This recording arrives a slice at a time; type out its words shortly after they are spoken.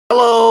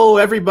Hello,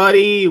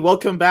 everybody.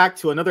 Welcome back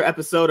to another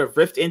episode of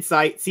Rift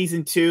Insight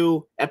Season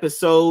 2,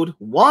 Episode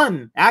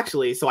 1,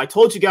 actually. So I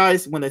told you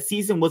guys when the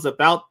season was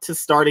about to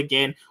start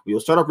again, we will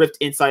start up Rift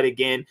Insight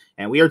again,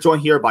 and we are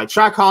joined here by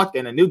Trackhawk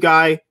and a new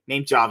guy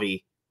named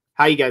Javi.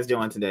 How you guys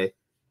doing today?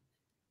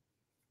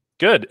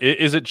 Good.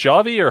 Is it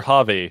Javi or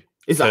Javi?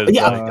 I was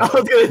gonna...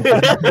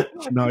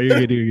 No,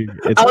 you're good.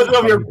 I was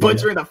over here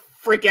butchering the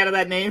frick out of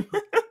that name.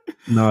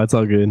 No, it's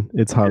all good.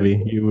 It's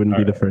Javi. You wouldn't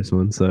be the first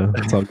one, so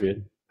it's all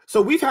good.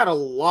 So we've had a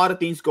lot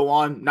of things go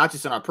on, not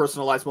just in our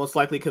personal lives, most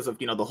likely because of,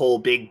 the whole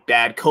big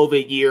bad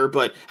COVID year.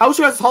 But how was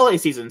your guys' holiday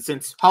season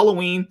since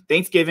Halloween,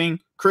 Thanksgiving,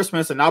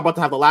 Christmas, and now about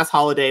to have the last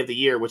holiday of the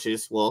year, which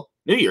is, well,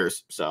 New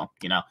Year's. So,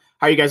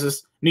 how you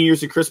guys' New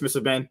Year's and Christmas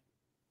have been?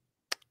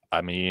 I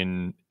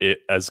mean,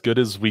 as good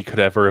as we could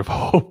ever have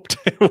hoped.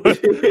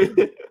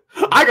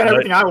 I got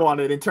everything I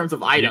wanted in terms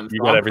of items. You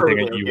got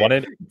everything that you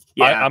wanted.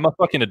 Yeah. I'm a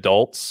fucking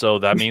adult, so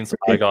that means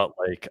I got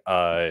like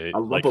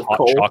hot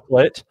coal.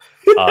 chocolate,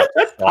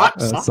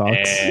 socks. and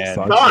Socks.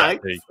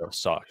 there you go,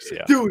 socks.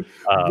 Yeah, dude.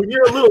 When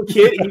you're a little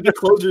kid and you get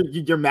clothes,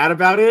 you're mad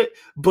about it.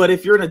 But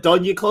if you're an adult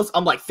and you get clothes,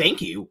 I'm like,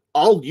 thank you.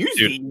 I'll use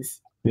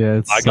these. Yeah,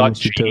 it's I so got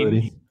much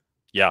utility. jeans.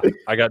 Yeah,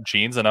 I got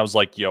jeans, and I was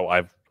like, yo,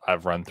 I've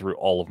run through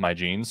all of my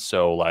jeans,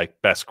 so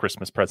like best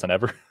Christmas present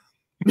ever.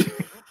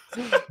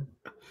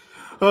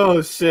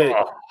 Oh shit.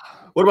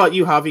 What about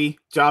you,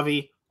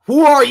 Javi?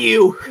 Who are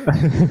you?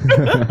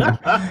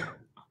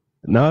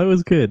 No, it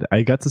was good.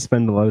 I got to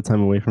spend a lot of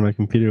time away from my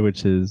computer,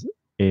 which is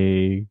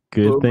a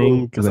good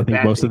thing because I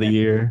think most of the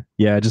year,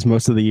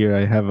 most of the year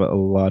I have a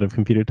lot of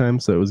computer time,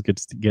 so it was good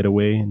to get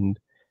away and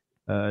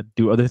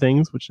do other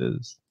things, which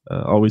is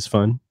always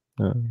fun.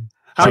 How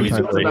are you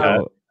feeling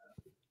about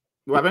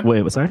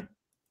Wait, what's that?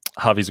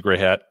 Javi's a gray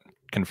hat,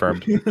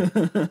 confirmed.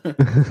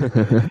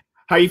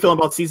 How are you feeling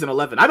about season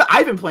 11?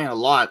 I've been playing a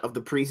lot of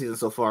the preseason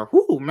so far.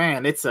 Whoo,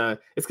 man, it's going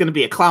to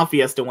be a clown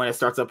fiesta when it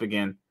starts up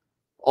again.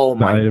 Oh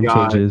my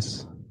god!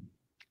 Changes.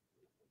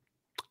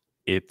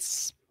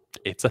 It's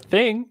a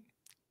thing.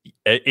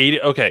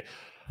 Okay,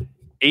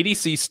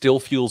 ADC still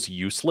feels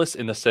useless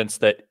in the sense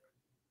that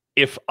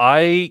if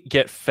I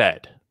get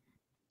fed,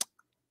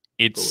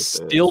 it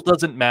still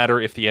doesn't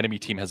matter if the enemy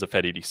team has a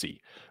fed ADC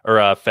or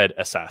a fed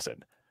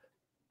assassin,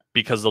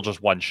 because they'll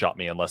just one-shot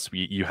me unless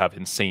you have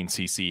insane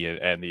CC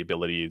and the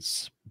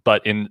abilities.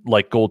 But in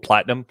like gold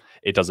platinum,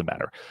 it doesn't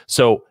matter.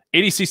 So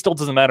ADC still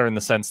doesn't matter in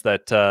the sense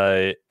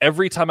that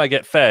every time I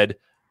get fed,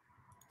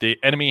 the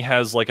enemy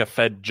has like a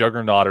fed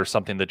juggernaut or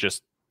something that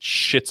just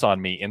shits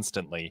on me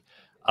instantly.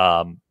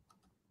 And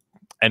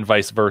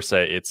vice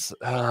versa. It's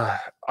I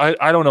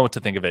don't know what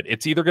to think of it.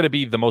 It's either going to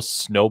be the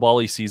most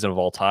snowbally season of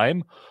all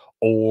time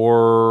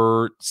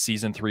or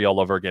season 3 all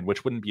over again,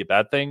 which wouldn't be a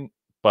bad thing.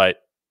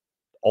 But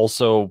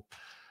also,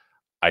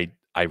 I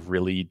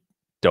really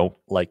don't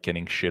like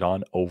getting shit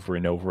on over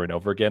and over and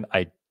over again.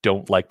 I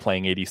don't like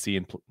playing ADC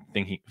and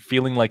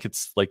feeling like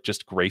it's like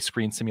just gray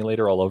screen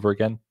simulator all over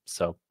again.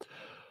 So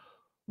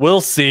we'll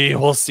see.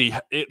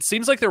 It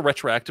seems like they're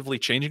retroactively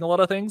changing a lot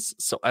of things.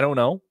 So I don't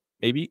know.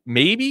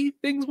 Maybe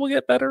things will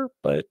get better,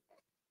 but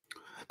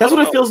that's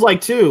what it feels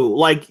like too.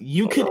 Like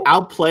you could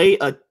outplay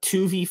a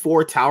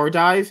 2v4 tower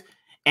dive,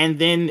 and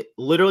then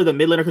literally the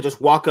mid laner could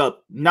just walk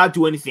up, not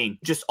do anything,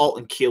 just ult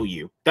and kill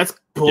you. That's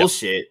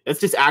bullshit. Yep. That's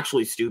just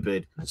actually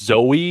stupid.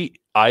 Zoe,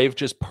 I've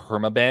just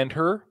permabanned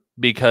her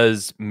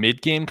because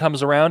mid game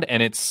comes around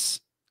and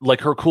it's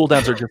like her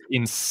cooldowns are just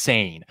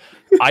insane.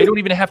 I don't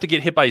even have to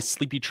get hit by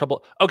sleepy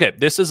trouble. Okay,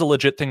 this is a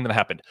legit thing that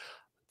happened.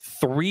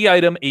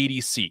 3-item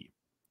ADC.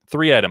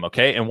 3-item,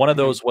 okay? And one of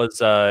those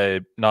was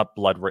not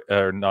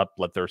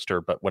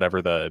Bloodthirster, but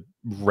whatever the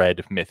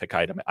red mythic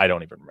item. I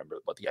don't even remember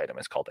what the item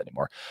is called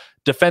anymore.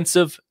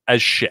 Defensive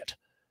as shit.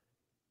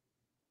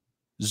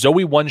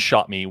 Zoe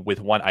one-shot me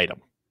with one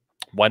item.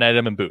 One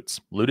item and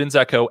boots. Luden's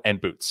Echo and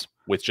boots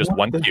with just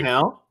one Q.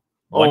 Hell?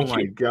 One Q.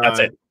 My god. That's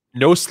it.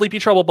 No sleepy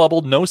trouble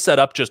bubble, no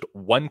setup, just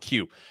one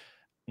Q.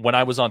 When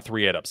I was on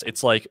 3-items.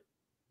 It's like,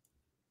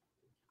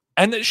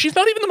 and she's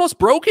not even the most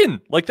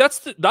broken. Like that's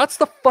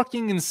the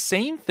fucking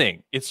insane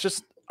thing. It's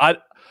just I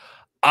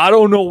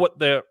don't know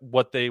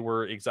what they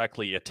were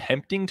exactly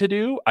attempting to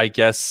do. I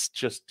guess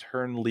just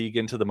turn League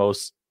into the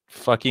most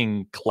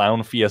fucking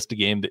clown fiesta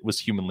game that was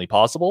humanly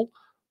possible.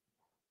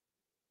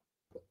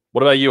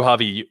 What about you,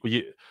 Javi?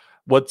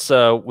 What's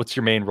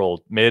your main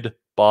role? Mid,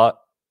 bot?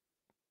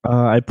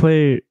 I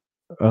play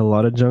a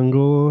lot of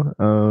jungle.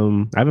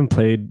 I haven't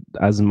played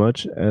as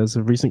much as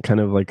of recent, kind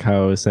of like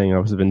how I was saying,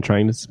 I've been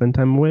trying to spend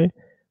time away.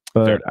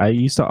 But Fair. I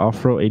used to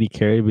off-roll AD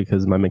carry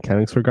because my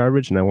mechanics were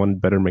garbage and I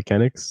wanted better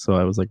mechanics. So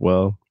I was like,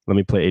 well, let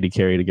me play AD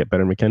carry to get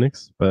better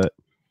mechanics. But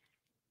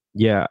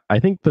yeah, I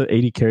think the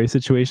AD carry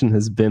situation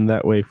has been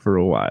that way for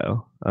a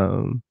while. I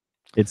don't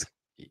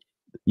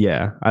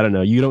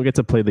know. You don't get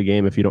to play the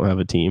game if you don't have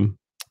a team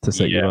to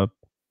set you up.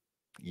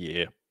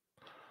 Yeah.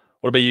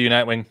 What about you,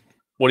 Nightwing?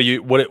 What do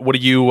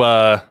you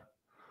I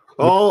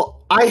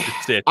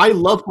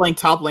love playing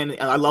top lane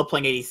and I love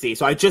playing ADC.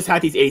 So I just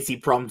had these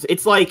ADC problems.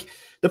 It's like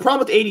the problem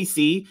with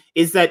ADC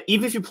is that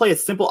even if you play a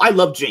simple, I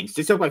love Jinx.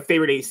 Just like my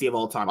favorite ADC of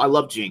all time. I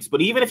love Jinx.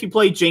 But even if you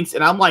play Jinx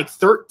and I'm like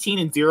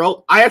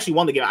 13-0, I actually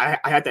won the game. I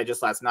had that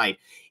just last night.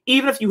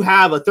 Even if you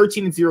have a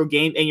 13-0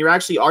 game and you're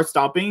actually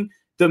stomping,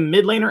 the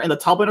mid laner and the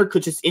top laner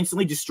could just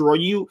instantly destroy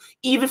you.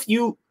 Even if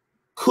you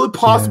could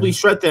possibly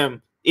shred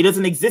them, it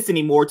doesn't exist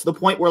anymore, to the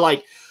point where,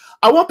 like,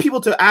 I want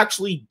people to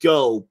actually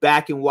go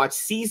back and watch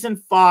Season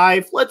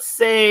 5. Let's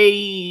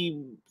say,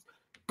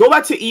 go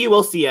back to EU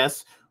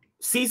LCS,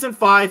 Season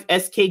 5,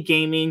 SK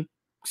Gaming,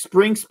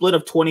 Spring Split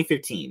of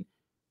 2015.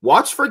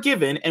 Watch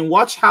Forgiven and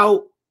watch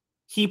how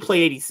he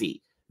played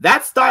ADC.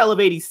 That style of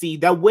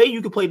ADC, that way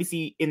you could play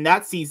ADC in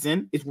that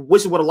season,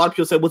 which is what a lot of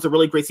people said was a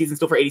really great season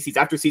still for ADCs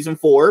after Season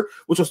 4,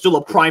 which was still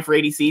a prime for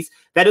ADCs.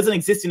 That doesn't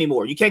exist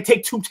anymore. You can't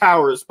take 2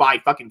 towers by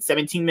fucking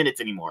 17 minutes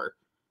anymore.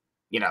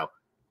 You know,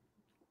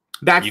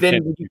 back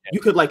then you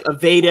could like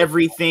evade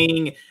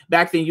everything.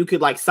 Back then you could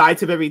like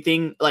sidestep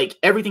everything. Like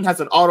everything has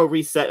an auto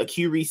reset, a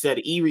Q reset,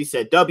 an E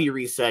reset, W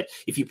reset.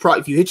 If you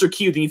hit your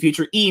Q, then you hit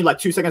your E, like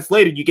 2 seconds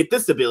later you get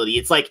this ability.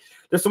 It's like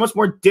there's so much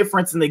more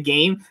difference in the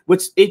game,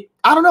 which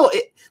I don't know.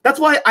 That's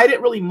why I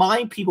didn't really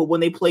mind people when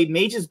they played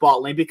mages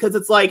bot lane, because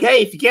it's like,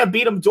 hey, if you can't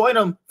beat them, join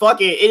them.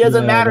 Fuck it. It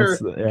doesn't matter.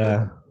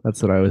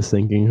 That's what I was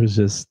thinking. It was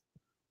just,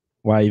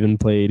 why even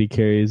play AD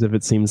carries if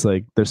it seems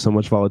like there's so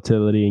much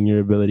volatility in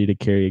your ability to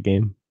carry a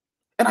game?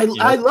 And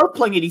I love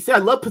playing ADC. I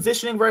love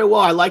positioning very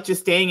well. I like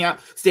just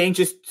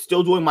just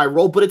still doing my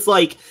role. But it's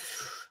like,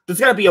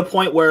 there's got to be a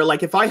point where,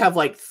 like, if I have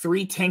like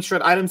 3 tank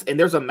shred items and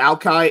there's a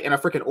Maokai and a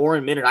freaking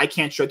Orin mid and I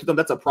can't shred through them,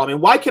 that's a problem.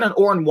 And why can an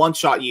Orin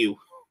one-shot you?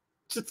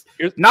 Just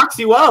knocks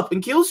you up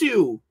and kills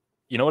you.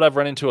 You know what I've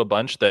run into a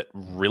bunch that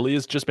really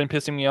has just been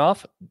pissing me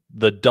off?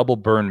 The double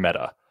burn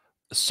meta.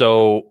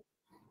 So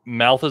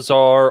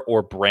Malthazar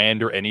or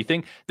Brand or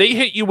anything, they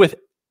hit you with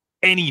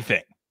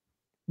anything.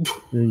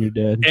 And you're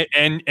dead.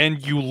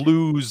 And you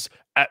lose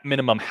at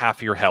minimum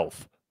half your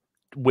health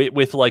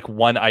with like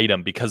one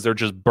item, because they're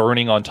just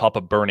burning on top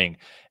of burning.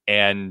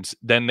 And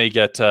then they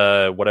get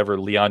whatever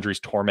Leandri's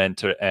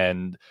Torment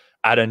and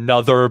add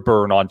another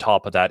burn on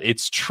top of that.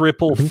 It's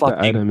triple fucking.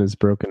 The item is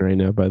broken right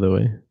now, by the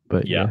way.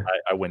 But yeah.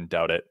 I wouldn't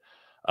doubt it.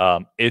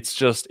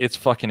 It's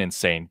fucking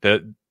insane.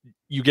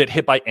 You get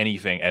hit by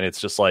anything, and it's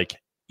just like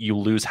you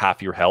lose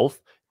half your health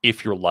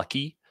if you're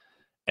lucky.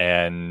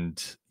 And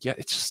yeah,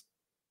 it's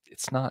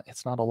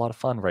not a lot of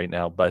fun right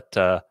now.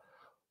 But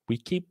we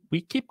keep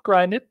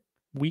grinding.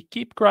 We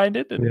keep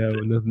grinding. And, yeah,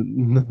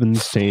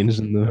 nothing's changed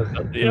in the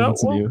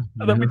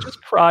and then we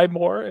just cry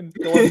more and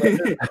go on.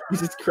 You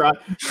just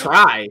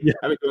cry. Yeah.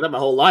 I've been doing that my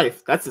whole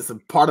life. That's just a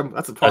part of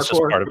that's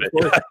just part of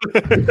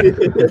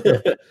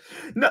it.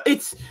 No,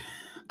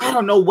 I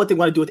don't know what they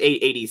want to do with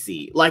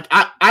ADC. Like,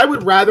 I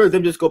would rather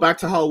them just go back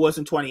to how it was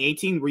in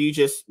 2018, where you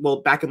just,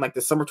 back in like the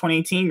summer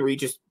 2018, where you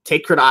just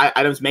take crit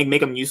items, make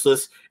them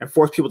useless, and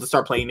force people to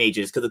start playing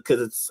mages.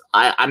 Because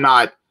I'm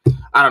not.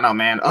 I don't know,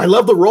 man. I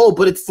love the role,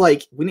 but it's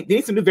like they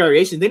need some new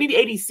variations. They need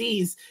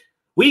ADCs.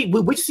 We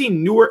just see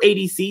newer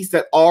ADCs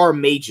that are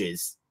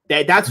mages.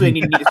 That's what they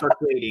need to start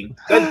creating.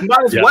 That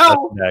might as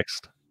well.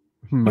 Next,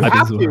 you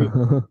have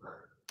to.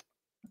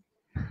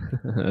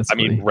 I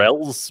mean,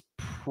 Rel's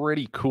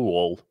pretty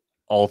cool,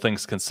 all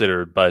things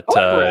considered. But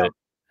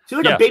she's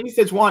like a baby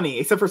Sejuani,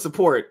 except for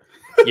support.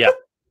 Yeah.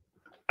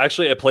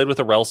 Actually, I played with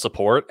a Rel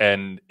support,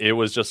 and it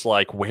was just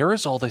like, where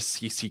is all this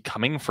CC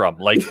coming from?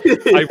 Like,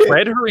 I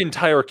read her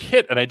entire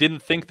kit, and I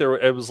didn't think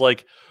it was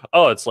like,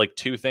 oh, it's like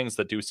 2 things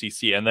that do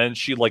CC, and then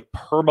she like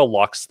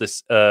permalocks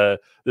this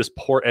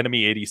poor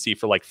enemy ADC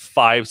for like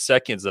 5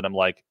 seconds, and I'm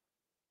like,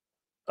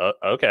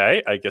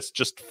 okay, I guess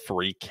just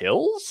 3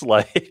 kills?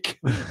 Like,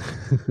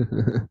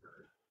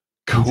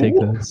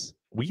 cool.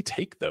 We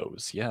take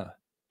those, yeah.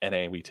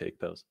 NA, we take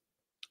those.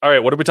 All right,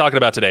 what are we talking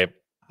about today?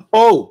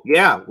 Oh,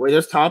 yeah. Wait,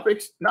 there's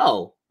topics?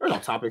 No, there's no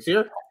topics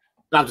here.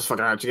 No, I'm just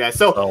fucking around with you guys.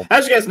 So,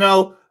 as you guys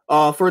know,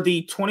 for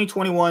the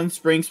 2021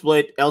 Spring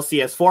Split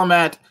LCS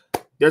format,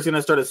 there's going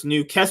to start this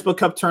new Kespa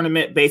Cup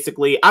tournament,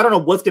 basically. I don't know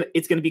what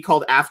it's going to be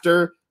called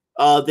after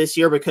this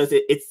year, because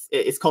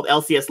it's called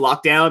LCS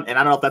Lockdown, and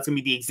I don't know if that's going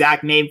to be the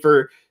exact name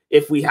for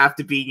if we have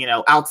to be,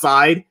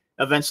 outside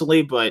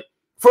eventually, but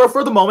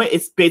for the moment,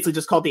 it's basically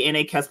just called the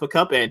NA Kespa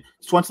Cup, and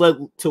just want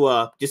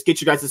to just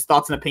get you guys'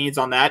 thoughts and opinions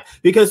on that,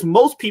 because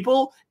most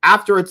people,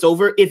 after it's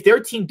over, if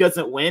their team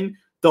doesn't win,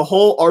 the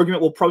whole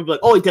argument will probably be like,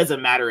 oh, it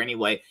doesn't matter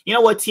anyway. You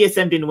know what?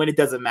 TSM didn't win. It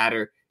doesn't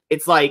matter.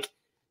 It's like,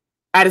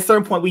 at a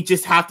certain point, we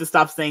just have to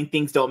stop saying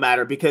things don't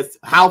matter, because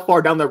how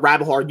far down the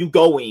rabbit hole are you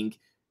going?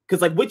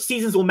 Because, like, which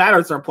seasons will matter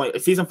at a certain point?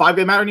 Is season 5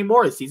 going to matter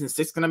anymore? Is season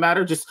 6 going to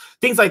matter? Just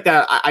things like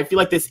that. I feel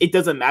like this it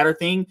doesn't matter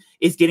thing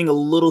is getting a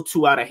little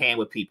too out of hand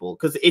with people.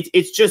 Because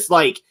it's just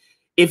like,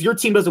 if your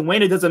team doesn't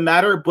win, it doesn't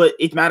matter. But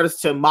it matters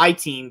to my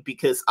team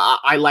because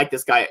I like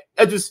this guy.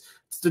 It's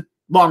a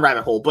long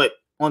rabbit hole. But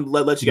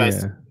let you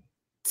guys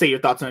say your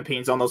thoughts and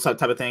opinions on those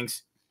type of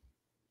things.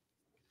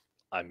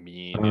 I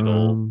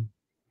mean,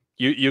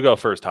 you go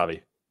first,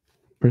 Javi.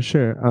 For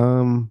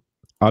sure.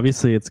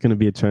 Obviously, it's going to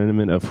be a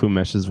tournament of who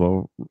meshes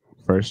well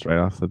first right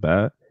off the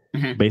bat.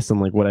 based on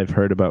like what I've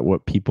heard about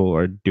what people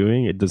are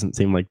doing, it doesn't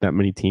seem like that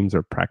many teams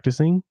are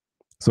practicing.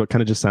 So it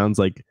kind of just sounds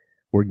like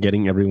we're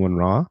getting everyone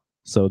raw.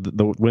 So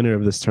the winner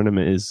of this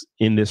tournament is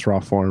in this raw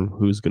form.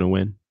 Who's going to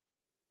win?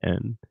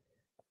 And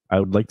I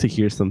would like to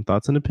hear some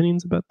thoughts and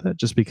opinions about that,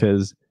 just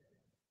because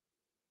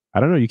I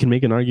don't know. You can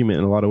make an argument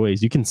in a lot of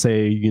ways. You can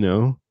say,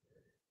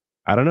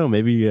 I don't know,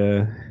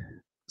 maybe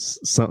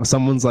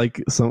someone like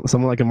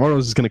Immortal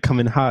is just going to come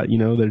in hot.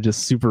 They're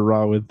just super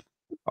raw with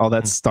all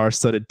that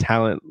star-studded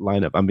talent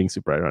lineup. I'm being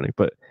super ironic,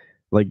 but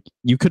like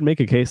you could make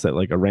a case that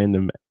like a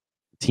random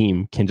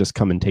team can just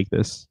come and take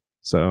this.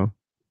 So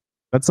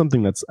that's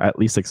something that's at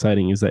least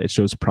exciting, is that it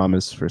shows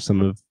promise for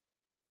some of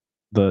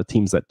the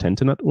teams that tend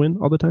to not win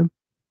all the time.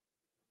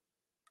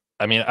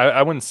 I mean,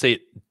 I wouldn't say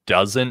it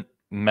doesn't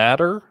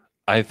matter.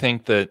 I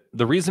think that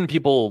the reason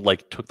people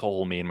like took the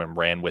whole meme and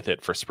ran with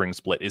it for Spring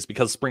Split is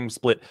because Spring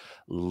Split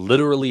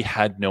literally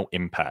had no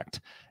impact.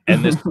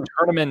 And this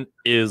tournament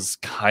is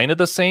kind of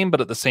the same,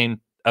 but at the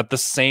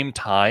same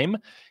time,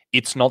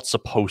 it's not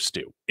supposed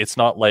to. It's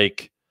not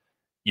like,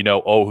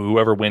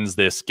 whoever wins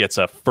this gets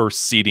a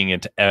first seeding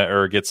into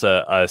or gets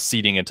a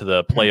seeding into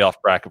the playoff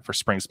bracket for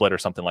Spring Split or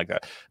something like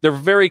that. They're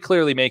very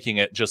clearly making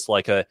it just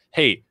like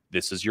hey,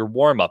 this is your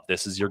warm up.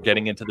 This is your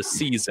getting into the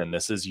season.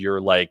 This is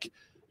your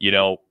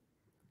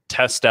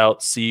test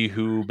out, see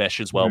who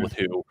meshes well with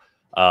who.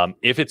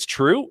 If it's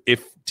true,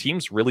 if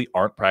teams really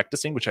aren't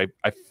practicing, which I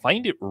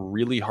find it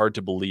really hard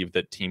to believe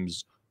that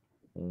teams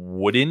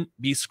wouldn't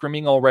be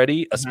scrimming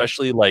already,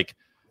 especially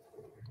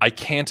I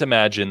can't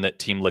imagine that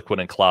Team Liquid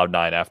and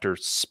Cloud9, after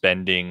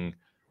spending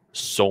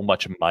so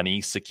much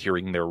money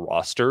securing their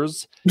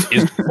rosters,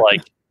 is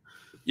like,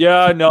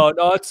 yeah, no,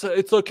 it's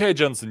okay,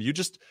 Jensen. You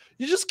just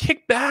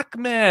kick back,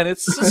 man.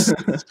 It's just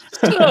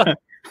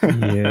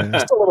Yeah,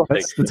 just a little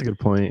thing. That's a good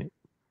point.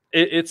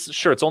 It's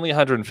sure it's only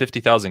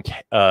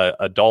 $150,000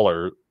 a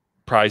dollar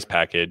prize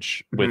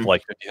package with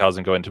like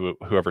 50,000 going to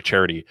whoever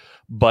charity,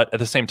 but at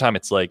the same time,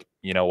 it's like,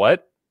 you know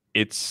what?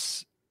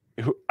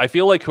 I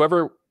feel like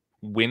whoever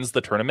wins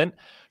the tournament,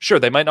 sure,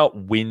 they might not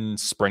win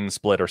Spring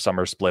Split or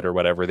Summer Split or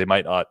whatever. They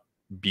might not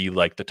be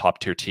like the top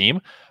tier team,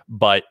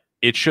 but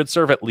it should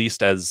serve at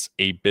least as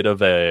a bit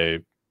of a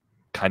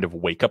kind of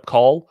wake up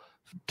call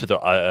to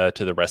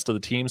the rest of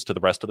the teams, to the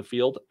rest of the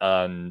field,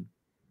 on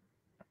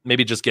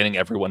maybe just getting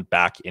everyone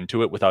back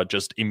into it without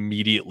just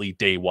immediately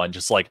day one,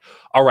 just like,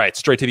 all right,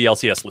 straight to the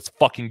LCS, let's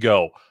fucking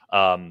go.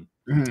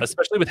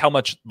 Especially with how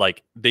much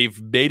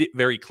they've made it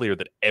very clear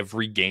that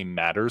every game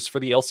matters for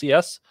the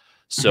LCS.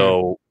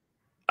 So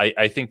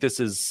I think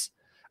this is,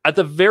 at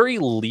the very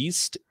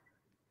least,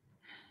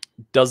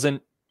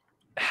 doesn't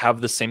have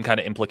the same kind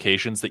of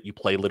implications that you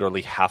play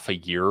literally half a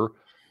year,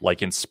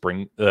 like in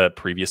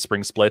previous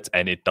Spring Splits,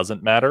 and it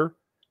doesn't matter.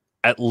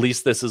 At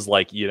least this is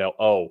like, you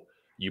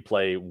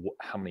play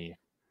how many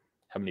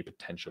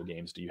potential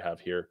games do you have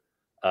here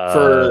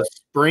for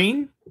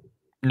spring?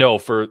 No,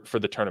 for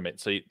the tournament.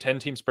 So 10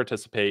 teams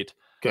participate.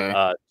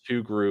 Okay.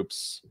 2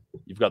 groups.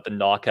 You've got the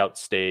knockout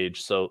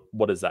stage. So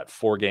what is that?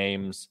 4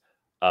 games.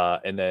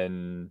 And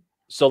then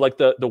so like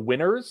the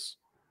winners,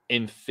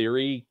 in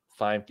theory,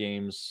 5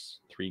 games,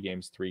 3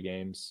 games, 3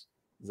 games.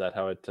 Is that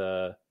how it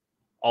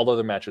all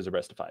other matches are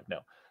best of 5? No.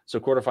 So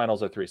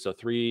quarterfinals are 3. So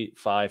 3,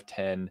 5,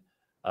 10.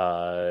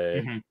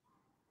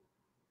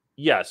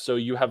 Yeah, so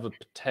you have a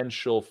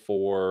potential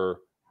for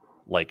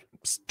like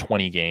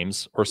 20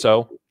 games or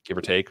so, give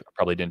or take. I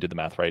probably didn't do the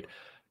math right.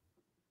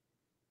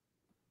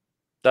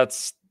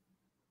 That's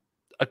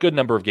a good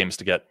number of games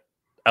to get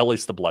at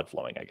least the blood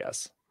flowing, I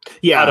guess.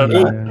 Yeah,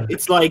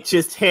 it's like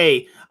just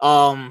hey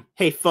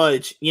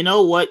Fudge, you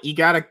know what? You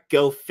gotta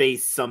go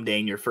face someday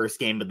in your first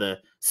game of the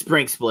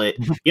Spring Split.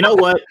 You know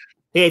what?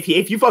 Hey,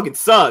 if you fucking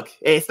suck,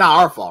 hey, it's not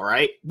our fault,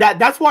 right?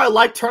 That's why I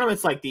like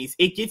tournaments like these.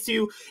 It gets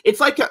you. It's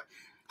like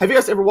have you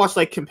guys ever watched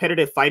like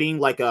competitive fighting,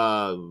 like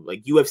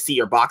UFC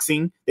or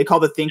boxing? They call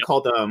the thing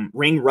called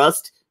ring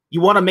rust.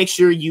 You want to make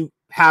sure you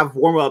have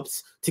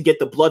warm-ups to get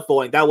the blood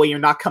flowing. That way you're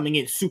not coming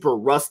in super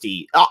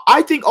rusty.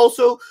 I think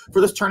also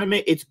for this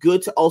tournament, it's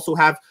good to also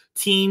have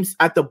teams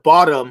at the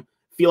bottom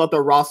feel out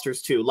their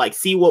rosters too. Like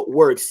see what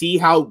works, see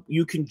how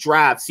you can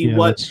draft, see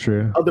what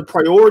of the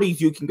priorities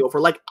you can go for.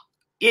 Like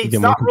it's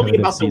not really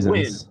about the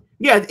win.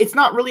 Yeah, it's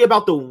not really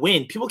about the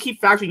win. People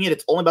keep factoring in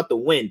it's only about the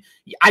win.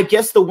 I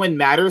guess the win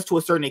matters to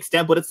a certain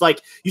extent, but it's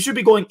like you should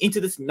be going into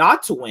this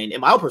not to win,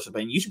 in my own personal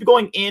opinion. You should be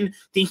going in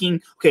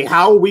thinking, okay,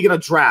 how are we going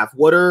to draft?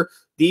 What are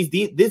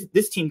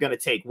this team going to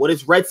take? What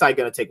is red side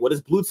going to take? What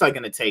is blue side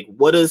going to take?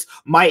 What does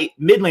my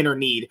mid laner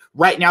need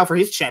right now for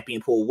his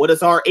champion pool? What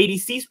does our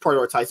ADCs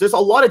prioritize? There's a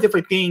lot of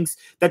different things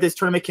that this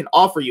tournament can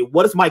offer you.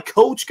 What is my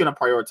coach going to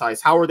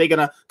prioritize? How are they going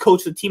to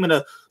coach the team in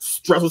a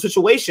stressful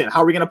situation?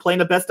 How are we going to play in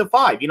the best of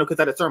 5? Because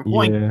at a certain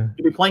point,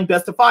 you'll be playing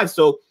best of 5.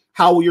 So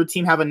how will your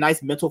team have a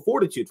nice mental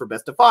fortitude for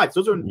best of 5?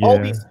 Those are all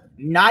these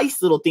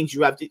nice little things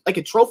you have. Like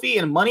a trophy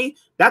and money,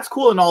 that's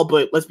cool and all,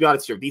 but let's be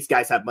honest here. These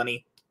guys have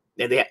money.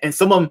 And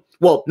some of them,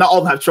 well, not all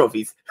of them have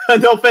trophies.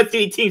 No offense to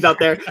any teams out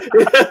there.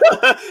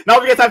 Not all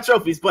of you guys have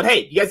trophies, but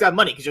hey, you guys have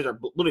money because you're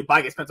literally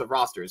buying expensive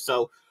rosters.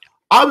 So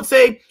I would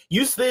say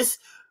use this.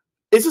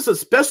 This is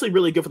especially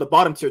really good for the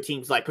bottom tier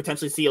teams like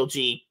potentially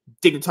CLG,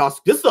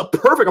 Dignitas. This is a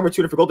perfect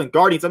opportunity for Golden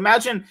Guardians.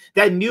 Imagine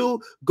that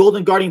new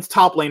Golden Guardians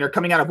top laner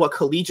coming out of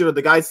Collegiate, or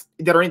the guys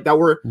that were in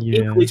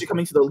Collegiate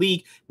coming to the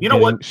league. You know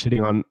what?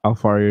 Shitting on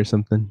Alfari or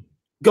something.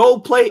 Go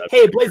play.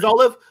 Hey, Blaze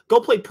Olive, go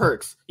play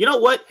Perks. You know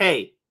what?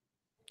 Hey,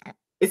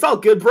 it's all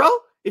good, bro.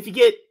 If you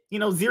get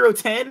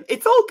 0-10,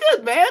 it's all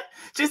good, man.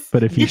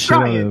 But if you shit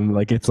on them,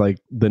 like it's like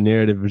the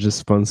narrative is just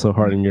spun so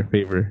hard in your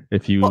favor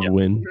if you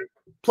win.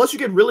 Plus, you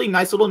get really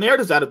nice little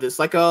narratives out of this.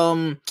 Like,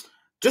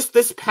 just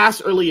this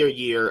past earlier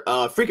year,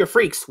 Freak of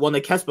Freaks won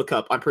the Kespa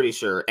Cup, I'm pretty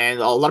sure. And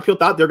a lot of people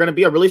thought they're going to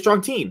be a really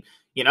strong team,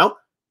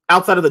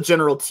 outside of the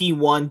general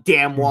T1,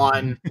 Damn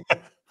One.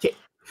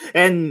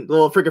 And,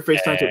 Freak of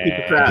Freaks turned to a piece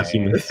of crap.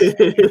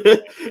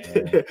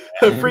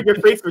 Freak of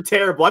Freaks were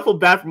terrible. I feel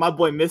bad for my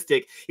boy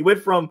Mystic. He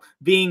went from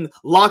being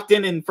locked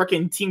in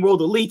freaking Team World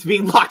Elite to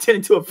being locked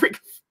into a Freak.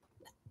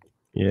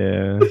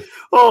 Yeah.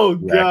 Oh,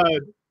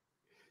 God.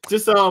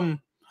 Just,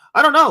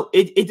 I don't know.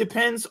 It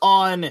depends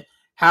on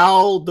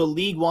how the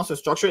league wants to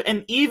structure it.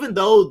 And even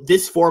though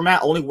this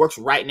format only works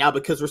right now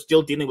because we're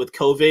still dealing with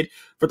COVID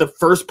for the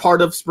first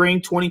part of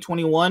spring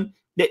 2021,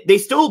 they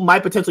still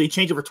might potentially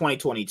change it for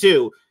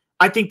 2022.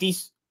 I think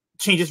these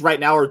changes right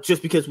now are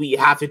just because we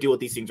have to deal with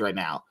these things right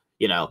now.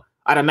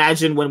 I'd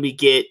imagine when we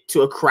get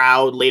to a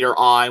crowd later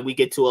on, we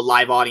get to a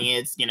live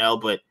audience,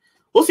 but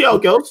we'll see how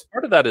it goes.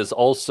 Part of that is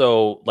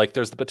also like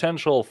there's the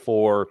potential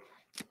for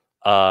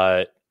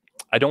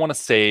I don't want to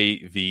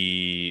say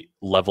the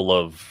level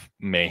of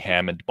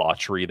mayhem and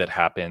debauchery that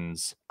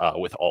happens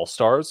with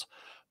All-Stars,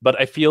 but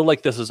I feel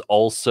like this is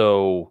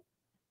also,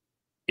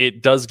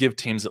 it does give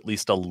teams at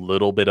least a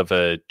little bit of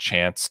a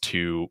chance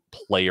to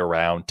play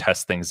around,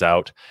 test things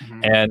out.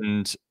 Mm-hmm.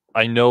 And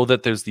I know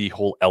that there's the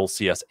whole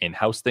LCS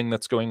in-house thing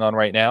that's going on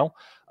right now,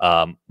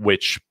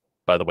 which,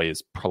 by the way,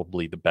 is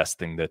probably the best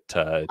thing that...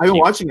 I've been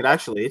watching it,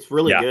 actually. It's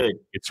really good.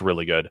 It's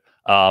really good.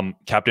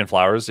 Captain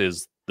Flowers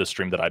is the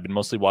stream that I've been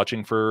mostly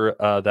watching for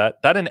that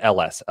and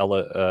LS.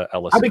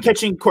 I've been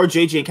catching Core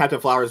JJ and Captain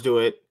Flowers do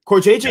it. Core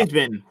JJ's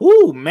been,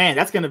 man,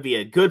 that's going to be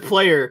a good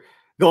player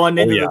going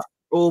into this.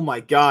 Oh my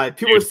God.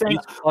 People are saying,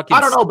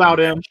 I don't know about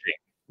him.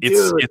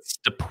 It's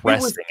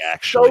depressing,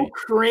 actually. So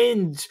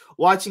cringe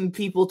watching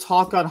people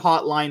talk on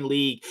Hotline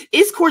League.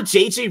 Is Core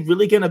JJ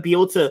really going to be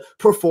able to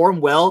perform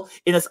well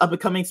in this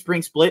up-and-coming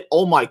spring split?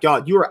 Oh my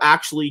God, you are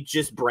actually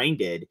just brain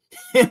dead.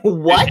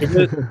 What?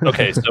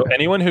 Okay, so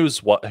anyone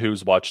who's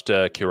watched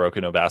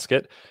Kuroko no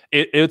Basket,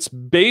 it's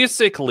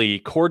basically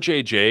Core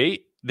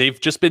JJ.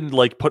 They've just been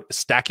like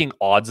stacking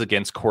odds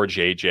against Core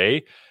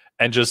JJ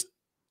and just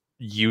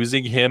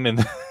using him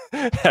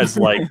as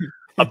like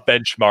a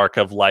benchmark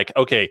of like,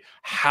 okay,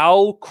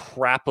 how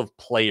crap of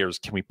players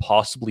can we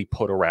possibly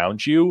put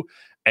around you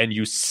and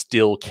you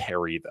still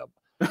carry them?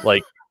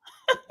 Like,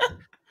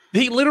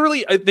 they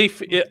literally,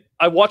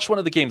 I watched one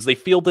of the games. They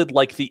fielded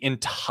like the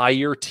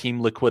entire Team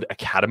Liquid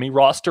Academy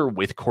roster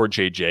with Core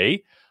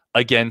JJ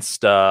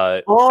against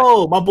my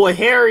boy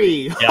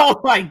Harry. Yeah.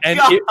 Oh my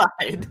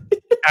God.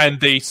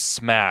 And they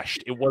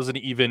smashed. It wasn't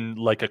even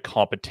like a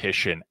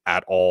competition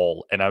at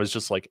all. And I was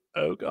just like,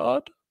 oh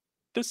God,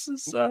 this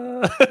is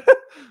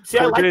See,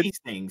 I like these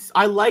things.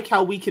 I like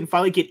how we can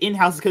finally get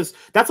in-house, because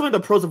that's something the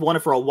pros have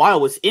wanted for a while,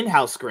 was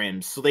in-house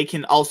scrims, so they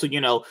can also,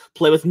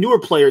 play with newer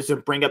players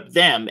and bring up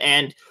them.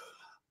 And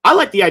I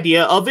like the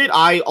idea of it.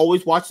 I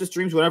always watch the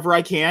streams whenever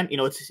I can.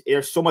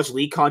 There's so much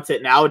league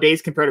content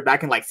nowadays compared to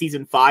back in like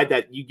season 5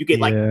 that you get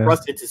like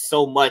thrust into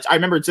so much. I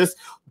remember just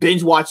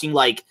binge watching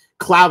like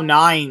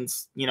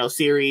Cloud9's,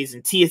 series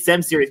and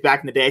TSM series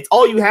back in the day. It's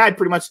all you had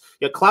pretty much.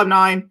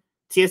 Cloud9,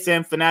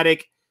 TSM,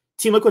 Fnatic.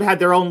 Team Liquid had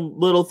their own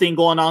little thing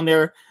going on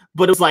there,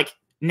 but it was like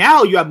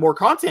now you have more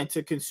content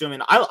to consume,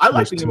 and I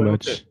like being able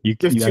to.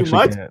 There's too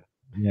much.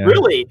 Yeah.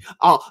 Really,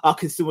 I'll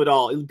consume it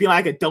all. It would be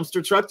like a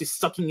dumpster truck, just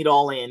sucking it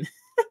all in.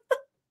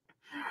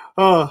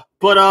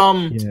 What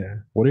are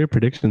your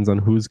predictions on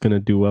who's gonna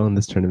do well in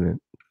this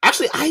tournament?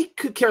 Actually, I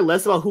could care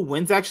less about who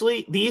wins.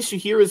 Actually, the issue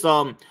here is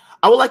I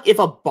would like if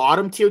a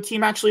bottom tier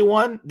team actually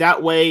won.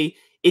 That way,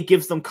 it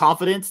gives them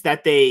confidence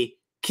that they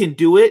can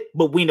do it,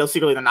 but we know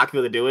secretly they're not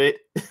going to do it.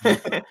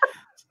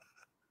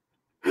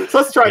 So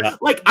let's try. Yeah.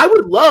 Like, I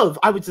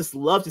would just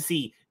love to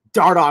see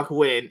Dardoch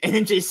win and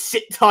then just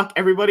shit talk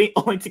everybody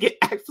only to get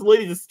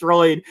absolutely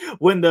destroyed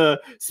when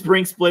the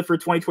spring split for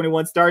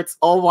 2021 starts.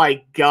 Oh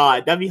my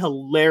God, that'd be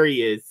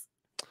hilarious.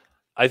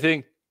 I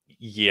think,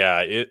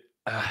 it's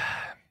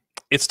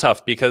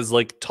tough because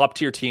like top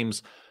tier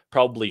teams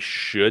probably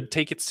should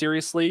take it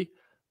seriously.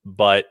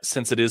 But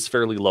since it is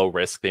fairly low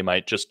risk, they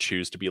might just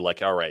choose to be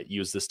like, all right,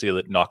 use this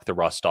to knock the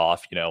rust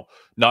off,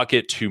 not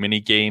get too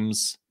many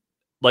games.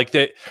 Like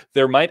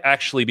there might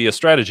actually be a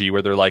strategy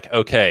where they're like,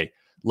 okay,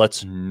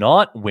 let's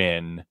not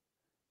win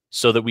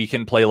so that we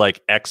can play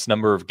like X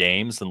number of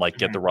games and like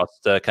get the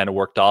rust kind of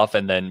worked off.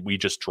 And then we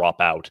just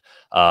drop out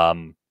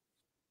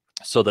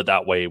so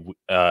that way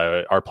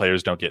our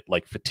players don't get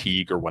like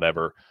fatigue or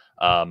whatever.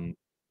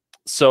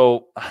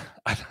 So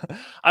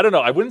I don't know.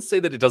 I wouldn't say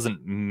that it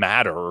doesn't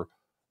matter.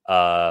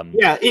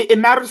 Yeah, it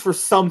matters for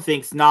some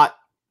things, not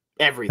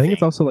everything. I think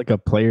it's also like a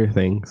player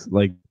thing.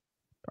 Like,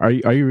 are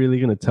you really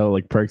gonna tell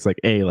like Perks like,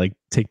 hey, like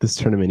take this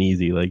tournament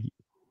easy, like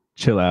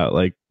chill out,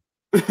 like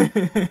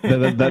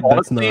that's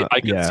Honestly, not.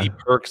 I could see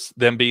Perks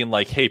them being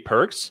like, "Hey,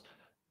 Perks,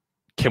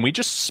 can we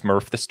just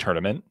smurf this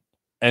tournament?"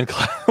 And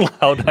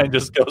Cloud9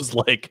 just goes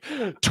like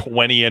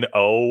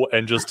 20-0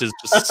 and just is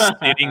just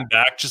sitting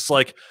back, just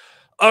like,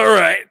 all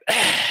right.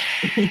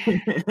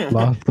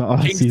 Lost the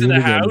Kings in the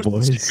house.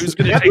 boys. Who's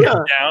gonna take it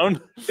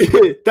down?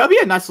 That'd be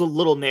a nice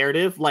little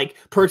narrative, like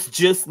Perks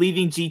just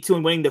leaving G2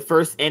 and winning the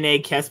first NA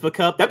Kespa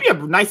Cup. That'd be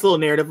a nice little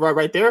narrative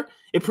right there.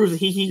 It proves that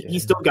he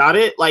still got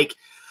it. Like,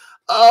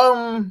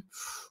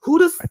 who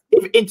does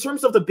in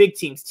terms of the big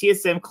teams,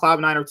 TSM,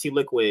 Cloud9, or Team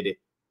Liquid?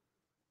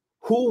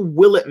 Who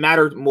will it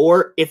matter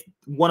more if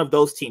one of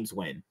those teams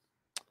win?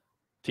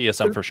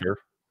 TSM for sure.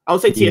 I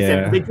would say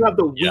TSM. They do have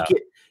the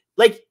weakest.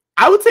 Like,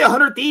 I would say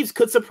 100 Thieves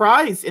could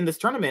surprise in this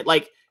tournament.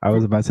 Like, I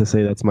was about to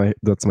say that's my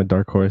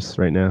dark horse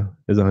right now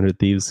is 100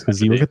 Thieves,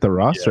 because you look at the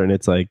roster and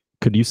it's like,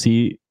 could you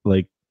see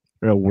like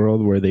a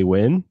world where they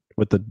win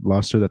with the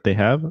roster that they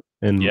have?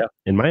 And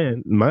in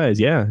my eyes,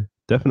 yeah,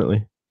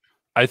 definitely.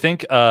 I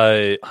think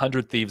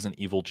 100 Thieves and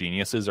Evil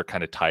Geniuses are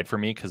kind of tied for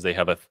me because they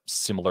have a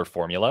similar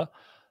formula.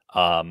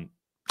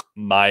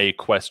 My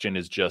question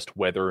is just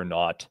whether or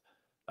not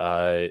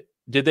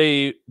did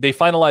they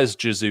finalize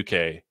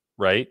Jizuke,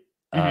 right?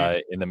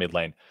 In the mid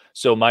lane.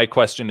 So my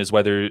question is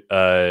whether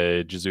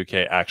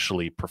Jizuke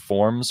actually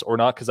performs or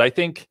not, because I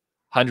think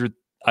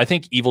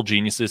Evil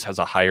Geniuses has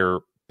a higher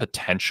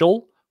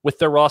potential with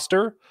their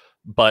roster,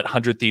 but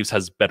 100 Thieves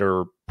has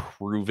better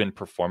proven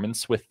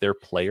performance with their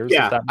players.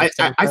 Yeah, I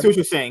see what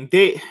you're saying.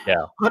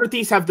 100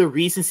 Thieves have the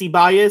recency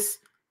bias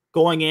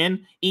going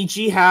in.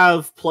 EG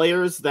have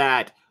players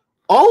that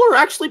all are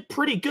actually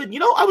pretty good. You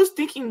know, I was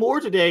thinking more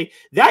today.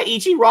 That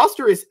EG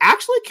roster is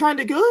actually kind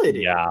of good.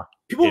 Yeah.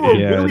 People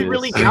were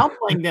really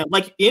downplaying them.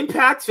 Like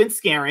Impact,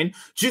 Svenskeren,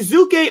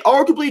 Jizuke.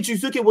 Arguably,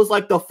 Jizuke was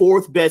like the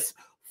fourth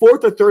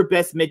or third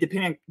best mid,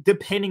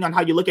 depending on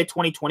how you look at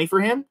 2020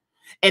 for him.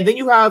 And then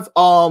you have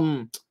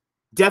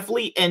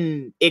Definitely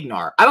and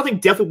Ignar. I don't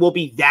think Definitely will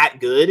be that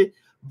good,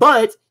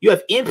 but you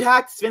have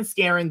Impact,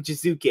 Svenskeren,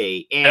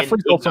 Jizuke, and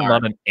Definitely also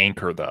not an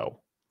anchor though.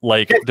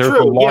 Like there's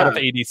a lot of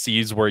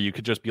ADCs where you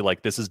could just be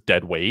like, this is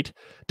dead weight.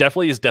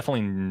 Definitely is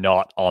definitely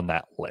not on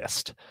that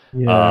list.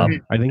 Yeah,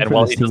 I think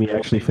for this team he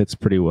actually fits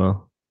pretty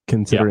well,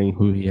 considering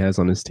who he has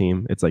on his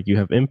team. It's like you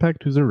have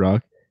Impact, who's a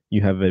rock.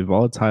 You have a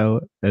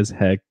volatile as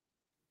heck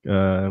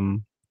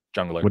jungler.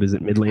 What is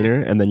it, mid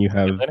laner? And then you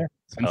have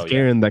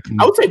Svenskeren that can.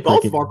 I would say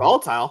both are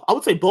volatile. I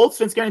would say both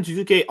Svenskeren and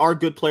Jizuke are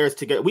good players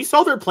together. We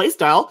saw their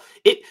playstyle.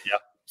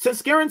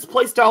 Svenskeren's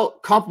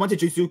playstyle complemented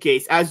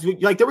Jizuke's.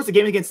 There was a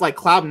game against like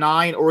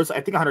Cloud9 or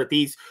I think 100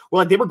 Thieves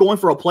where like they were going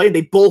for a play and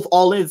they both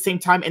all in at the same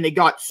time and they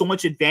got so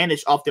much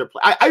advantage off their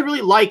play. I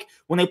really like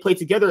when they play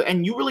together,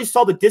 and you really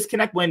saw the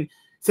disconnect when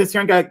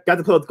Svenskeren got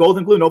to play with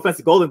Golden Glue. No offense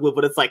to Golden Glue,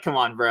 but it's like, come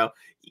on, bro,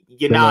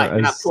 you're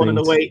not pulling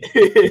the weight.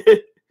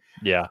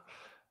 Yeah,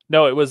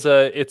 no, it was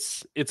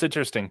it's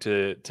interesting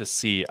to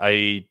see.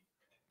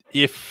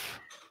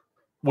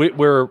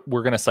 We're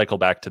going to cycle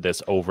back to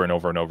this over and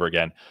over and over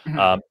again.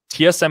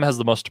 TSM has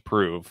the most to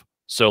prove.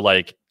 So,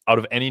 like, out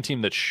of any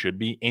team that should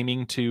be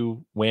aiming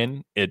to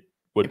win, it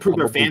would prove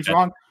their fans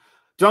wrong.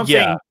 So I'm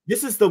saying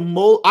this is the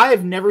most. I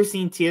have never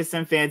seen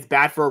TSM fans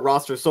bad for a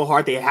roster so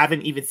hard they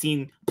haven't even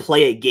seen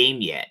play a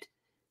game yet.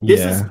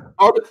 This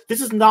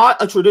is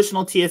not a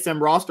traditional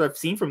TSM roster I've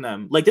seen from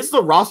them. Like, this is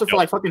a roster for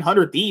like fucking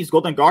 100 Thieves,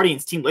 Golden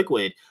Guardians, Team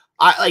Liquid.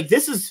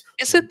 This is.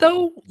 Is it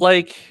though?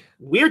 Like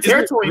weird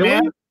territory,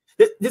 man.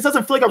 This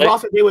doesn't feel like a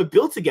roster they would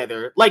build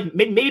together. Like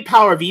maybe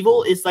Power of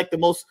Evil is like the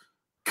most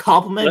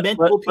complementary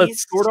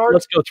piece.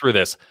 Let's go through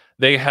this.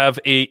 They have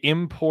a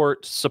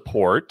import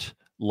support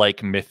like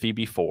Mythy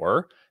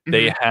before.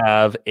 They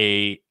have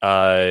a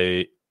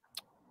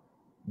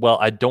well,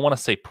 I don't want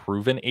to say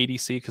proven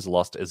ADC because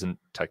Lost isn't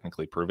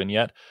technically proven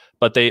yet,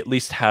 but they at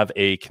least have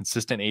a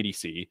consistent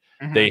ADC.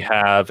 They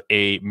have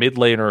a mid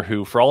laner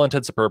who, for all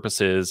intents and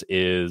purposes,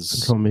 is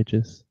control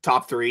mages.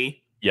 Top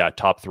 3. Yeah,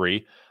 top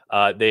 3.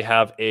 They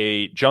have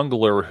a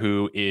jungler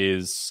who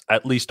is,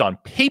 at least on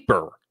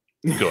paper,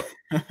 good.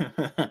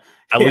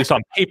 At least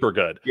on paper,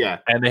 good. Yeah.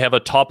 And they have a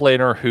top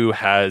laner who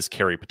has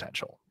carry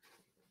potential.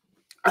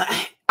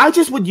 I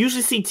just would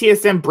usually see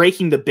TSM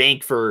breaking the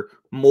bank for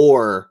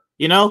more.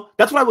 You know,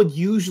 that's what I would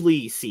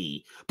usually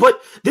see.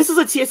 But this is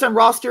a TSM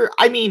roster.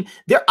 I mean,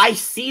 I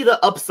see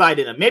the upside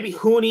in him. Maybe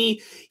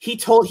Huni, he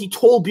told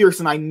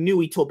Bjergsen, I knew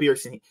he told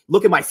Bjergsen,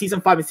 look at my season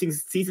 5 and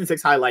season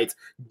 6 highlights.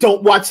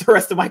 Don't watch the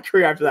rest of my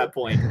career after that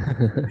point.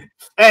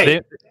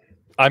 Hey.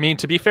 I mean,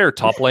 to be fair,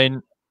 top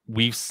lane,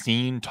 we've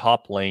seen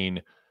top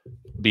lane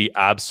be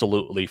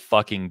absolutely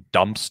fucking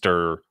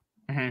dumpster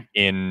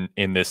in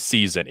this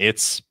season.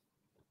 It's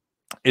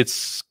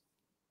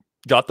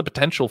got the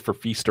potential for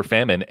feast or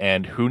famine,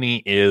 and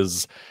Huni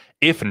is,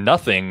 if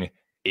nothing,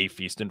 a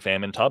feast and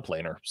famine top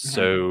laner.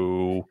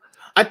 So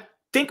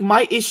think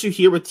my issue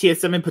here with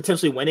TSM and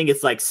potentially winning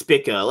is like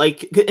Spica.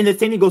 Like, and the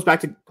thing that goes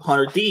back to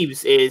 100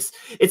 Thieves is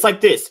it's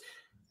like this.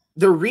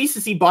 The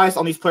recency bias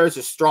on these players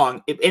is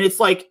strong. And it's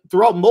like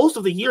throughout most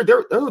of the year,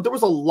 there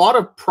was a lot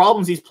of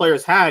problems these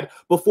players had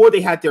before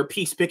they had their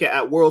peak Spica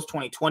at Worlds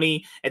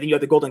 2020. And then you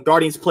have the Golden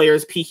Guardians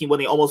players peaking when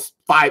they almost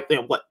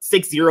 6-0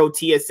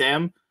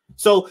 TSM.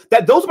 So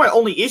those are my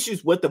only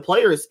issues with the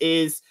players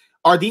is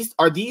are these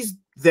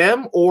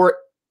them, or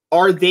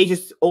are they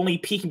just only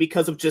peaking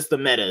because of just the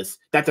metas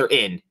that they're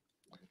in?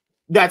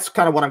 That's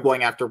kind of what I'm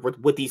going after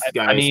with these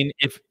guys. I mean,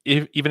 if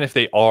even if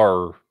they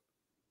are,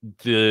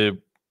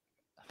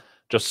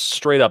 just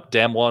straight up,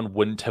 Damwon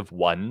wouldn't have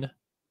won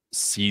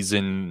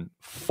season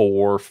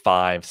 4,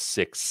 5,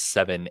 6,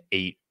 7,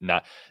 8,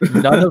 9.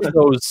 None of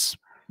those,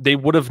 they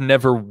would have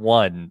never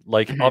won.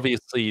 Like,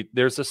 obviously,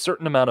 there's a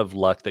certain amount of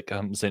luck that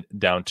comes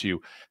down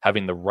to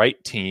having the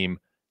right team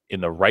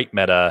in the right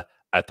meta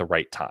at the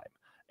right time.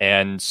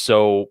 And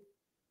so,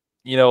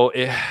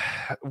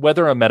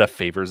 whether a meta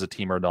favors a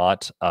team or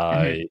not,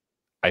 I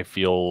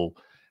feel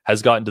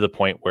has gotten to the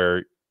point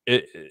where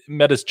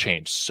metas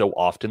change so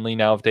oftenly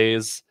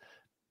nowadays.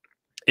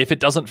 If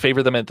it doesn't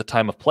favor them at the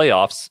time of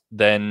playoffs,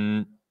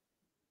 then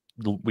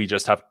they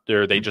just have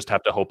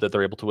to hope that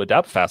they're able to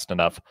adapt fast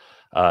enough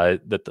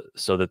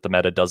so that the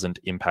meta doesn't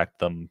impact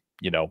them,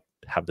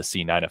 have the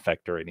C9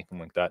 effect or anything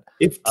like that.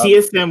 If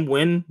TSM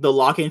win the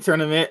lock-in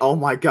tournament, oh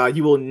my god,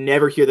 you will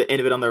never hear the end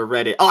of it on their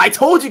Reddit. Oh, I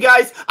told you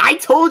guys! I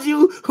told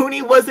you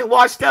Huni wasn't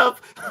washed up!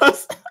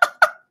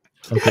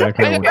 Okay, I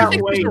think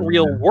there's a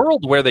real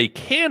world where they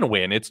can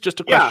win. It's just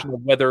a question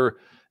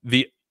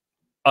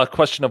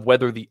of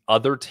whether the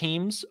other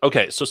teams...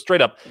 Okay, so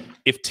straight up,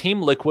 if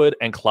Team Liquid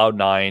and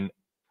Cloud9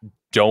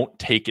 don't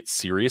take it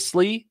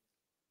seriously,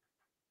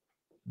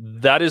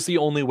 that is the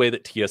only way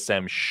that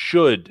TSM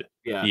should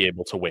be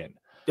able to win.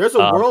 There's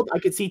a world I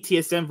could see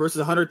TSM versus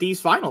 100 Thieves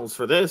finals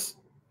for this.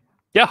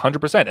 Yeah,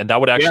 100%. And that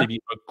would actually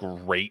be a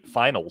great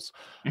finals.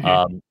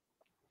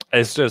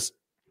 It's just...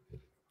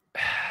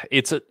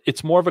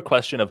 It's more of a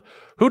question of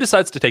who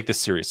decides to take this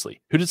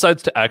seriously, who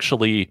decides to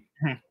actually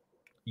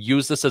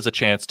use this as a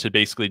chance to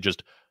basically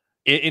just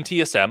in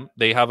TSM,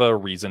 they have a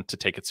reason to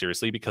take it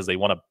seriously because they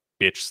want to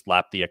bitch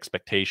slap the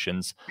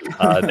expectations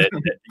that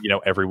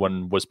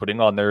everyone was putting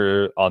on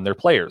their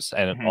players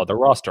and on their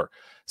roster.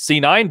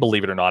 C9,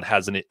 believe it or not,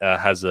 has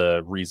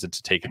a reason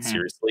to take it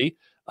seriously,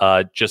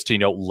 just to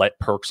let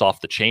perks off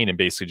the chain and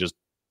basically just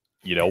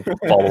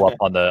follow up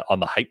on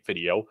the hype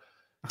video.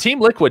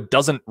 Team Liquid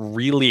doesn't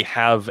really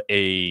have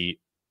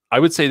I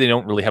would say they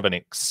don't really have an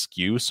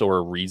excuse or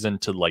a reason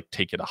to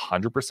take it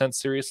 100%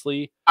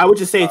 seriously. I would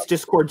just say it's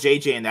just Core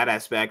JJ in that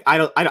aspect. I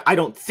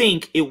don't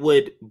think it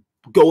would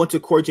go into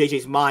Core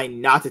JJ's mind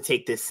not to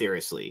take this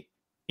seriously,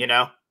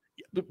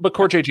 But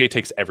Core JJ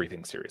takes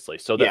everything seriously.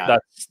 So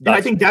that's and I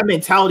think that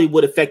mentality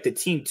would affect the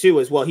team too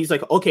as well. He's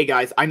like, okay,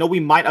 guys, I know we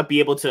might not be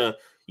able to,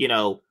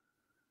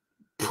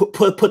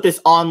 put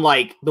this on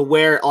the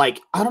where, I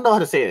don't know how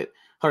to say it.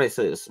 How do I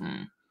say this?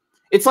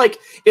 It's like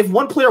if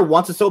one player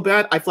wants it so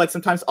bad, I feel like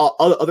sometimes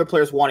other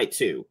players want it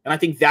too, and I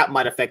think that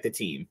might affect the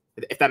team.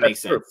 If that makes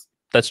sense.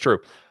 That's true.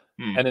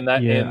 And in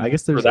that, I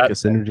guess there's a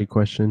synergy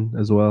question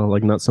as well.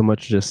 Not so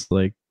much just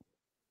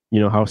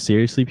how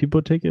seriously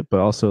people take it, but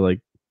also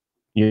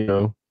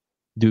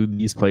do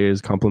these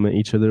players complement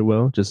each other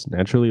well, just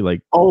naturally?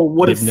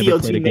 What if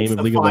CLG makes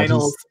the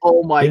finals?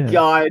 Oh my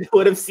god!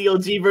 What if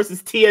CLG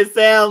versus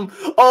TSM?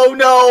 Oh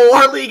no,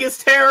 our league is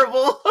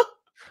terrible.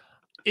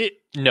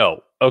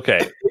 No. Okay.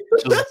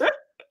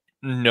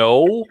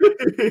 No.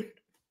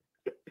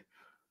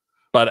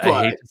 But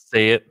I hate to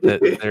say it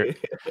that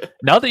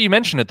now that you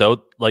mention it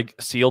though,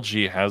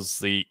 CLG has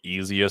the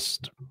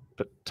easiest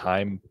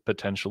time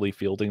potentially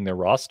fielding their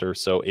roster.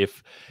 So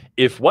if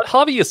what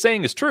Javi is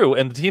saying is true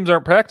and the teams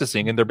aren't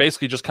practicing and they're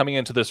basically just coming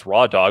into this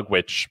raw dog,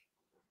 which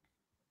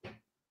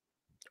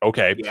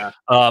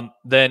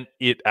then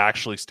it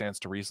actually stands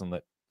to reason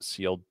that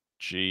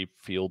CLG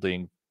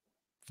fielding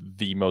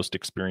the most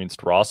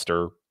experienced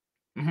roster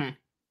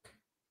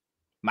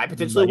might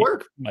potentially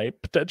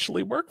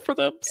work for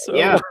them.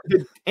 So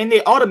and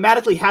they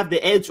automatically have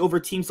the edge over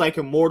teams like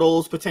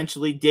Immortals,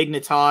 potentially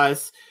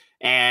Dignitas,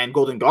 and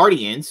Golden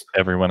Guardians.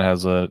 Everyone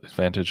has an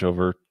advantage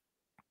over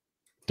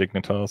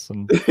Dignitas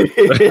and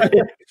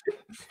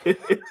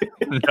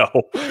no.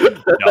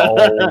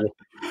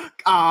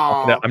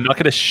 I'm not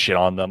going to shit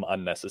on them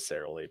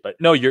unnecessarily, but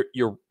no,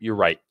 you're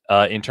right.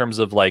 In terms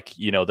of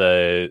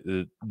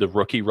the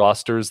rookie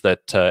rosters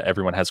that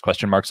everyone has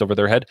question marks over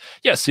their head.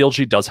 Yeah,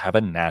 CLG does have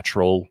a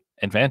natural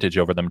advantage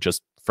over them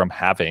just from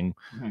having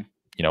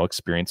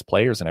experienced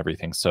players and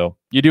everything. So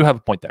you do have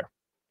a point there.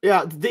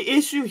 Yeah, the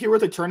issue here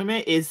with the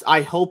tournament is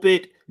I hope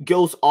it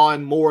goes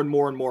on more and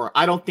more and more.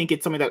 I don't think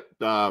it's something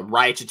that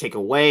Riot should take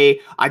away.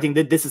 I think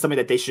that this is something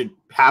that they should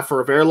have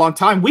for a very long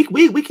time. We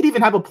could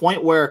even have a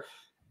point where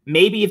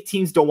maybe if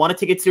teams don't want to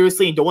take it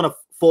seriously and don't want to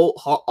full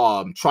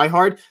try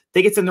hard,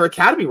 they get in their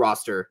academy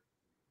roster.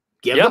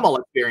 Give them all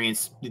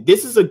experience.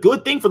 This is a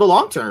good thing for the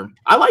long term.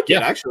 I like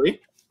it,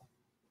 actually.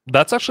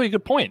 That's actually a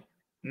good point.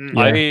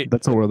 Yeah,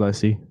 that's a world I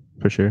see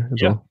for sure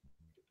as well.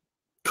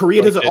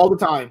 Korea does it all the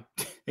time.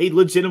 They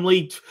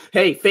legitimately,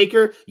 hey,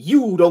 Faker,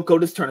 you don't go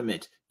to this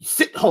tournament. You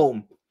sit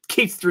home,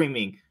 keep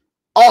streaming.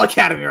 All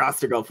Academy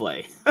roster go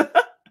play.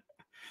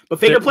 But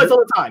Faker plays all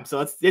the time,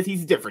 so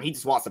he's different. He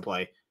just wants to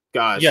play.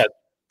 Gosh. Yeah,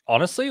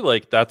 honestly,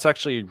 like that's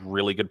actually a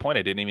really good point.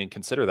 I didn't even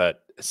consider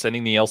that.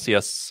 Sending the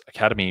LCS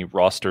Academy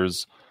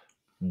rosters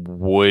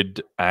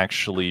would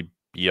actually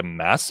be a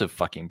massive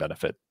fucking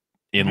benefit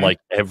in like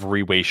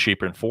every way,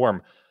 shape, and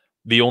form.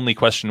 The only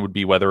question would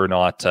be whether or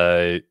not,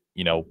 the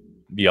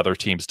other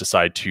teams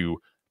decide to.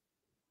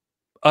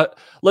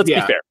 Let's be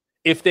fair.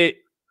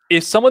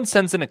 If someone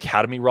sends an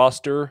Academy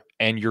roster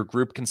and your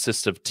group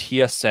consists of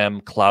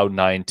TSM,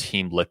 Cloud9,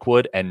 Team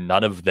Liquid, and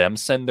none of them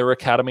send their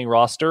Academy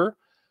roster,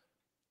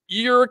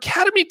 your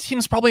Academy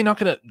team's probably not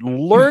going to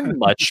learn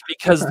much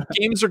because the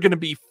games are going to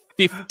be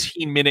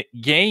 15-minute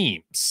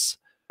games.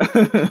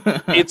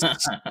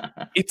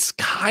 It's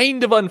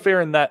kind of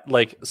unfair in that,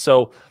 like,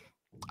 so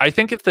I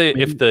think if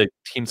the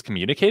teams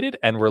communicated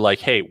and were like,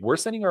 hey, we're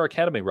sending our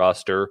Academy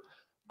roster,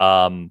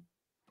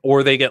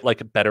 or they get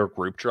like a better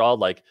group draw,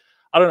 like,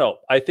 I don't know.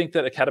 I think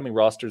that Academy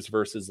rosters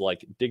versus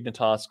like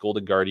Dignitas,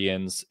 Golden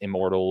Guardians,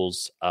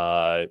 Immortals,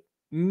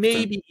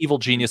 maybe Evil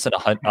Genius and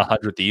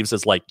 100 Thieves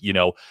is like,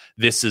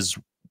 this is,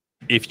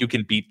 if you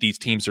can beat these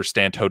teams or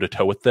stand toe to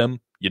toe with them,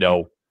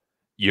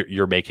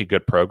 you're making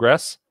good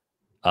progress.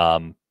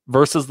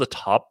 Versus the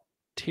top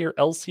tier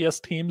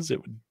LCS teams, it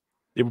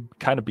would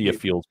kind of be a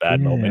feels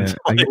bad moment.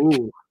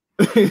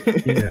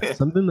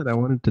 Something that I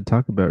wanted to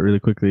talk about really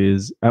quickly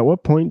is, at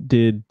what point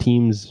did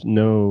teams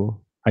know?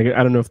 I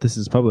don't know if this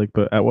is public,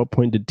 but at what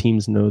point did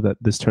teams know that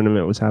this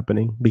tournament was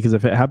happening? Because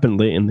if it happened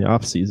late in the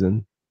off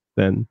season,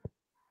 then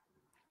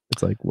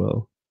it's like,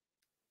 well,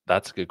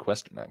 that's a good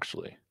question.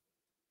 Actually,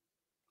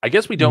 I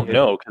guess we don't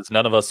know because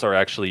none of us are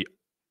actually.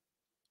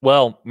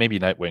 Well, maybe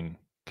Nightwing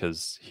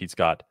because he's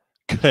got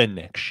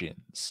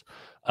connections.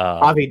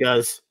 Javi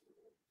does.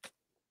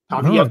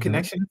 Javi, you have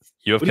connections?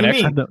 You have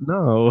connections? I don't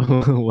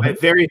know. I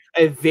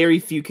have very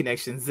few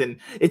connections, and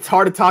it's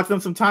hard to talk to them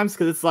sometimes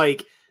because it's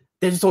like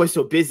they're just always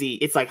so busy.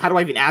 It's like, how do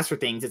I even ask for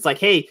things? It's like,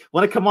 hey,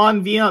 want to come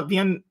on via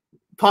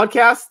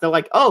podcast? They're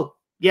like, oh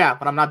yeah,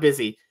 but I'm not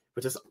busy.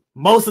 Which is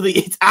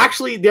it's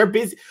actually they're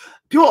busy.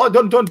 People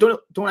don't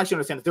actually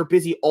understand that they're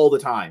busy all the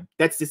time.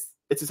 That's just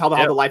how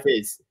the life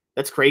is.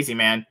 That's crazy,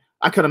 man.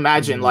 I could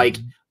imagine like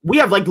we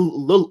have like a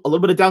little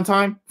bit of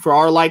downtime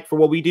for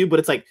what we do, but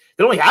it's like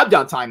they don't really have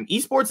downtime.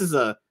 Esports is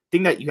a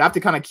thing that you have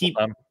to kind of keep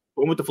going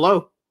with the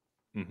flow.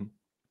 Mm-hmm.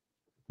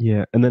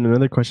 Yeah, and then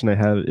another question I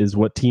have is,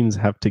 what teams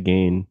have to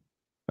gain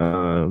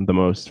the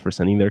most for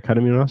sending their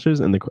Academy rosters?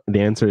 And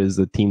the answer is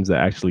the teams that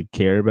actually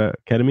care about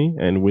Academy,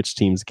 and which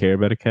teams care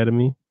about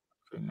Academy.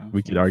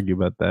 We could argue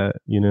about that,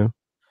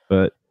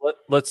 but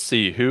let's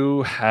see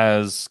who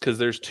has, because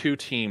there's two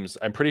teams.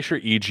 I'm pretty sure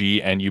EG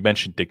and you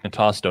mentioned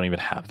Dignitas don't even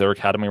have their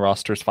Academy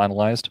rosters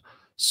finalized.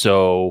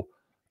 So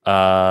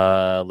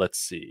let's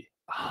see.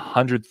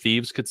 100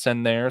 Thieves could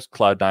send theirs.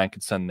 Cloud9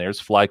 could send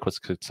theirs.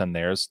 FlyQuest could send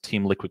theirs.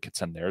 Team Liquid could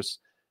send theirs.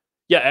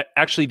 Yeah,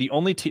 actually, the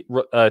only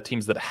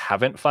teams that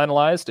haven't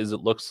finalized is,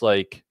 it looks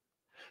like,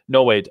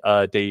 no, wait,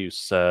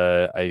 Deus.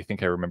 I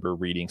think I remember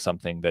reading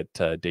something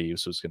that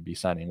Deus was going to be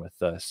signing with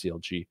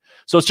CLG.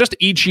 So it's just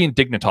EG and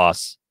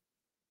Dignitas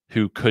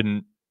who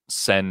couldn't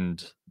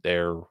send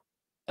their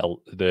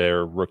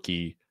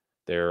Academy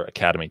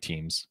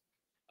teams.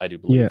 I do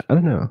believe. Yeah, I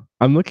don't know.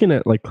 I'm looking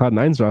at like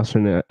Cloud9's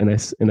roster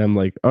and I'm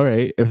like, all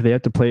right, if they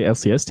have to play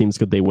LCS teams,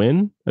 could they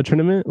win a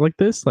tournament like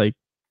this? Like,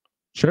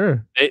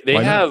 sure.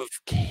 They have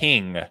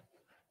King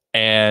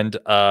and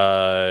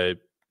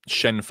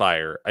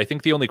Shenfire. I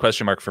think the only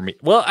question mark for me.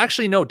 Well,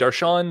 actually, no.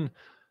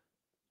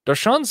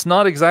 Darshan's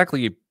not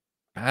exactly a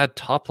bad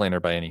top laner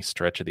by any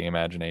stretch of the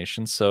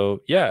imagination.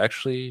 So yeah,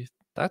 actually,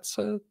 that's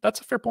a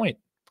fair point.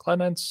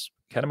 Cloud9's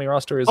Academy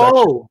roster is.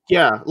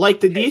 Like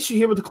the issue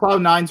here with the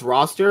Cloud9's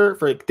roster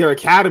for their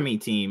Academy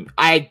team,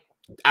 I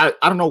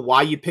don't know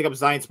why you pick up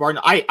Zion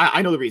Spartan.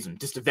 I know the reason.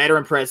 Just a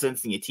veteran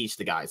presence, and you teach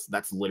the guys.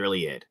 That's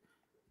literally it.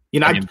 You're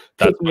not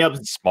picking up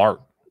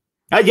smart.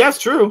 Yeah, it's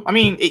true. I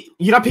mean,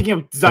 you're not picking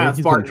up Zion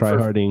Spartan.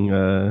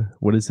 Tryharding.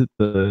 What is it?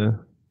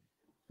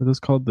 What is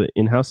called? The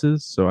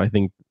in-houses. So I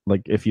think,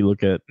 like, if you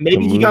look at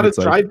maybe he got his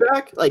drive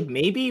back, like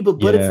maybe,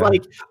 but it's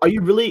like, are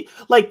you really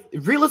like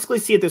realistically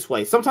see it this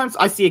way? Sometimes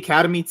I see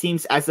Academy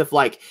teams as if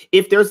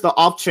there's the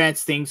off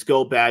chance things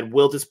go bad,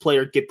 will this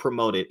player get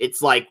promoted?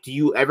 It's like, do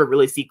you ever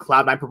really see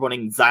Cloud9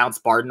 promoting Zion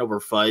Spartan over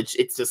Fudge?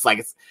 It's just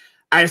like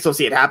I just don't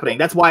see it happening.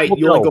 That's why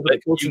you only go for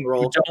the coaching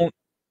role.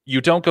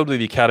 You don't go to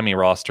the Academy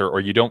roster, or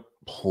you don't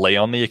play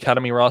on the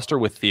Academy roster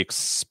with the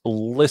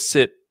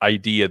explicit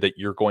idea that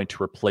you're going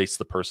to replace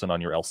the person on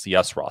your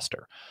LCS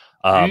roster.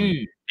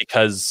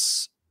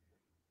 Because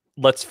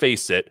let's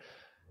face it,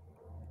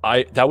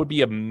 that would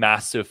be a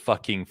massive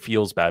fucking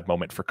feels bad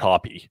moment for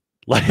Copy.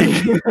 Like,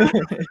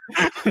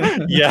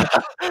 yeah,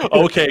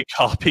 okay,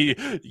 Copy.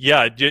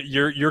 Yeah,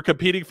 you're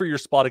competing for your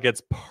spot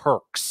against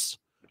Perks.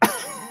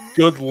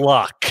 Good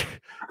luck.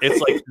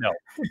 It's like, no.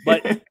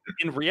 But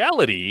in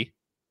reality,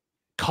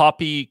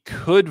 Copy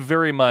could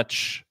very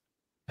much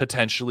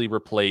potentially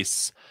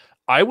replace,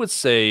 I would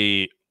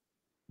say,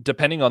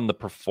 depending on the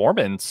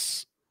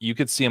performance, you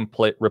could see him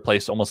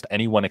replace almost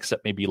anyone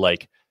except maybe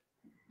like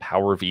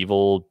Power of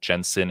Evil,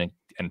 Jensen,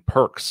 and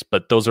Perks.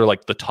 But those are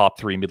like the top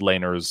 3 mid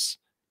laners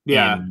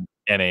in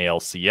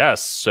NALCS.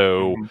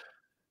 So,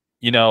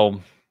 you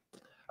know,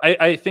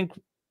 I think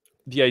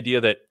the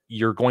idea that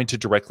you're going to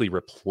directly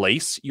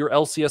replace your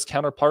LCS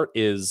counterpart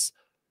is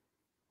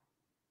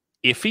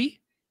iffy.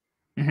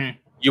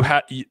 You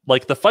have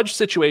like the Fudge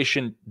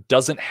situation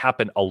doesn't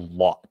happen a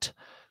lot.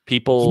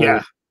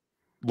 People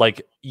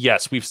like,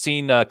 yes, we've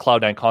seen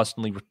Cloud9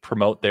 constantly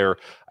promote their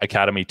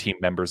academy team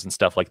members and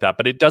stuff like that,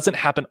 but it doesn't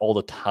happen all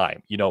the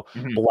time. You know,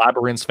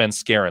 Blabberin, Sven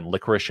Skaren,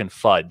 Licorice and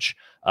Fudge,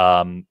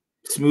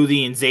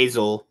 Smoothie and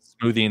Zazel.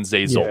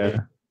 Yeah.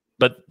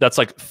 But that's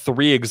like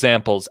 3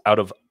 examples out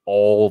of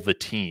all the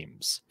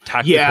teams.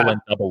 Tactical and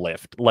Double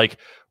Lift. Like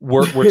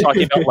we're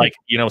talking about like,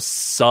 you know,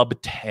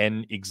 sub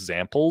 10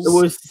 exampos. It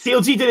was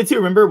CLG did it too,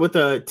 remember, with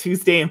the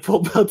Tuesday and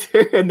Full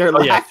Belter and their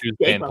last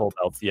Tuesday and Full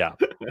Belt. Yeah.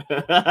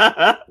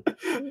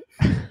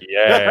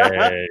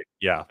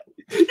 Yeah.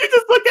 You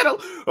just look at them.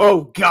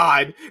 Oh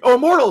God. Oh,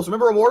 Immortals.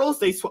 Remember Immortals?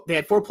 They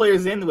had 4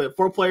 players in, with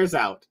 4 players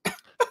out.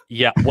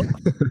 Yeah.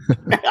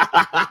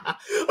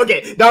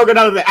 Okay, now we're going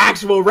down to the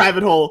actual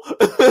rabbit hole.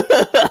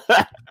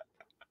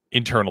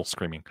 Internal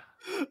screaming.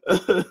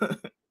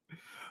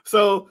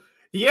 So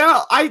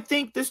yeah, I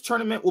think this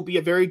tournament will be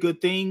a very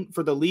good thing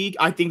for the league.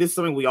 I think this is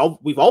something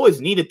we've always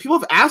needed. People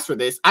have asked for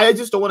this. I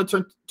just don't want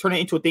to turn it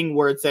into a thing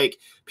where it's like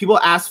people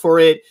ask for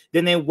it,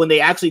 then when they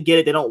actually get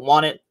it, they don't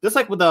want it. Just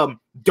like with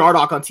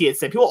Dardoch on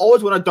TSM. People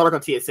always want a Dardoch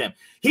on TSM.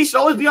 He should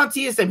always be on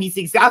TSM. He's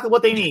exactly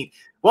what they need.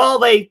 Well,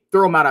 they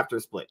throw him out after a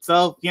split.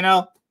 So, you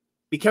know,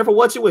 be careful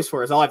what you wish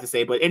for, is all I have to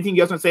say. But anything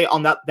you guys want to say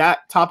on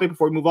that topic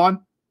before we move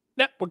on?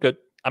 Yeah, we're good.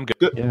 I'm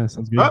good. Yeah,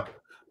 sounds good. All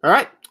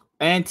right.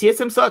 And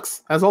TSM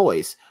sucks, as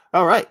always.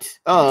 All right.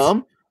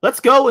 Let's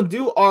go and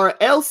do our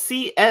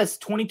LCS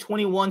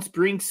 2021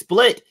 Spring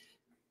Split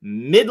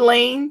mid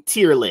lane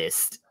tier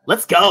list.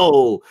 Let's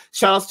go.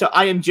 Shout outs to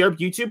I Am Jerb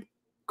YouTube.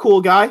 Cool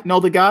guy. Know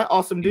the guy.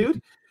 Awesome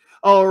dude.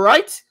 All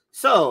right.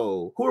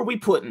 So who are we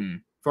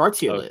putting for our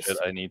tier list? Shit,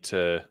 I need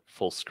to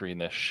full screen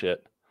this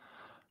shit.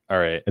 All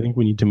right. I think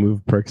we need to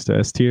move Perks to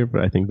S tier,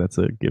 but I think that's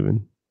a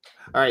given.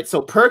 All right,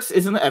 so Perks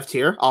is in the F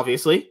tier,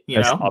 obviously.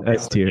 You know,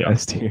 S tier.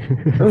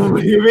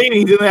 What do you mean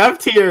he's in the F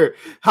tier?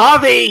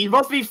 Javi, you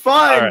must be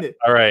fun.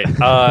 All right.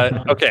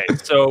 Okay,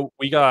 so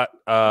we got.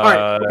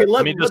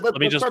 Let me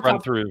just run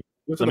through.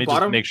 Let me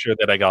just make sure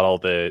that I got all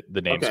the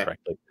names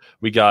correctly.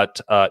 We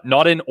got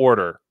not in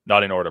order,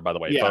 by the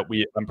way. Yeah. But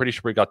I'm pretty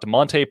sure we got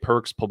Demonte,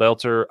 Perks,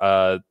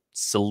 Pobelter,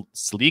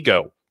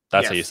 Sligo.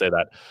 That's how you say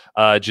that.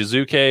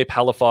 Jizuke,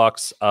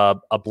 Palafox,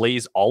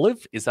 Ablaze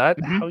Olive. Is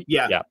that how?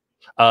 Yeah.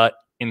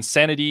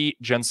 Insanity,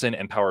 Jensen,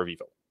 and Power of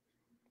Evil.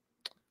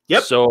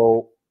 Yep.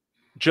 So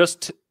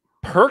just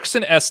Perks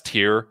in S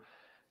tier,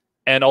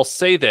 and I'll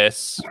say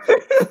this: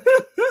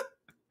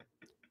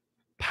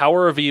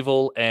 Power of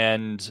Evil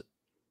and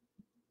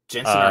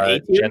Jensen are A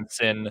tier.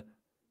 Jensen.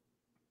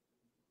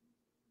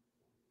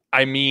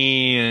 I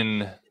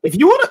mean, if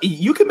you want to,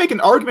 you can make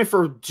an argument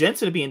for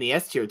Jensen to be in the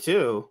S tier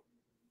too.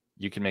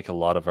 You can make a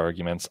lot of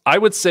arguments. I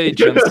would say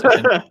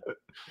Jensen.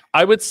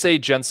 I would say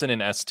Jensen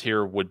in S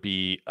tier would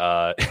be.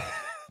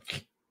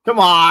 Come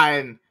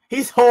on,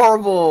 he's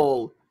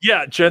horrible.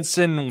 Yeah,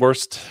 Jensen,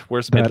 worst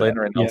mid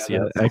laner in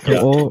LCS.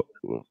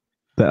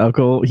 The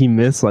alcohol he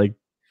missed like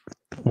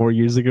 4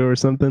 years ago or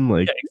something.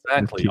 Like, yeah,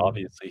 exactly.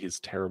 Obviously, he's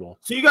terrible.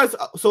 So you guys,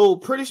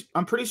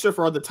 I'm pretty sure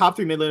for the top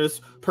 3 mid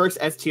laners, Perks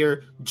S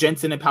tier,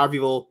 Jensen and Power of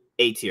Evil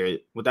A tier.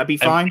 Would that be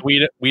fine?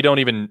 And we don't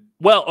even.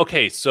 Well,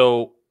 okay.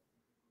 So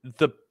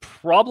the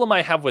problem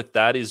I have with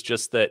that is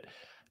just that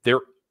there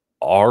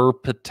are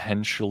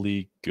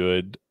potentially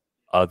good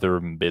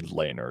other mid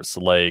laners.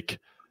 Like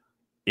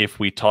if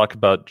we talk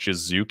about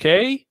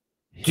Jizuke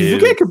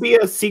could be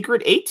a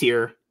secret A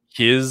tier.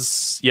 He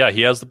has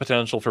the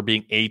potential for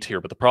being A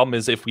tier, but the problem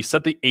is if we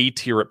set the A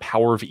tier at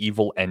Power of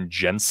Evil and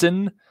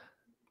Jensen,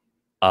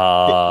 he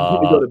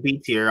could go to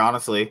B tier,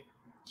 honestly.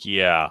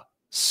 Yeah.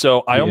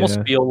 So I almost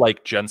feel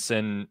like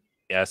Jensen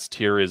S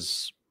tier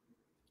is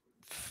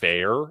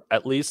fair,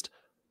 at least.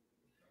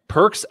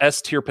 Perks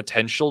S tier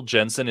potential,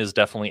 Jensen is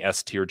definitely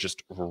S tier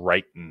just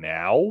right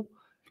now.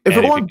 If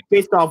we're going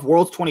based off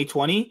Worlds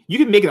 2020, you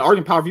can make an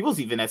argument Power of Evil's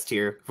even S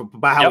tier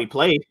by how he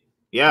played.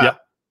 Yeah.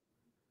 Yep.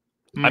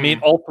 I mean,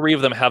 all 3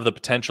 of them have the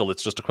potential.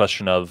 It's just a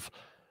question of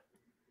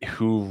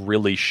who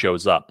really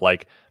shows up.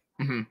 Like,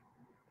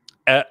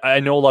 I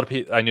know a lot of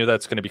people. I knew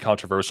that's going to be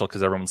controversial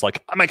because everyone's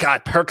like, "Oh my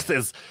god, Perks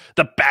is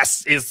the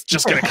best. Is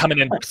just going to come in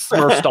and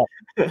smurf stuff."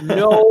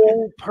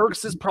 No,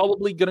 Perks is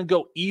probably going to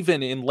go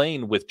even in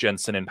lane with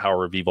Jensen and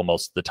Power of Evil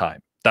most of the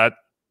time. That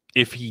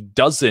if he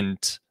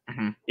doesn't,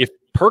 if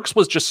Perks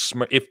just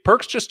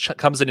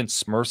comes in and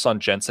smurfs on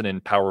Jensen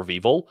and Power of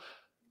Evil,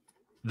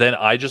 then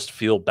I just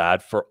feel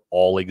bad for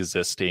all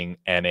existing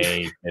NA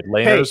mid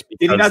laners. Hey,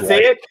 did he not say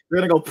it? We're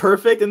gonna go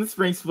perfect in the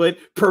spring split,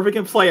 perfect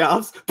in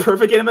playoffs,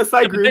 perfect in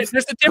MSI groups.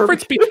 There's a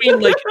difference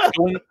between like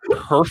going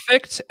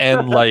perfect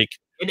and like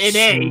in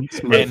NA and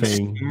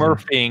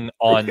smurfing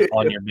on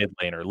your mid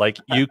laner. Like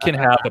you can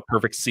have a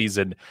perfect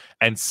season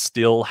and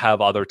still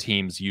have other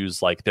teams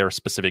use like their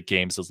specific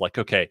games as like,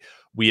 okay,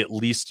 we at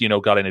least,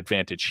 got an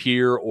advantage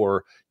here,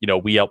 or,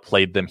 we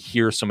outplayed them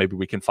here. So maybe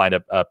we can find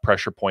a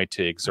pressure point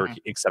to exert,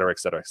 et cetera, et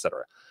cetera, et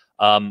cetera.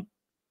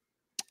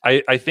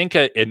 I think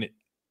a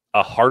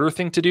harder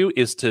thing to do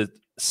is to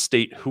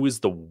state who is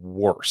the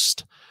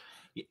worst.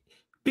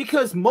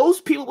 Because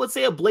most people would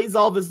say a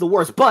Blazolve is the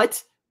worst,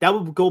 but that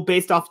would go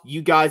based off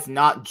you guys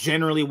not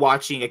generally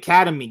watching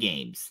Academy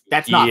games.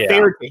 That's not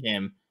fair to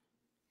him.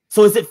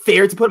 So is it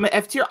fair to put him at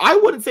F tier? I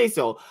wouldn't say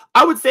so.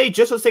 I would say,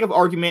 just for the sake of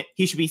argument,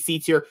 he should be C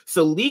tier.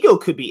 So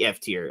Ligo could be F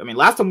tier. I mean,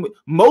 last time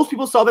most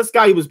people saw this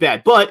guy, he was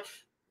bad. But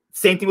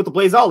same thing with the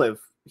Blaze Olive.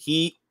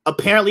 He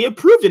apparently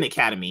improved in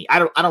Academy. I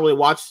don't really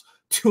watch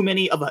too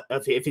many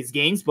of his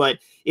games, but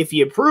if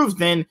he improves,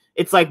 then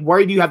it's like,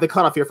 where do you have the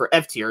cutoff here for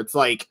F tier? It's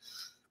like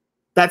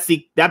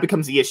that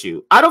becomes the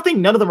issue. I don't think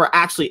none of them are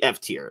actually F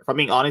tier, if I'm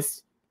being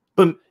honest.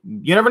 But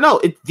you never know.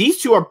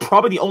 These two are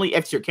probably the only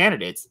F tier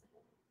candidates.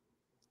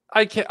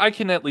 I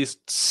can at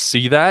least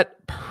see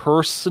that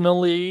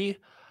personally.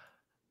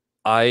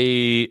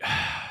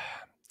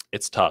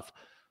 It's tough.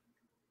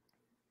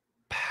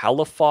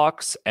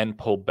 Palafox and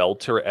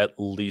Pobelter at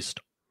least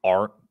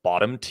aren't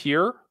bottom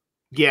tier.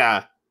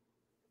 Yeah.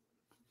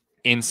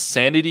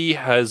 Insanity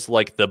has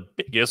like the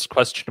biggest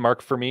question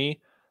mark for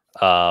me.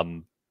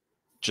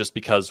 Just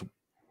because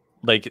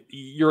like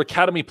your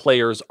Academy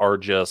players are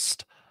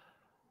just,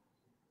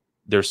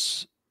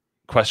 there's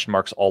question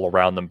marks all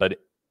around them, but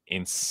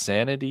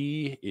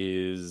Insanity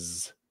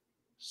is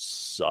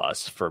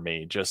sus for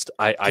me. Just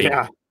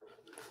I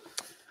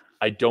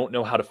don't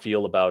know how to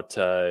feel about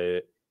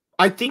I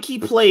think he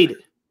played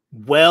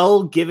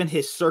well given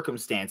his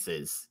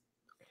circumstances,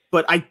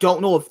 but I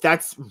don't know if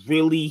that's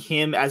really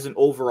him as an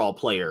overall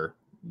player.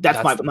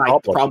 That's my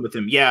problem with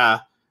him. Yeah.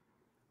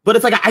 But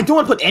it's like I don't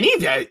want to put any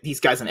of these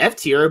guys in F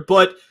tier,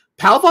 but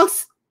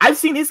Palafox, I've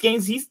seen his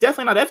games, he's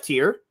definitely not F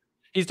tier.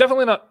 He's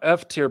definitely not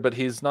F tier, but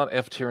he's not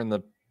F tier in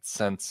the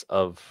sense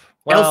of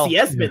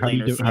LCS mid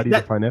laners. How do you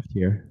define F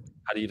tier?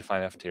 How do you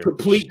define F tier?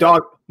 Complete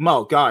dog.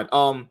 Oh God.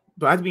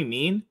 Do I have to be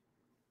mean?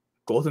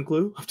 Golden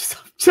Glue? I'm just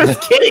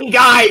kidding,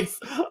 guys.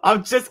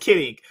 I'm just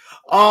kidding.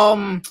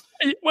 Why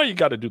you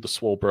got to do the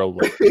swole, bro?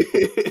 Why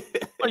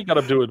you got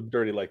to do it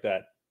dirty like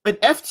that? An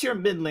F tier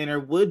mid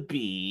laner would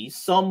be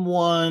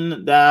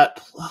someone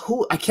that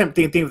I can't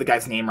think of the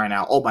guy's name right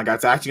now. Oh my God,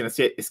 it's actually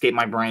gonna escape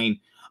my brain.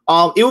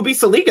 It would be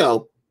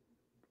Saligo.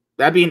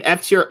 That'd be an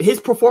F tier. His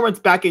performance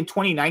back in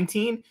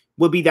 2019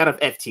 would be that of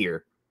F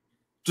tier.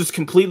 Just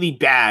completely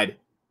bad.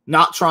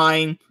 Not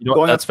trying,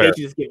 going on stage,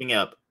 just giving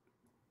up.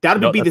 That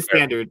would be the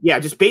standard. Yeah,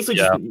 just basically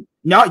just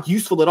not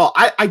useful at all.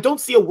 I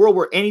don't see a world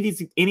where any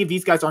of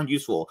these guys aren't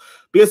useful.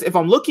 Because if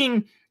I'm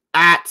looking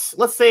at,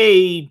 let's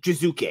say,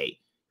 Jizuke,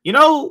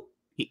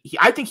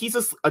 I think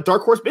he's a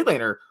dark horse mid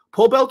laner.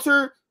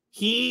 Pobelter,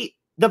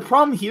 the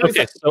problem here is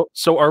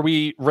so are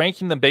we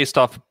ranking them based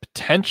off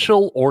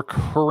potential or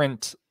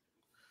current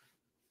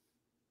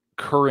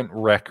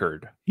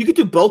record? You could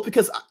do both,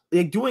 because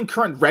doing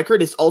current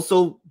record is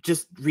also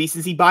just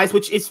recency bias,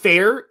 which is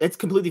fair. It's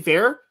completely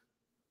fair.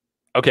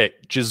 Okay,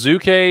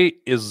 Jizuke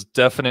is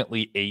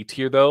definitely A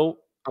tier though.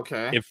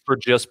 Okay. If for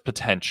just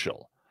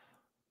potential.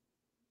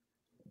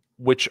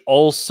 Which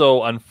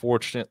also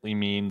unfortunately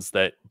means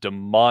that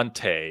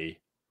DeMonte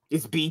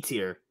is B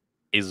tier.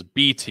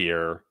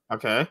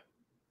 Okay.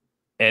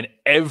 And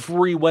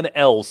everyone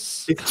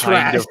else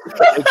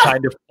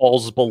kind of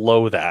falls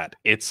below that.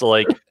 It's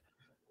like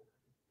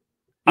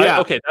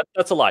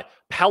that's a lie.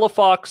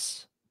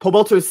 Palafox,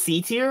 Pobelter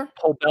C tier.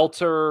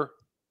 Pobelter,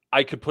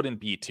 I could put in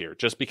B tier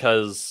just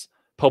because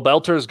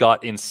Pobelter's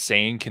got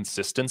insane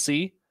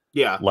consistency.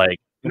 Yeah, like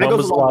when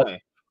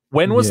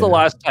was the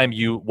last time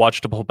you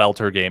watched a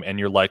Pobelter game and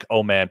you're like,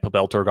 oh man,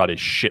 Pobelter got his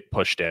shit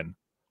pushed in?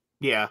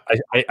 Yeah,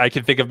 I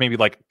can think of maybe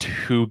like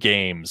 2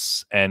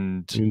 games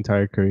and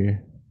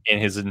in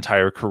his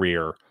entire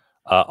career.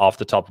 Off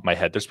the top of my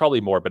head, there's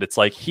probably more, but it's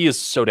like he is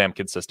so damn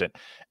consistent,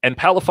 and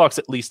Palafox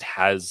at least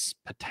has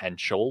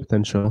potential.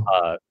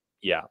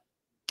 Yeah.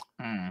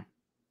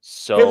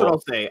 So here's what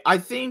I'll say. I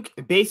think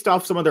based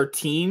off some of their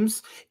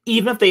teams,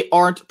 even if they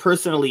aren't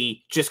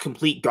personally just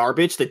complete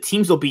garbage, the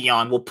teams they'll be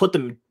on will put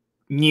them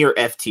near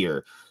F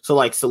tier. So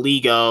like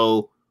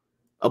Saligo,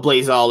 a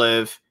Blaze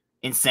Olive,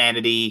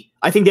 Insanity.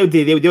 I think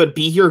they would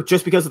be here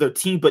just because of their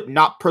team, but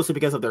not personally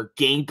because of their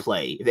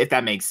gameplay, if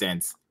that makes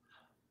sense.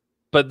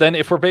 But then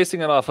if we're basing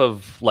it off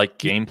of like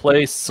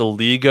gameplay,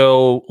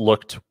 Saligo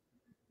looked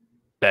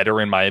better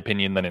in my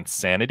opinion than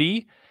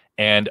Insanity,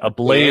 and a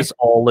Blaze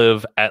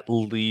Olive at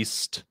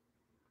least,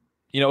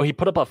 he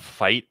put up a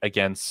fight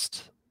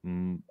against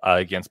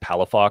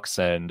Palafox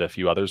and a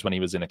few others when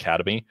he was in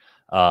Academy.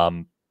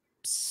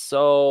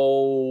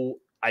 So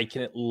I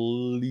can at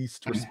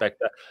least respect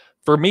that.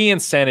 For me,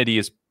 Insanity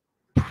is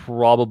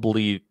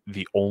probably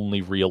the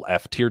only real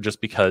F tier,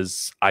 just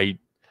because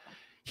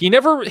he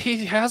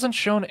hasn't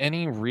shown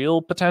any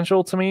real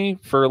potential to me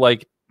for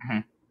like,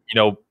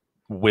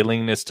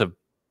 willingness to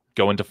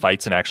go into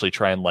fights and actually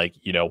try and like,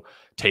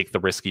 take the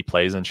risky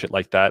plays and shit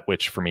like that,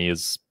 which for me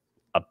is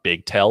a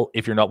big tell.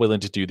 If you're not willing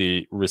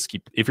to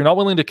if you're not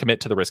willing to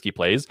commit to the risky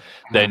plays,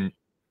 then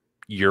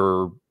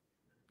you're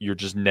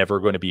just never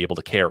going to be able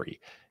to carry.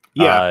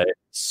 Yeah.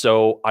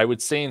 So I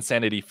would say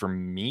Insanity for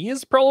me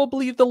is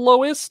probably the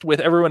lowest,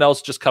 with everyone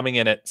else just coming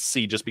in at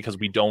C, just because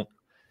we don't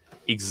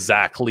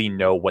exactly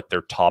know what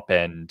their top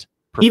end.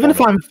 Even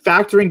if I'm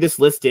factoring this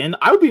list in,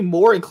 I would be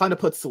more inclined to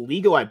put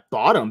Saligo at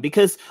bottom,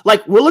 because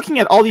like we're looking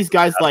at all these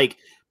guys like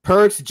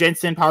Perks,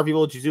 Jensen, Power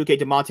Vivo, Jizuke,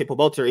 Demonte,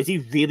 Pobelter. Is he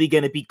really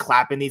going to be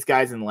clapping these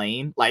guys in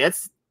lane? Like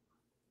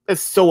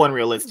that's so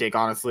unrealistic,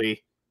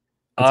 honestly.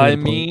 I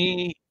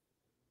mean,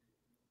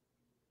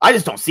 I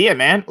just don't see it,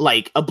 man.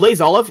 Like a Blaze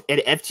Olive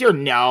at F tier,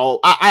 no.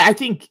 I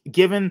think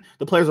given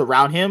the players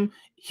around him,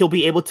 he'll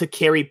be able to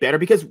carry better,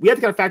 because we have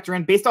to kind of factor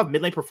in based off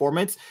mid lane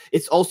performance.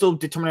 It's also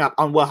determining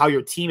on how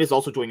your team is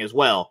also doing as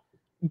well,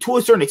 to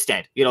a certain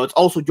extent. It's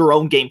also your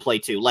own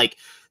gameplay too. Like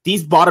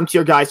these bottom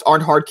tier guys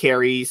aren't hard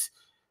carries.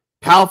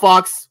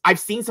 Palafox, I've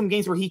seen some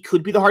games where he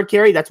could be the hard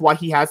carry. That's why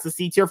he has the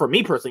C tier for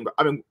me personally. But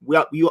I mean, we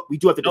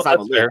do have to decide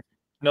on that.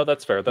 No,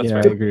 that's fair. That's fair.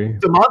 I agree.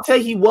 Demonte,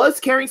 he was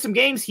carrying some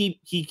games. He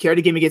carried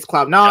a game against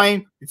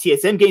Cloud9. The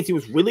TSM games, he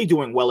was really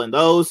doing well in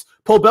those.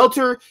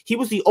 Pobelter, he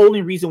was the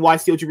only reason why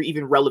COG were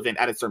even relevant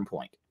at a certain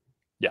point.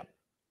 Yeah.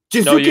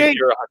 Jizuke,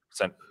 you're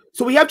 100%.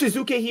 So we have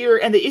Jizuke here,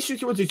 and the issue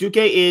here with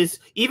Jizuke is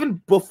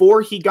even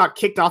before he got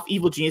kicked off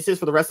Evil Geniuses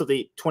for the rest of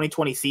the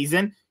 2020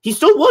 season, he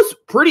still was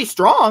pretty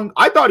strong.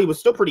 I thought he was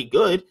still pretty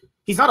good.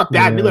 He's not a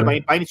bad mid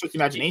laner by any stretch of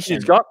imagination.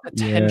 He's got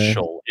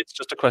potential. It's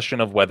just a question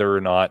of whether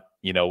or not,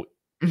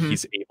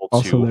 he's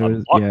able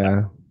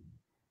to.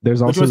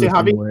 There's also this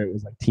thing where it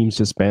was like teams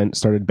just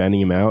started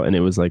banning him out, and it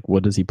was like,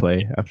 what does he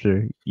play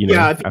after?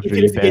 After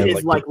he ban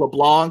his like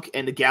LeBlanc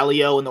and the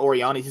Galio and the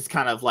Orion, he's just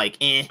kind of like,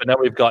 eh. But now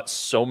we've got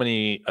so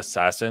many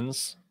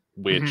assassins,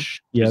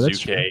 which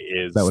Jizuke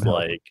is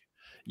like,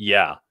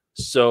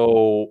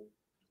 So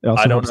it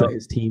also helps that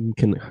his team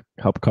can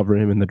help cover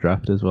him in the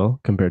draft as well,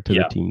 compared to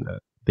the team that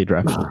they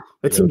drafted.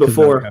 The team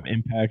before have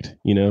impact,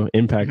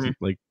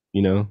 like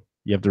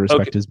you have to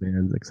respect his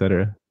bans,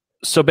 etc.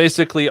 So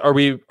basically, are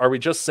we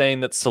just saying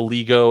that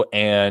Saligo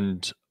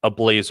and a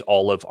Blaze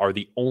Olive are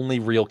the only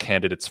real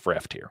candidates for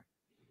F tier?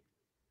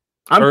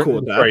 I'm cool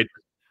with that. Right.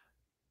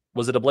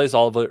 Was it a Blaze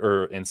Olive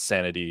or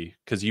Insanity?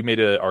 Because you made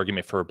an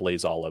argument for a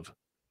Blaze Olive.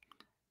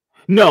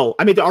 No,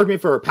 I made the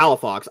argument for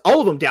Palafox. All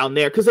of them down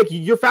there, because like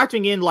you're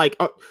factoring in like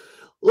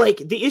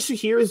the issue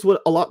here is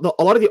what a lot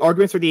of the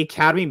arguments for the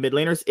academy mid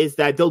laners is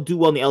that they'll do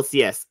well in the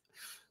LCS.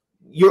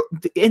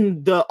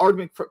 The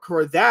argument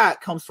for that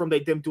comes from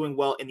them doing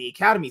well in the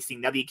academy scene.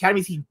 Now, the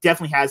academy scene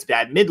definitely has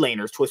bad mid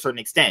laners to a certain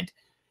extent.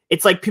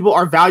 It's like people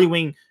are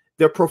valuing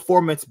their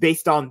performance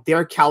based on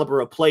their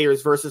caliber of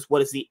players versus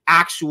what is the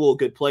actual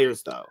good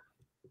players, though.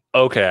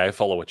 Okay, I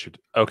follow what you do.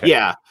 Okay,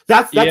 yeah,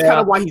 that's kind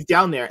of why he's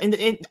down there. And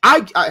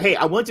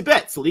I wanted to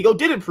bet Saligo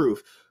did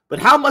improve, but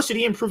how much did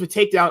he improve to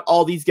take down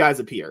all these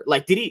guys up here?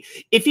 Like, did he?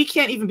 If he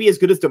can't even be as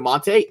good as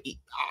Demonte,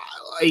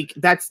 like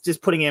that's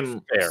just putting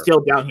him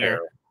still down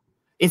here.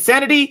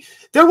 Insanity,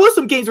 there was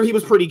some games where he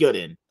was pretty good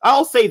in.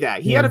 I'll say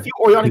that. He had a few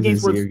Oriana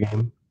games where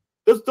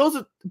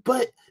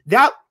but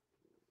that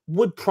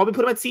would probably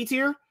put him at C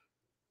tier.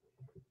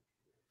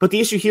 But the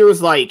issue here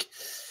is like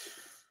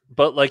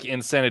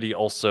Insanity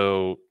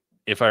also,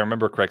 if I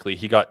remember correctly,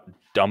 he got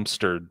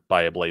dumpstered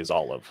by a Blaze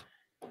Olive.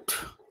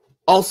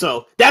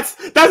 Also, that's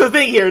the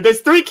thing here. There's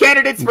 3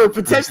 candidates for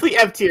potentially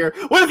F tier.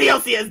 What is the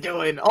LCS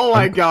doing? Oh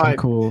my god.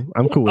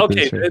 I'm cool with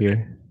this right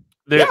here.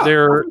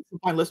 They're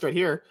fine list right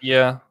here.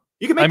 Yeah.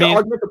 You can make the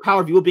argument for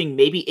Power Vivo being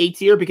maybe A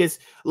tier because,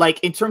 like,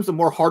 in terms of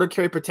more harder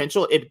carry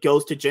potential, it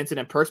goes to Jensen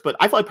and Perks. But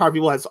I feel like Power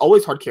Vivo has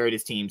always hard carried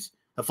his teams.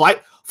 The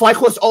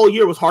FlyQuest all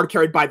year was hard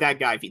carried by that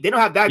guy. If they don't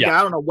have that guy,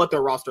 I don't know what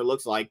their roster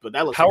looks like, but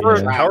that looks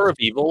Power of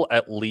Evil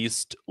at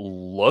least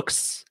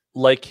looks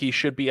like he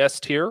should be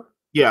S tier.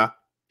 Yeah.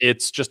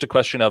 It's just a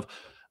question of,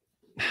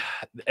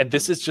 and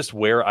this is just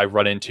where I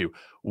run into,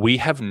 we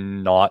have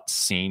not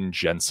seen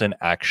Jensen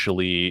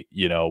actually,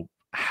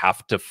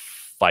 have to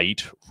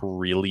fight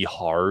really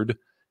hard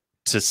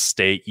to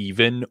stay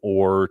even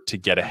or to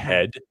get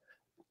ahead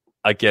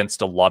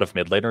against a lot of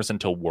mid laners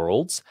until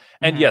Worlds.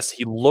 And yes,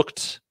 he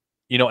looked,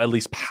 at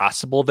least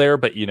passable there,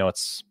 but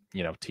it's,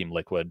 Team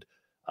Liquid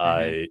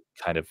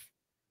kind of,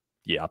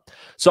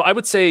 So I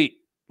would say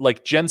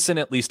like Jensen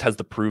at least has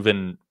the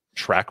proven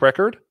track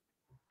record,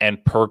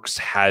 and Perks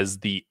has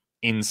the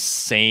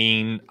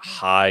insane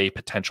high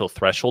potential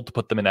threshold to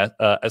put them in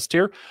S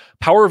tier.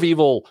 Power of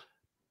Evil,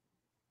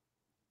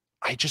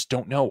 I just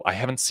don't know. I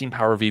haven't seen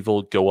Power of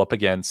Evil go up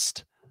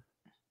against.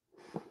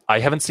 I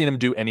haven't seen him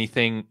do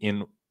anything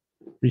in.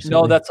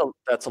 Recently. No, that's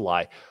a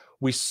lie.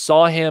 We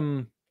saw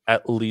him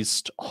at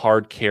least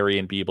hard carry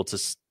and be able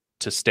to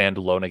to stand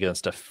alone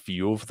against a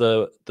few of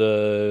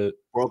the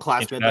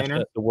world-class mid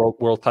laner. The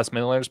world-class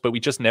mid laners, but we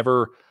just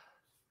never.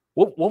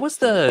 What was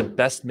the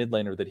best mid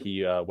laner that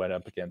he went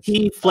up against?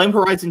 He Flame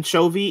Horizon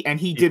Chovy, and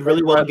he did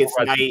really well against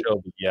Knight.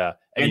 Yeah,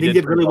 and he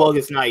did really well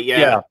against Knight.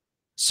 Yeah.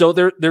 So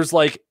there's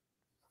like,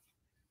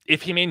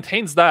 if he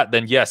maintains that,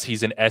 then yes,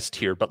 he's an S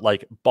tier, but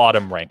like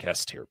bottom rank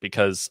S tier,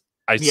 because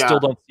I still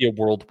don't see a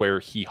world where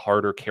he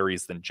harder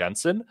carries than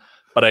Jensen,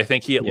 but I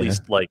think he at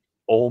least like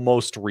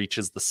almost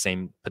reaches the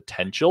same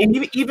potential.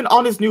 And even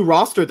on his new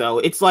roster, though,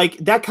 it's like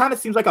that kind of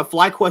seems like a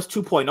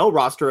FlyQuest 2.0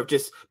 roster of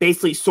just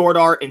basically Sword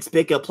Art and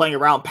Spica playing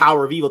around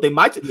Power of Evil. They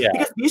might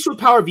because the issue with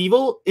Power of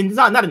Evil, and it's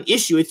not an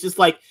issue. It's just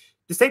like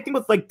the same thing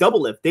with like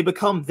Double Lift. They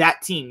become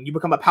that team. You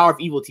become a Power of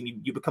Evil team.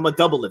 You become a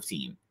Double Lift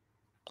team.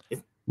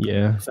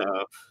 So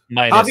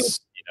minus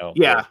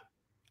Javi,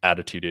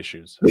 attitude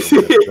issues.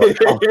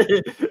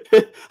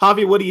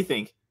 Javi, what do you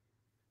think?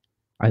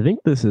 I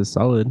think this is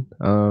solid.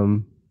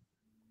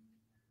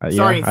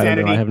 Sorry,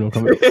 Insanity. I have no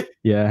comments.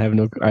 I have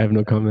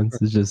no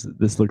comments. It's just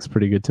this looks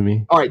pretty good to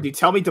me. All right, dude.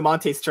 Tell me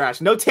Damonte's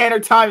trash. No Tanner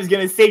Time is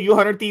gonna save you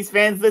 100 Thieves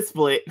fans this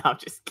split. No, I'm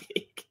just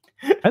kidding.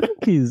 I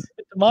think he's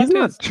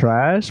not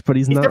trash, but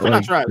he's not definitely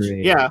like not trash.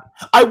 great. Yeah,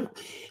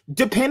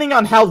 depending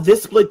on how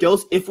this split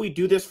goes, if we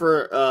do this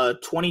for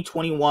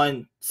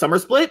 2021 summer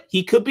split,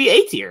 he could be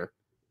A tier.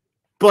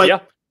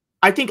 But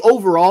I think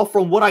overall,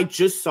 from what I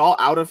just saw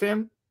out of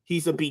him,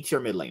 he's a B tier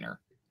mid laner.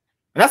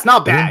 And that's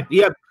not bad.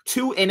 You have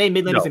 2 NA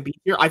mid laners in B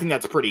tier. I think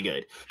that's pretty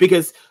good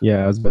because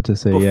I was about to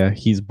say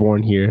he's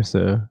born here,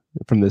 so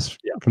from this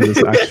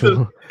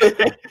actual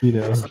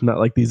not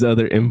like these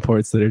other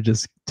imports that are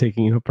just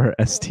taking up our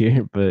S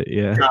tier. But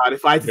God,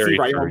 if I had to see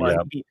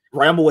Ryoma,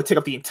 Ryoma would take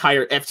up the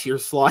entire F tier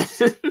slot.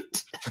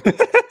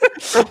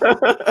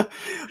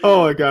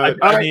 Oh my God!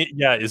 I mean,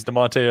 is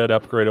Damonte an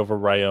upgrade over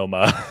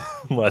Ryoma?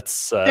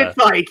 Let's. It's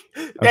like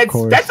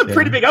that's a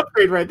pretty big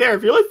upgrade right there.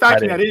 If you're really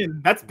factoring that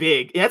in, that's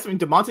big. And that's in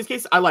Damonte's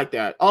case. I like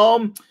that.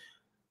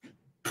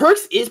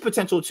 Perks is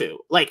potential too.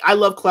 Like I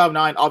love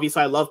Cloud9.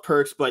 Obviously, I love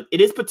Perks, but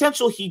it is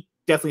potential he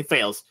definitely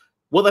fails.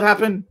 Will that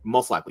happen?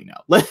 Most likely no.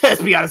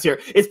 Let's be honest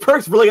here. Is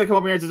Perks really gonna come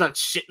over here and just not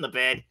shit in the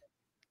bed?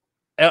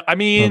 I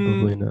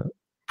mean,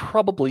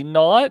 probably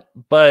not.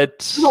 But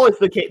there's always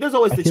the case. There's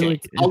always the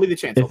chance. I'll leave the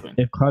chance open.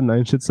 If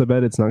Cloud9 shits the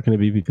bed, it's not going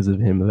to be because of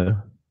him though.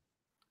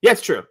 Yeah,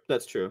 it's true.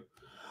 That's true.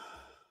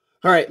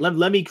 All right,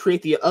 let me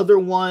create the other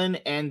one,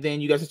 and then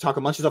you guys can talk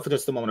amongst yourself for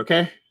just a moment,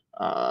 okay?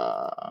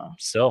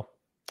 So,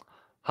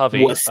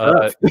 Javi,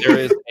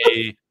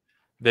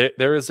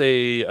 there is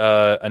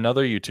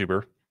another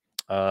YouTuber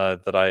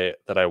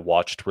that I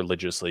watched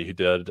religiously who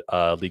did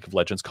League of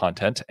Legends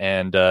content,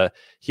 and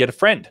he had a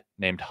friend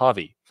named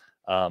Javi.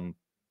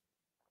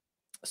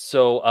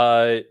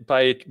 So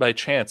by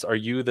chance, are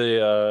you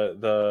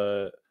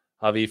the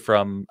Javi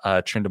from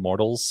Trinity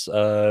Immortals?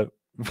 I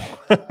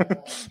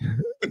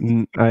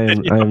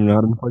am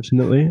not,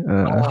 unfortunately.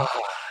 Damn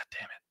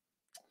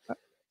it!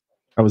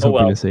 I was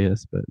hoping to say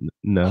yes, but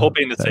no.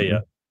 Hoping to say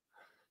yes.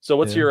 So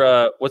what's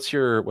your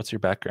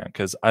background?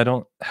 Because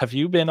have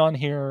you been on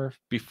here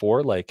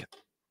before? Like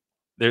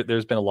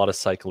there's been a lot of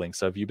cycling.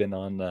 So have you been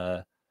on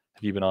the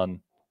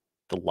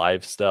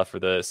live stuff or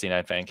the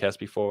C9 Fancast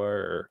before?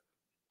 Or?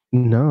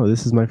 No,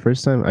 this is my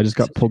first time. I just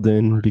got pulled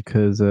in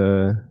because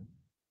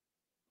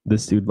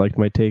this dude liked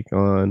my take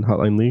on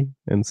Hotline League,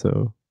 and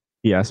so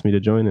he asked me to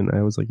join, and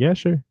I was like, yeah,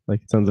 sure.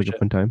 Like, it sounds like a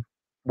fun time.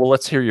 Well,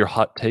 let's hear your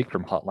hot take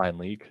from Hotline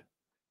League.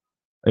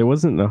 It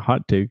wasn't a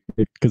hot take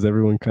because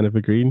everyone kind of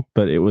agreed,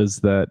 but it was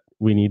that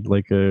we need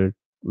like a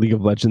League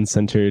of Legends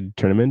centered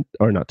tournament,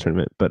 or not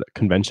tournament, but a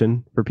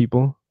convention for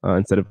people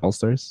instead of All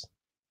Stars.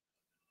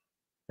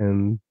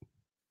 And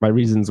my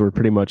reasons were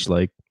pretty much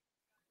like,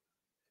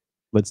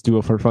 let's do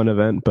a for fun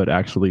event, but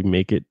actually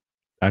make it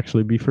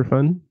actually be for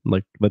fun.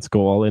 Like, let's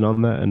go all in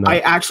on that. And I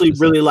actually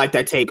really like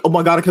that take. Oh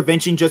my God, a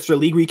convention just for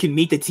League where you can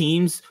meet the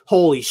teams.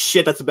 Holy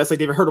shit, that's the best I've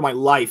ever heard of my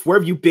life. Where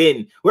have you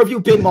been? Where have you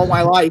been all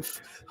my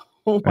life?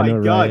 Oh my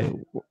God. Right?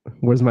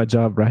 Where's my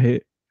job,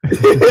 right?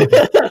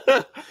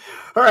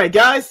 All right,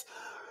 guys.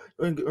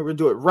 We're gonna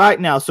do it right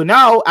now. So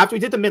now, after we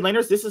did the mid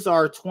laners, this is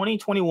our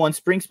 2021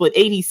 Spring Split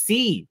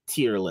ADC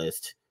tier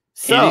list.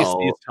 So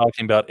ADC is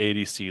talking about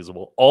ADCs.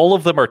 Well, all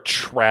of them are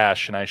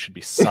trash, and I should be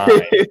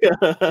signed.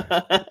 All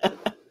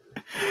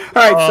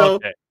right, so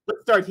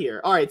let's start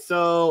here. All right,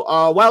 so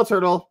Wild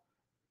Turtle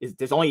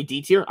there's only a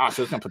D tier.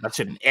 So it's gonna put that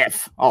shit in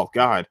F. Oh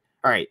God.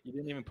 All right, you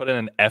didn't even put in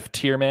an F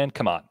tier, man.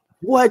 Come on.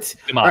 What?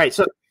 Come on. All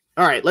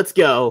right, let's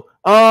go.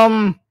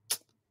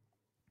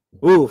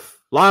 Oof,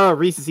 a lot of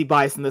recency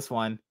bias in this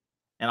one,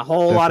 and a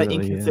whole lot of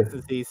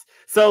inconsistencies. Yeah.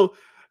 So,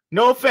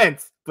 no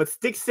offense, but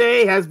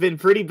Stixay has been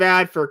pretty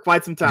bad for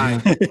quite some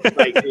time.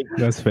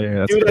 That's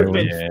fair. That's dude has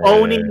been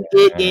phoning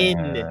it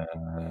in.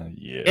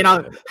 Yeah. And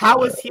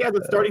how is he at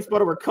the starting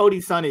spot where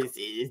Cody's son is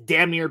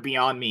damn near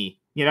beyond me?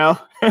 You know.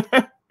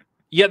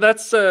 Yeah,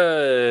 that's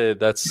actually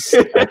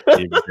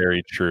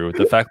very true.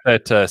 The fact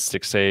that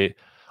Stixay.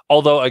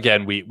 Although,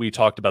 again, we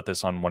talked about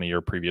this on one of your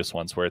previous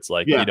ones where it's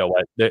like, you know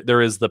what,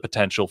 there is the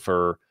potential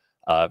for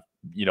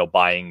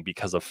buying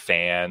because of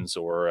fans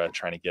or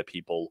trying to get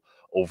people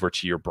over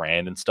to your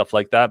brand and stuff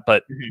like that.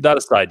 But that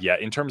aside, yeah,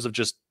 in terms of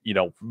just,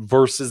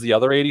 versus the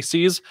other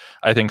ADCs,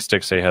 I think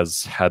Stixxay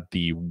has had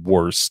the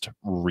worst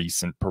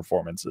recent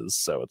performances.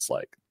 So it's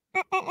like,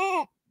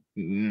 what's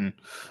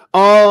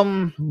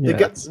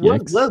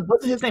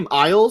his name?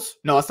 Isles?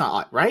 No, that's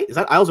not right. Is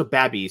that Isles or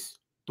Babbies?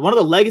 One of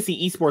the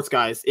legacy esports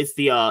guys. It's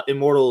the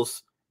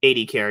Immortals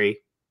AD carry.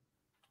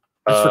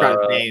 I just forgot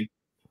his name.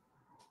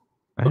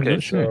 Okay,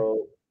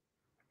 so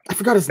I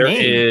forgot his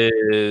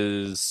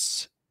name.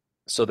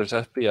 So there's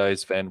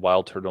FBI's Van,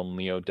 Wild Turtle,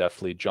 Neo,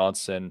 Deathly,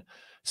 Johnson,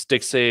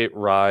 Stixxay,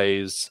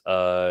 Rise,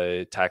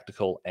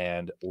 Tactical,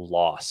 and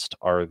Lost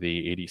are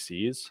the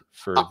ADCs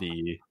for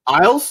the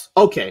Isles.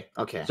 Okay.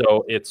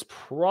 So it's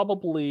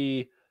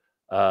probably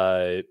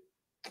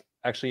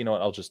actually, you know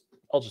what? I'll just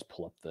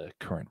pull up the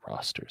current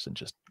rosters and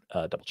just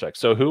double check.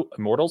 So who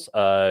Immortals?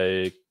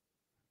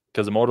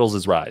 Because Immortals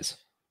is Rise.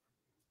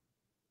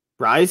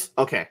 Rise.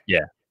 Okay.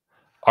 Yeah.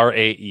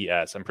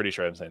 RAES. I'm pretty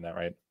sure I'm saying that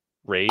right.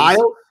 Raise.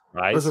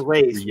 Rise. Was a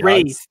Raise.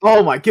 Raise.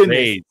 Oh my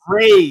goodness.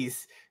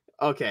 Raise.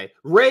 Okay.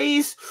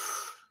 Raise.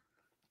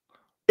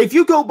 If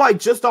you go by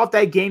just off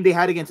that game they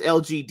had against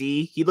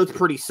LGD, he looked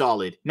pretty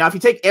solid. Now, if you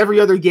take every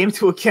other game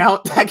into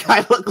account, that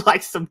guy looked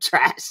like some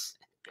trash.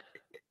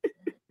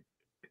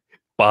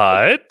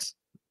 But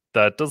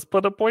that does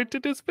put a point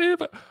in his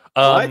favor.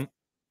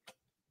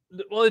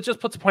 Well, it just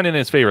puts a point in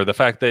his favor. The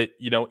fact that,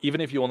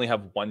 even if you only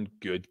have one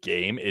good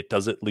game, it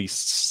does at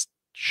least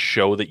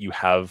show that you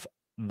have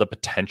the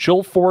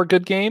potential for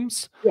good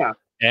games. Yeah.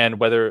 And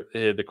whether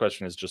the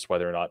question is just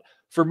whether or not.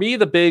 For me,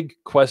 the big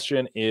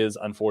question is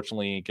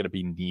unfortunately going to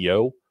be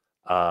Neo.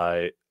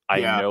 I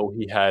know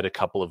he had a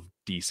couple of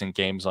decent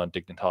games on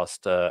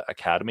Dignitas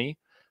Academy,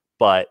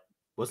 but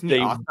wasn't he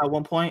awesome at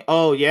one point?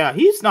 Oh yeah,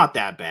 he's not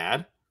that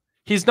bad.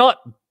 He's not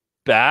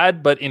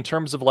bad, but in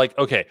terms of like,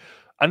 okay,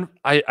 and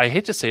I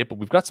hate to say it, but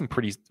we've got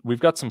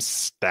some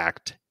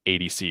stacked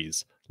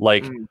ADCs.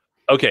 Like,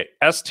 okay,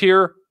 S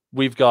tier,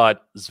 we've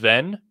got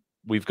Sven,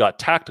 we've got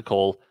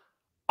Tactical.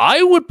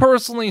 I would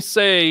personally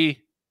say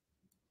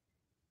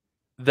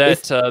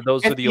that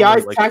those are the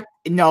only.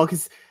 No,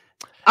 because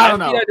I don't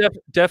know.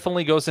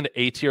 Definitely goes into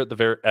A tier at the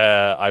very.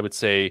 I would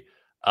say,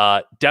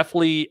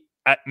 definitely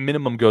at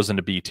minimum goes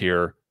into B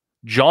tier.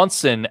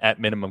 Johnson at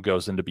minimum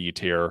goes into B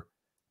tier,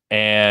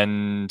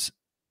 and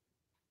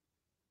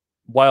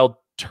Wild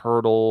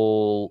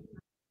Turtle.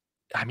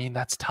 I mean,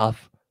 that's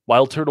tough.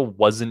 Wild Turtle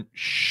wasn't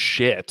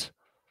shit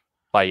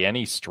by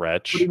any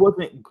stretch. But he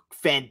wasn't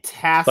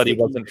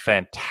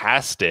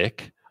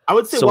fantastic. I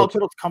would say Wild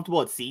Turtle's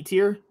comfortable at C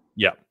tier.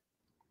 Yeah.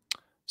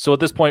 So at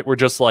this point, we're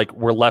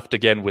left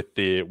again with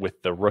the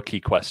rookie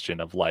question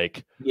of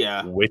like,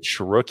 which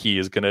rookie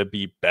is going to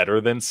be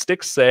better than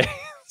Stixxay?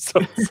 So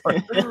it's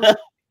like,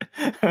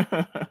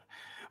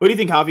 what do you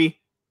think, Javi?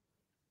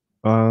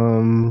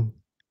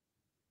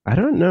 I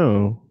don't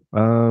know.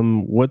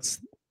 What's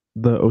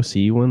the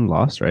OC one?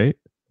 Lost, right?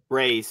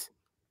 Raise.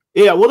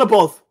 Yeah, well, they're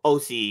both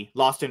OC.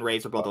 Lost and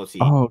Raise are both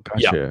OC. Oh,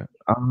 gotcha.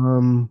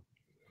 Yeah.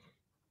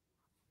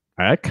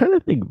 I kind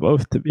of think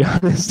both, to be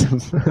honest.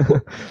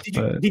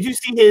 Did you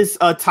see his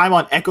time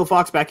on Echo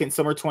Fox back in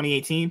summer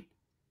 2018?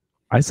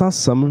 I saw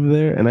some of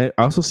there, and I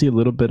also see a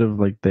little bit of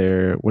like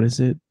their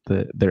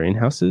their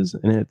in-houses,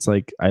 and it's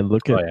like I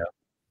look at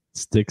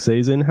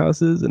Stixxay's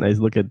in-houses, and I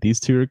look at these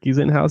two rookies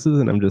in-houses,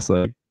 and I'm just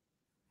like,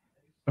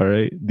 all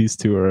right, these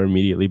two are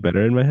immediately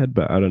better in my head,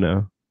 but I don't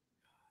know.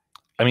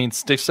 I mean,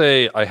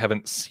 Stixxay, I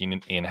haven't seen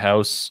an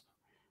in-house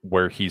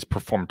where he's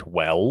performed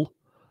well.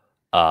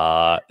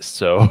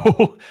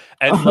 So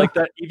and like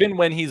that, even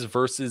when he's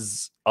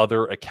versus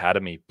other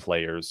academy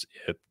players,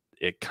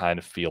 it kind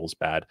of feels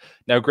bad.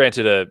 Now,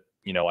 granted,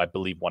 I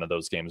believe one of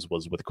those games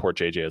was with Court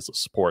JJ as a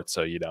support,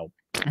 so you're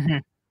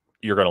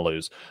gonna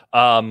lose.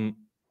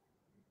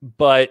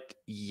 But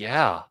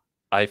yeah,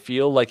 I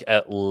feel like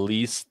at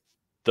least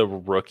the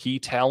rookie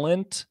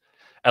talent,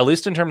 at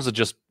least in terms of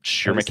just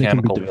sheer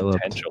mechanical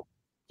potential,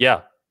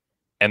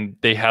 and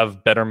they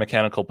have better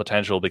mechanical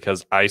potential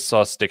because I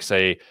saw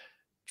Stixxay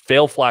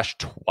fail flash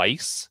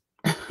twice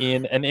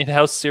in an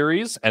in-house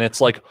series, and it's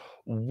like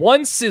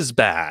once is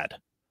bad,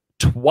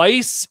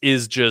 twice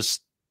is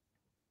just,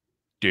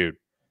 dude,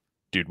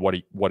 what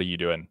are you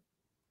doing?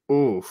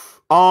 Oof.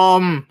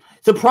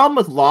 The problem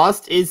with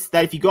Lost is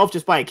that if you go off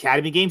just by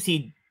academy games,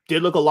 he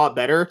did look a lot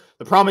better.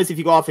 The problem is if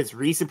you go off his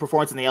recent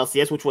performance in the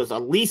LCS, which was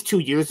at least 2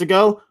 years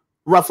ago,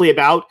 roughly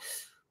about,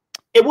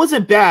 it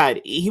wasn't bad.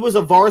 He was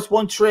a Varus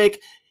one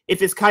trick. If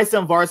his Kaisa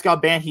and Varus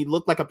got banned, he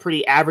looked like a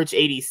pretty average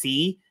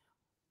ADC.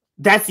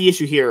 That's the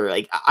issue here.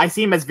 Like, I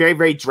see him as very,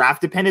 very draft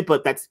dependent,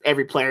 but that's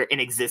every player in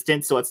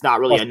existence, so it's not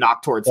really a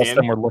knock towards him.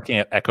 Then we're looking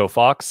at Echo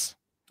Fox.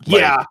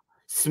 Yeah,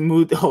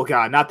 smooth. Oh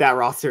god, not that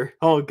roster.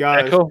 Oh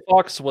god, Echo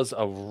Fox was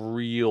a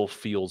real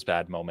feels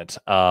bad moment.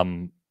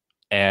 And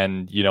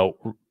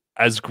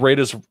as great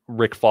as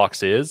Rick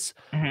Fox is,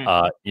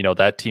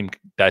 that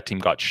that team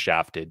got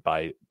shafted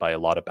by a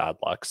lot of bad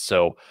luck.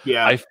 So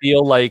Yeah. I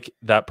feel like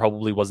that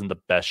probably wasn't the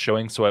best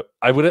showing. So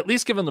I would at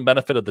least give him the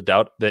benefit of the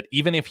doubt that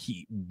even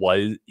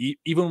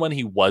when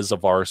he was a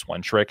Varus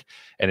one trick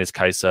and his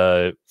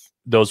Kai'Sa,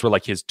 those were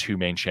like his two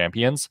main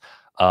champions.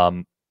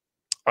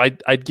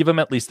 I'd give him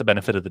at least the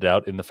benefit of the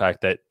doubt in the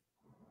fact that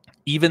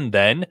even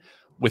then,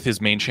 with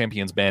his main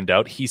champions banned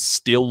out, he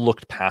still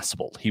looked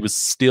passable. He was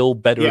still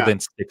better than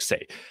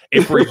Stixxay.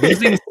 If we're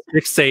using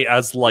Stixxay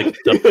as like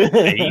the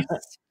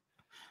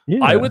base,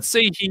 I would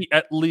say he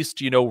at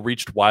least,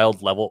 reached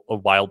wild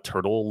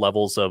turtle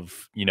levels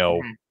of,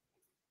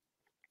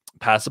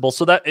 passable.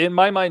 So that in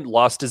my mind,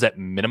 Lost is at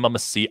minimum a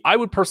C. I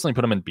would personally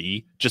put him in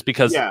B just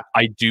because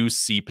I do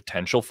see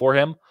potential for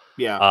him.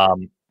 Yeah.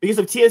 Because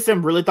if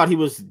TSM really thought he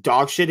was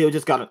dog shit, they would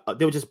just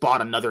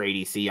bought another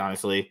ADC,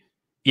 honestly.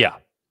 Yeah.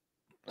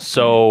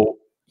 So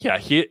he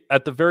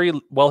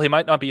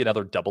might not be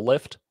another double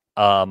lift.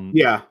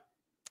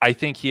 I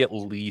think he at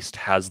least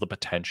has the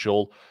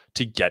potential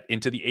to get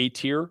into the A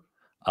tier,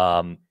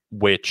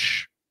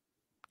 which,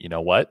 you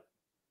know what?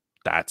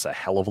 That's a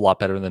hell of a lot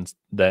better than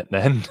the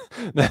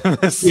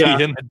C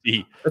and the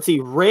D. Let's see,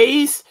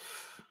 Raze.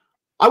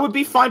 I would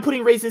be fine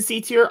putting Raze in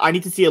C tier. I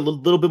need to see a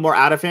little bit more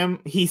out of him.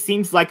 He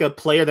seems like a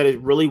player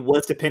that really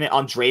was dependent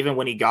on Draven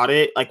when he got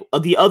it. Like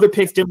the other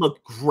picks didn't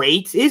look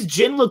great. His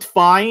Jhin looked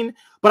fine,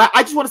 but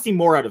I just want to see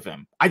more out of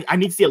him. I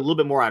need to see a little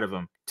bit more out of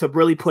him to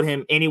really put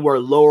him anywhere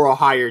lower or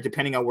higher,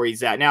 depending on where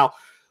he's at. Now,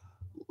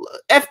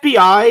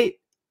 FBI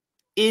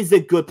is a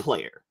good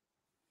player.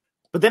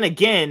 But then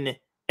again,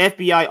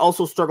 FBI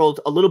also struggled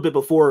a little bit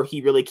before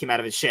he really came out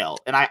of his shell.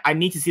 And I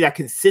need to see that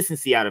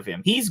consistency out of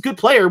him. He's a good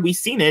player. We've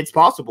seen it. It's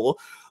possible.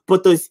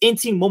 But those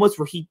in-team moments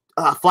where he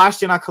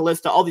flashed in on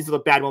Kalista, all these other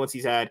bad moments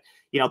he's had,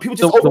 people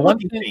just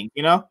overlooking things,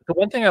 The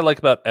one thing I like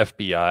about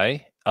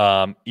FBI,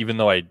 even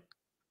though I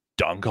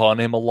dunk on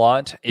him a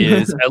lot,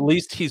 is at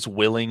least he's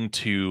willing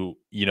to,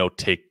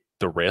 take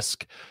the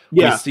risk.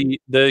 Yeah. We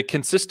see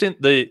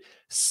the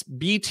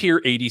B tier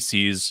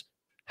ADCs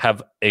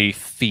have a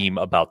theme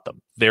about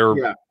them.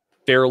 They're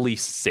fairly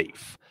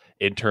safe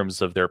in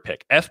terms of their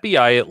pick.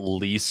 FBI at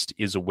least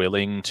is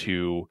willing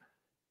to,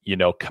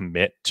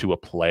 commit to a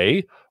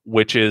play,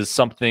 which is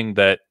something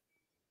that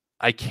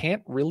I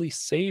can't really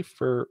say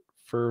for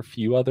a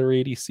few other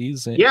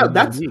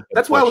ADCs.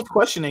 That's why I was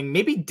questioning.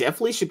 Maybe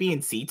Definitely should be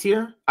in C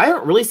tier. I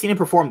haven't really seen him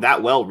perform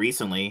that well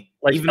recently.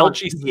 Like even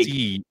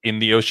LGC in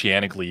the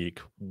Oceanic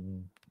League,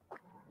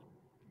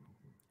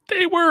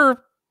 they were,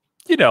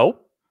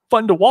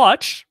 fun to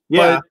watch.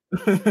 Yeah.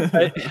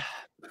 But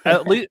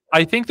at least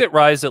I think that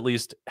Rise at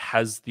least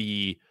has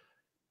the.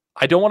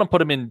 I don't want to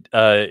put him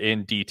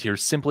in D tier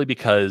simply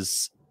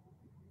because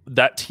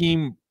that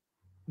team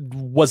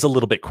was a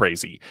little bit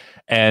crazy,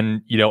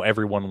 and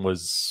everyone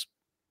was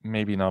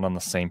maybe not on the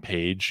same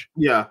page.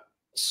 Yeah.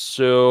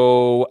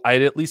 So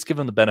I'd at least give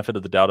him the benefit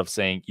of the doubt of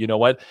saying, you know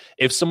what,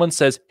 if someone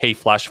says, "Hey,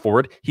 flash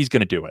forward," he's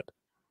going to do it.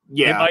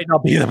 Yeah, it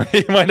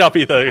might not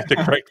be the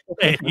correct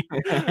play.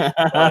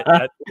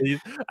 But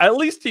at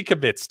least he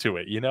commits to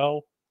it.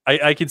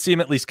 I can see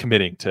him at least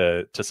committing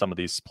to some of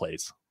these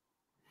plays.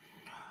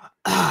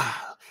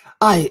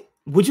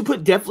 Would you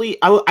put Definitely?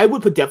 I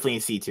would put Definitely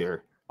in C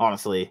tier.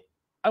 Honestly,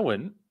 I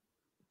wouldn't.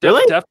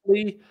 Really?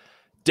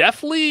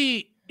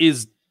 Definitely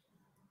is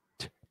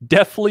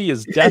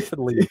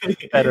definitely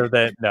better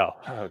than no.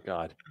 Oh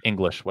God,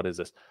 English. What is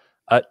this?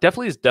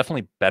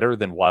 Definitely better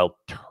than Wild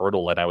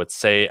Turtle, and I would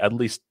say at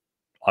least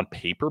on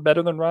paper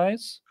better than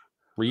Rise.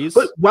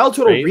 But Wild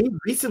Turtle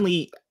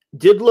recently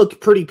did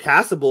look pretty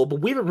passable,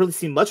 but we haven't really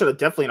seen much of it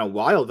Definitely in a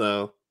while,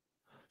 though.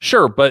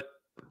 Sure, but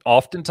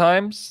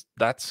oftentimes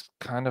that's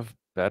kind of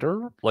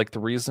better. Like the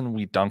reason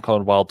we dunk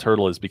on Wild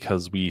Turtle is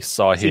because we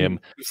saw him.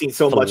 We've seen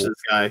so much of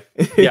this guy.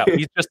 Yeah,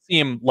 we just see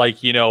him like,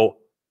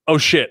 oh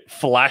shit,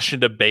 flash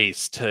into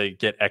base to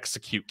get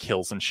execute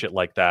kills and shit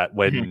like that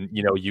when,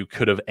 you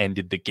could have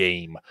ended the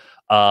game.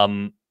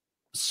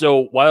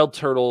 So Wild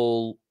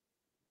Turtle,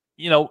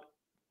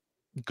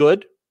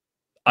 good.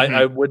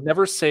 I would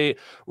never say,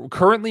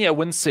 currently I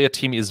wouldn't say a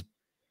team is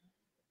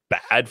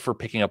bad for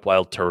picking up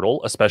Wild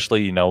Turtle,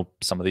 especially,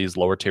 some of these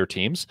lower tier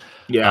teams.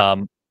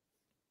 Yeah.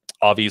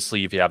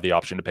 Obviously, if you have the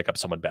option to pick up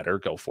someone better,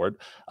 go for it.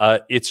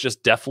 It's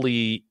just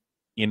definitely,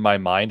 in my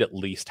mind, at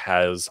least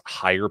has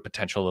higher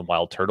potential than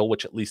Wild Turtle,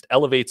 which at least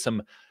elevates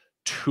him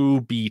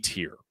to B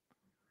tier.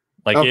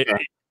 Like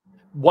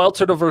Wild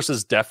Turtle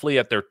versus Definitely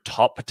at their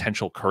top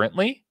potential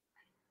currently,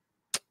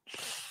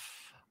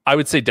 I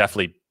would say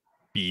Definitely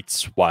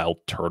beats Wild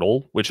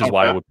Turtle, which is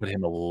why I would put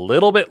him a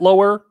little bit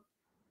lower.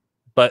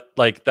 But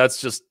that's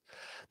just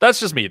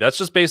me. That's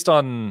just based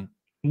on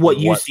what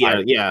you see.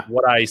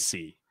 What I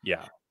see.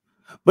 Yeah.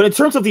 But in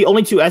terms of the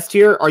only two S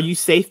tier, are you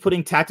safe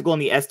putting Tactical in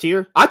the S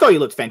tier? I thought he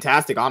looked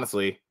fantastic,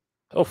 honestly.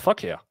 Oh,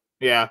 fuck yeah.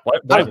 Yeah.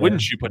 Why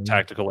wouldn't you put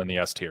Tactical in the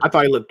S tier? I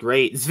thought he looked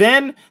great.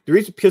 Sven, the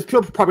reason, because people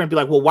are probably going to be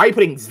like, well, why are you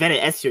putting Sven in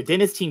S tier?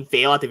 Didn't his team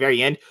fail at the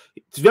very end?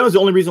 Sven was the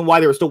only reason why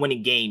they were still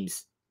winning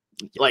games.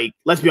 Like,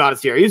 let's be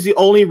honest here. He was the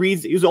only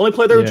reason. He was the only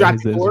player they were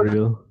drafting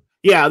for.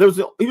 Yeah, he was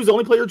the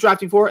only player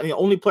drafting for it and the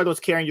only player that was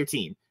carrying your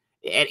team.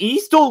 And he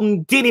still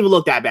didn't even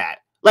look that bad.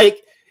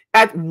 Like,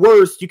 at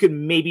worst, you could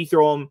maybe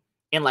throw him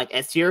in like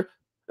S tier.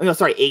 No,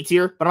 sorry, A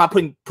tier. But I'm not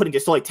putting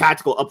just solely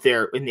tactical up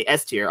there in the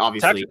S tier,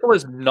 obviously. Tactical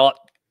is not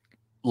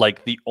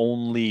like the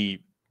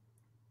only.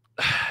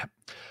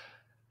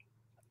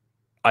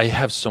 I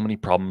have so many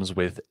problems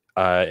with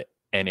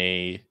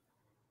NA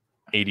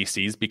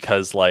ADCs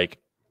because, like,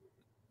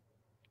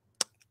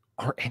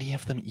 are any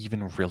of them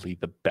even really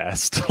the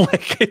best?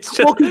 Like, it's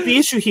just... Well, the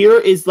issue here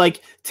is,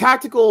 like,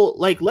 tactical,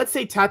 like, let's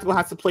say tactical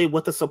has to play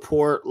with a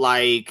support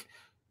like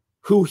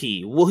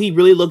Huhi. Will he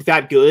really look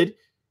that good?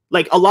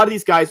 Like, a lot of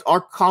these guys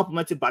are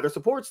complemented by their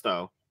supports,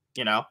 though,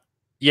 you know?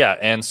 Yeah,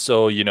 and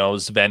so, you know,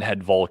 Sven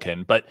had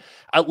Vulcan, but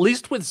at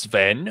least with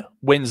Sven,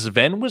 when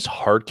Sven was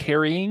hard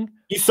carrying...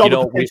 You saw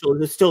the potential, it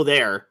was still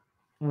there.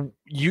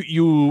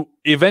 You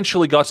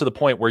eventually got to the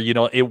point where, you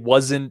know, it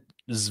wasn't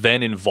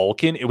Sven and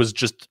Vulcan, it was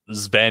just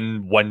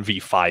Sven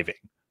 1v5ing.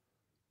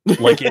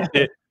 Like,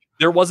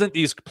 there wasn't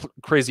these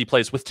crazy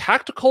plays. With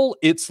tactical,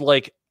 it's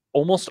like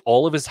almost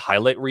all of his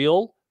highlight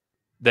reel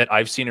that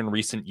I've seen in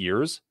recent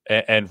years,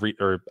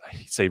 or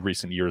I say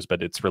recent years,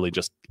 but it's really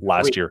just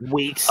last year.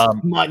 Weeks,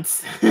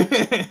 months.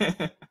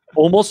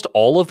 Almost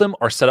all of them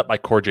are set up by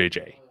Core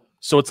JJ.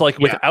 So it's like,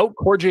 without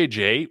Core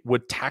JJ,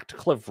 would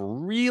tactical have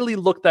really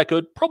looked that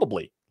good?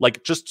 Probably.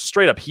 Like, just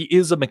straight up, he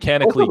is a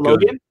mechanically good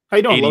Logan? How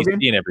you doing, ADC Logan?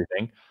 and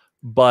everything.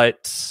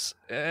 But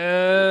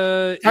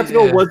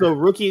tactical was a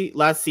rookie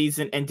last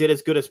season and did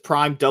as good as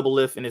Prime Double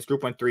Lift in his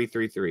Group 1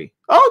 3-3-3.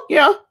 Oh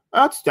yeah,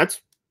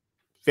 that's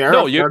fair.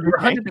 No, you're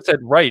 100%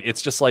 right.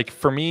 It's just like,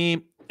 for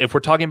me, if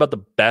we're talking about the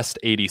best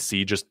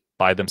ADC just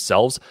by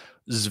themselves,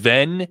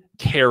 Sven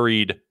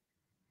carried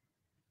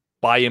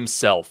by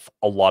himself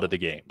a lot of the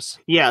games.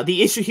 Yeah,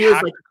 the issue here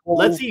is, like,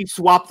 let's say you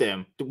swap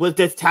them.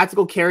 Does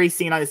tactical carry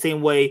seen on the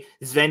same way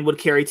Sven would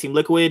carry Team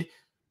Liquid?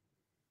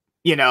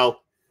 You know,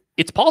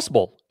 it's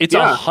possible. It's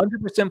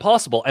 100%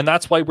 possible, and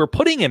that's why we're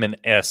putting him in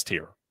S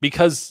tier,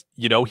 because,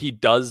 you know, he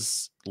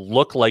does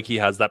look like he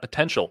has that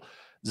potential.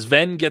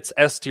 Sven gets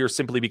S tier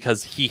simply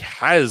because he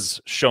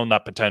has shown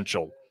that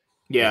potential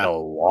in a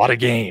lot of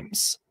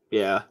games.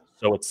 Yeah.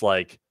 So it's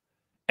like,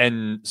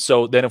 and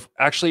so then if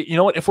actually, you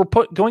know what, if we're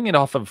going it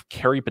off of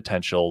carry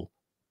potential,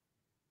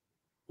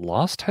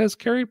 Lost has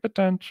carry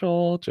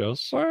potential,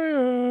 just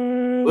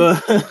saying.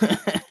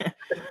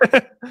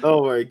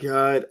 Oh my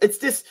god. It's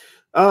just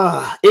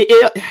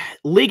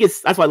League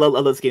is, that's why I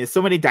love this game. There's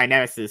so many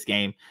dynamics to this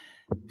game.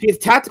 Because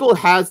tactical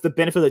has the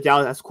benefit of the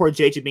doubt as Core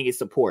JJ being his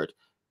support.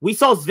 We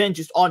saw Sven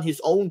just on his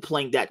own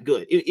playing that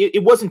good.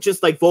 It wasn't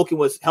just like Vulcan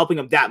was helping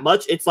him that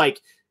much. It's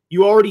like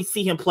you already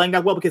see him playing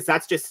that well because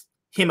that's just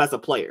him as a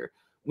player.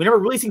 We never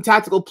really seen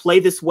tactical play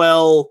this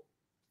well,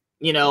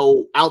 you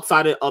know,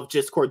 outside of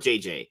just Core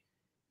JJ.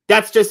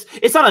 That's just,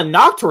 it's not a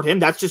knock toward him.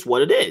 That's just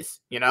what it is,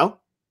 you know?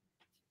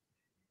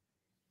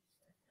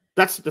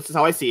 This is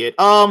how I see it.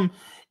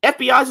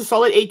 FBI is a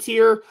solid A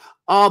tier.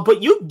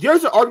 But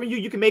there's an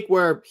argument you can make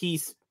where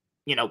he's,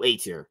 you know, A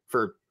tier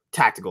for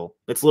tactical.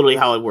 That's literally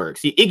how it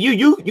works. You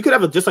could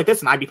have it just like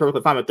this, and I'd be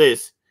perfectly fine with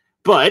this.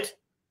 But,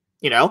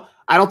 you know,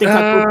 I don't think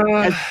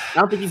I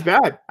don't think he's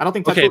bad. I don't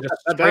think tactical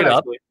is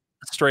bad.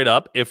 Straight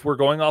up, if we're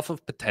going off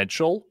of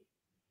potential,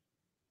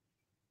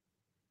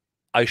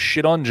 I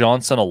shit on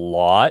Johnson a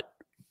lot.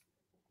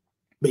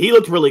 But he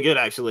looked really good,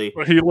 actually.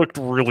 He looked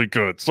really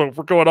good. So if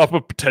we're going off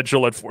of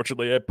potential,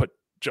 unfortunately, I put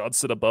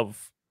Johnson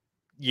above.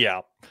 Yeah.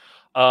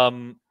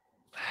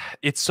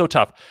 It's so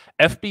tough.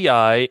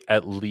 FBI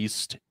at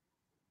least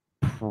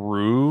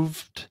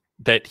proved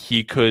that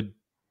he could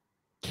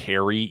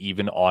carry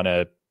even on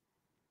a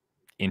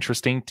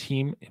interesting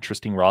team,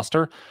 interesting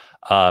roster.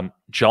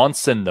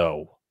 Johnson,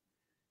 though,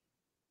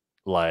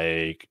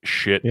 like,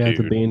 shit, yeah, dude. at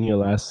the beginning of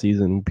last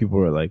season, people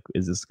were like,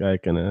 is this guy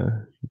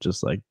gonna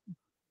just, like,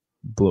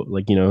 blow,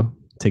 like, you know,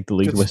 take the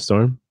league by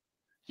storm?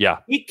 Yeah.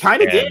 He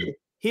kind of did.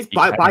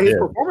 By his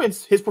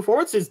performance. His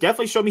performances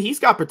definitely showed me he's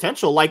got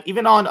potential. Like,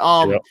 even on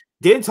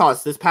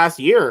Dintos this past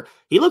year,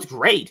 he looked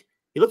great.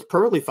 He looked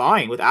perfectly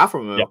fine with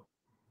Afromo. Yep.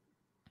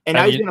 And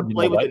now he's going to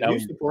play with the new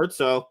support,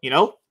 so, you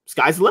know,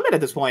 sky's the limit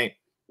at this point.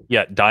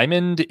 Yeah,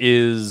 Diamond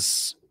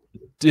is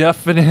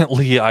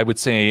definitely, I would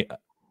say,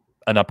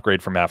 an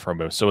upgrade from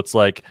Afromo. So it's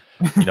like,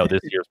 you know, this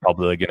year's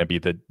probably going to be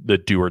the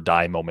do or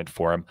die moment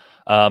for him.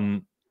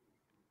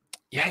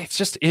 Yeah, it's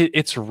just,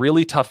 it's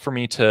really tough for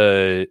me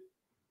to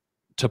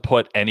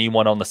put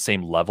anyone on the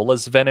same level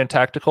as Sven and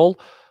tactical,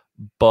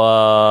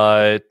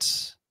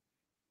 but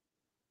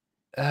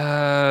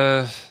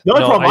the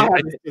only problem I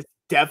have is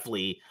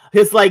definitely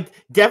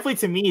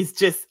to me is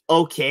just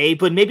okay,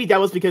 but maybe that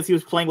was because he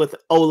was playing with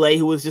Ole,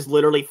 who was just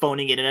literally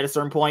phoning it in at a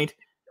certain point.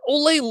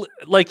 Ole,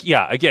 like,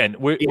 yeah, again,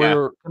 we're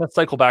gonna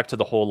cycle back to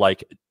the whole,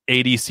 like,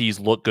 ADCs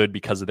look good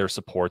because of their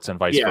supports and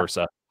vice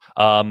versa.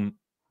 I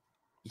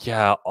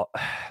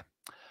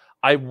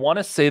want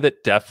to say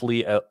that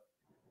definitely.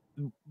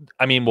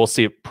 I mean, we'll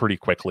see it pretty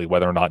quickly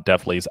whether or not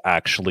Deathly is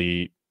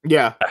actually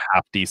a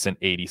half decent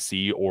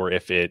ADC, or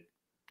if it,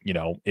 you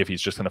know, if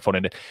he's just going to phone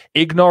it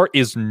in. Ignar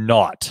is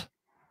not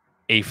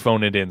a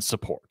phone it in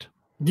support.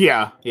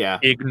 Yeah.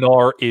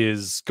 Ignar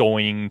is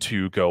going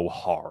to go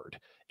hard.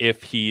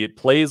 If he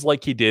plays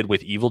like he did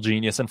with Evil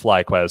Genius and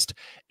FlyQuest,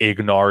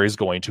 Ignar is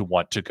going to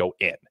want to go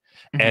in.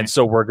 Mm-hmm. And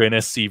so we're going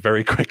to see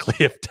very quickly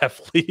if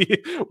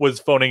Deathly was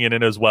phoning it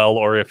in as well,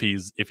 or if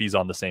he's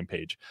on the same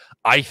page.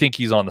 I think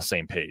he's on the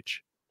same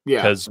page.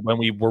 Yeah. Because when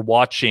we were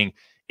watching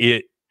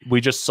it,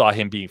 we just saw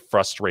him being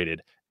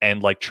frustrated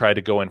and like try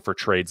to go in for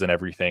trades and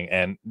everything.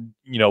 And,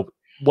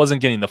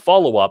 wasn't getting the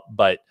follow-up,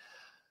 but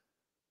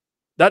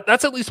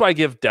that's at least why I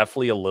give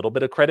Deathly a little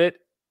bit of credit.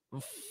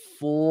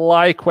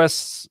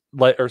 FlyQuest,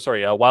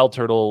 Wild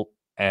Turtle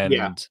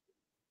and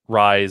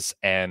Rise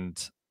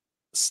and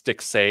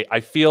Stixay, I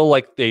feel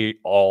like they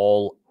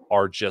all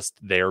are just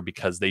there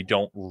because they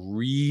don't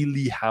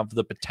really have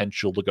the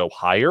potential to go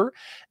higher.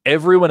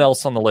 Everyone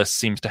else on the list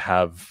seems to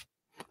have.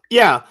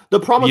 Yeah, the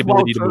problem with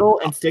Wild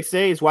Turtle and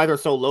Stixay is why they're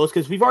so low, is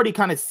because we've already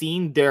kind of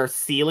seen their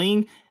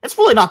ceiling. It's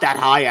really not that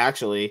high,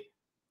 actually.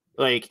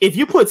 Like, if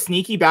you put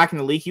Sneaky back in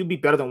the league, he'd be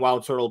better than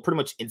Wild Turtle pretty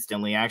much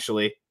instantly,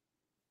 actually.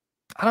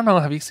 I don't know.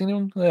 Have you seen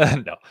him?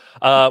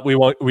 No. We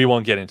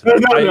won't get into that.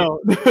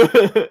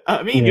 No.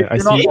 I mean,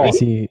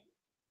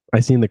 I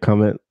seen the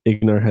comment,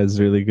 Ignar has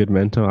really good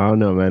mental. I don't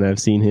know, man. I've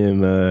seen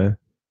him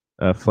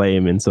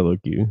flame in solo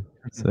queue.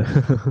 So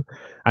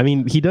I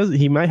mean,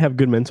 he might have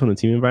good mental in a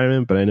team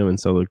environment, but I know in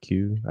solo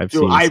queue I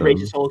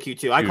rage in solo queue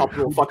too. I call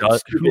people fucking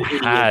stupid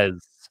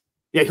idiots.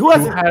 Who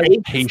has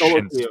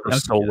patience for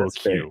solo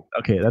queue?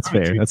 Okay, that's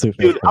fair. That's a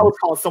fair dude. I was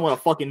calling someone a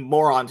fucking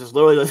moron just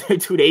literally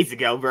 2 days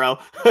ago, bro.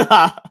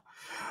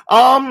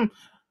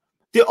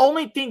 The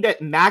only thing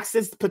that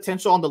maxes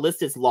potential on the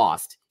list is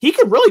Lost. He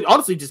could really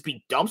honestly just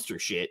be dumpster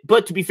shit.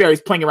 But to be fair,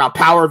 he's playing around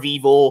Power of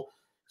Evil,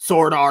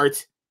 Sword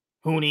Art,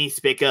 Huni,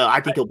 Spica.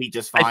 I think he'll be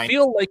just fine. I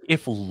feel like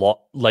if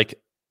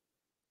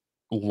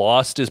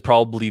Lost is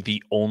probably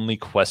the only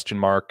question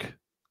mark,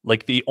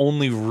 like the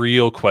only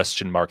real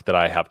question mark that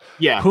I have.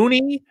 Yeah.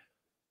 Huni,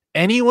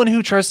 anyone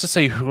who tries to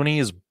say Huni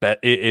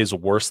is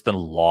worse than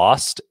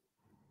Lost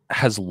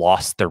has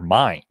lost their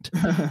mind.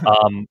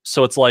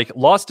 So it's like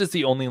Lost is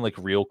the only like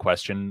real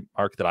question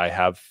mark that I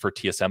have for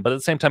TSM, but at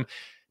the same time,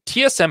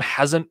 TSM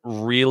hasn't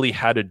really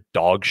had a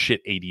dog shit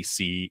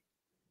ADC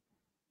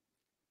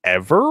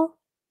ever.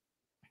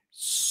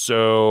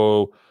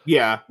 So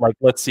yeah, like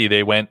let's see,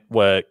 they went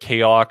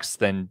Chaox,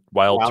 then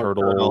Wild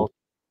Turtle,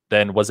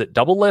 then was it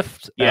Double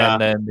Lift? Yeah,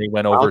 and then they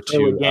went over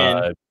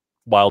to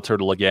Wild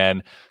Turtle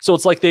again. So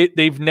it's like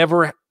they've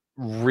never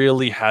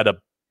really had a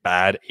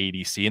bad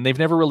ADC, and they've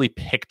never really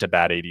picked a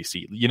bad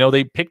ADC.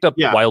 They picked up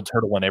Wild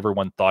Turtle when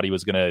everyone thought he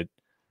was going to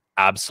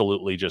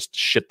absolutely just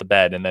shit the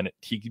bed, and then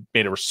he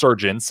made a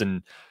resurgence,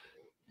 and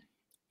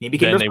he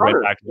became their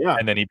starter.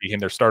 And then he became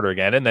their starter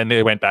again, and then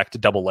they went back to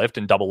Double Lift,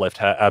 and Double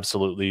Lift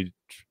absolutely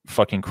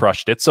fucking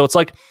crushed it. So it's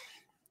like,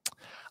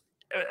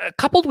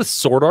 coupled with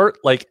Sword Art,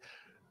 like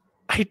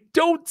I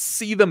don't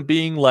see them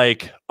being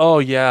like, oh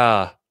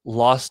yeah,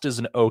 Lost is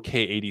an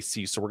okay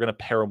ADC, so we're going to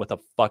pair him with a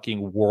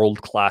fucking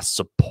world-class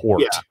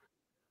support. Yeah.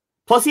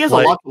 Plus, he has a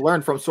lot to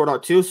learn from Sword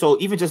Art too, so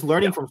even just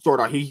learning from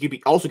Sword Art, he could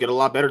also get a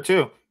lot better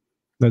too.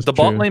 The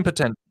bot lane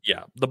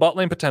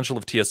potential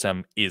of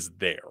TSM is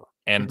there.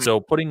 And so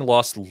putting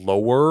Lost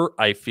lower,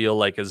 I feel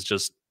like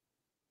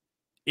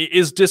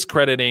is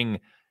discrediting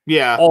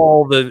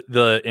all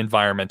the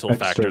environmental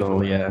factors.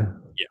 Yeah.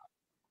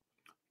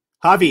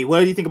 Javi, what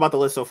do you think about the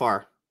list so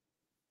far?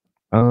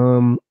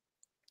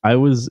 I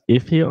was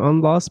iffy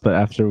on Lost, but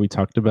after we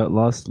talked about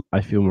Lost,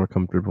 I feel more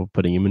comfortable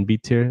putting him in B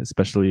tier,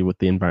 especially with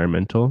the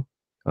environmental.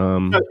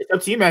 It's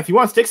up to you, man. If you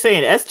want to stick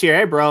saying S tier,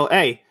 hey, bro,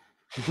 hey.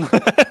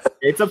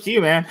 It's up to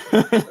you, man.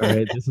 All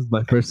right, this is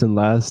my first and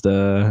last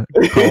call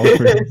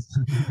for this.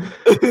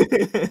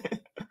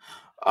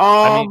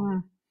 I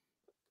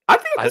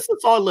think this is a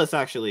solid list,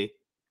 actually.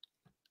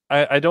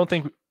 I don't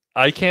think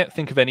I can't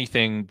think of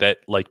anything that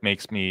like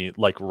makes me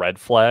like red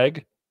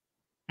flag.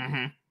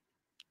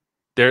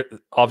 There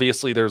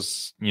obviously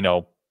there's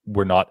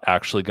we're not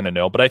actually going to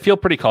know, but I feel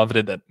pretty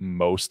confident that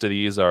most of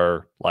these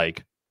are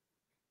like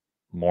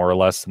more or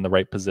less in the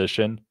right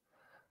position.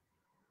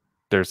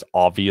 There's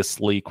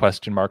obviously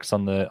question marks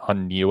on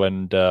Neo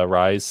and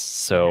Rise.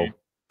 So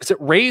is it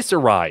Raze or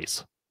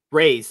Rise?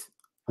 Raze.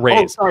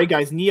 Oh, sorry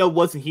guys, Neo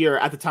wasn't here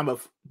at the time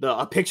of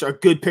a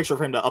good picture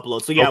for him to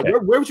upload. So yeah, okay.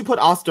 where would you put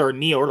Oster or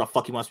Neo, or the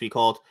fuck he wants to be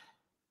called?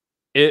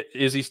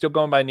 Is he still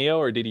going by Neo,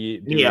 or did he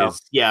do Neo?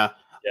 His... Yeah.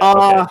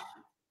 Okay.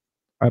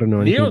 I don't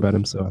know anything about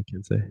him, so I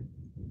can't say.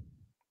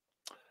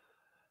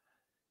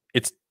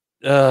 It's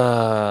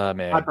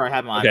man. I probably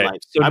have my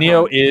so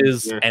Neo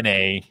is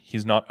NA.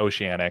 He's not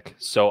Oceanic.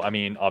 So I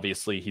mean,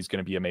 obviously he's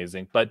going to be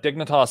amazing. But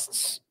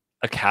Dignitas's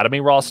Academy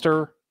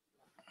roster,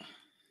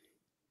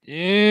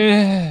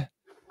 they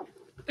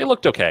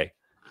looked okay.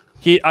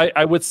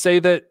 I would say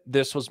that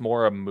this was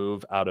more a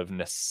move out of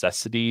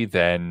necessity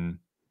than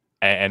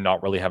and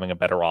not really having a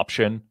better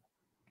option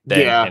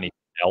than anything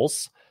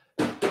else.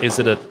 Is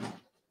it a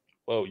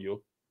whoa,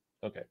 you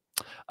okay?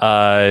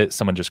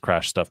 Someone just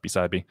crashed stuff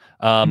beside me.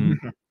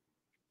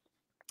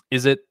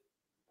 Is it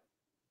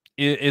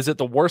Is it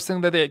the worst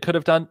thing that they could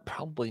have done?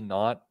 Probably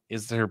not.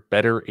 Is there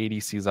better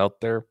ADCs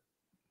out there?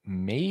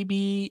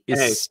 Maybe. Hey,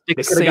 Is they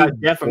could have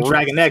got Def from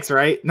Dragon X,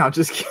 right? No, I'm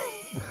just kidding.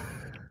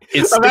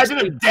 Imagine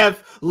if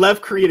Def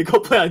left Korea to go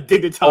play on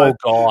Dignitas. Oh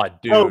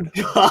god, dude. Oh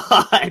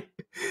god.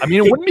 I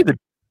mean, it wouldn't be the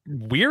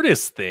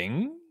weirdest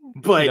thing,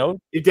 but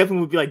it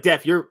definitely would be like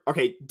Def. You're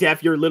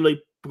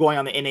literally going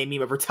on the NA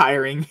meme of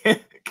retiring.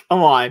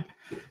 Come on.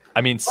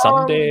 I mean,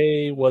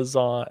 someday was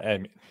on. I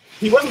mean,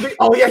 he wasn't.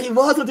 Oh yeah, he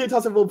was on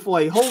Dignitas at one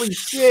point. Holy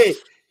shit.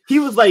 He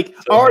was like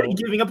already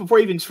giving up before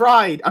he even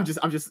tried. I'm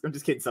just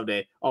kidding.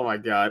 Someday. Oh my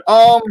god.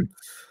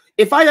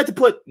 If I had to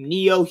put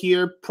Neo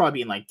here,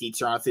 probably in like D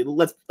tier, honestly.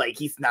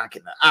 He's not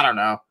gonna. I don't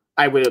know.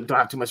 I don't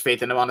have too much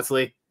faith in him,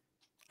 honestly.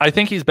 I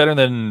think he's better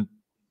than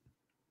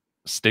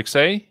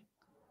Stixay.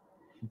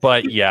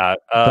 But yeah,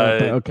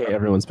 okay,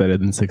 everyone's better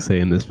than 6A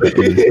in this.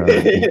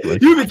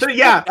 You've been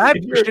yeah. I'm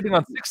shitting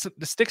on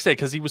Stixay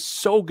because he was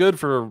so good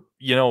for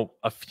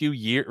a few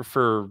years,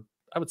 for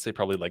I would say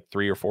probably like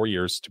 3 or 4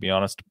 years, to be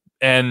honest.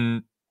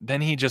 And then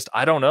he just,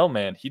 I don't know,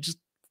 man. He just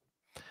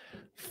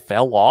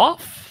fell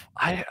off.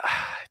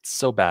 It's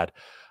so bad.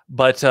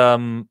 But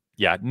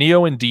yeah,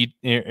 Neo and D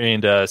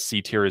and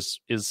C tier is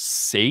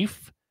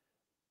safe.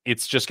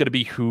 It's just going to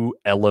be who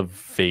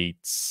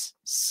elevates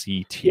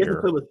C tier. He has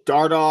to play with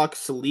Dardoch,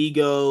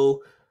 Saligo,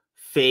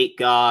 Fate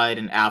Guide,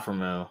 and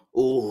Alphamo.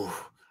 Ooh.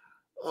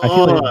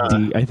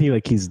 I feel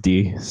like he's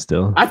D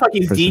still. I thought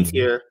he's D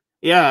tier.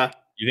 Yeah.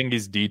 You think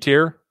he's D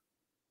tier?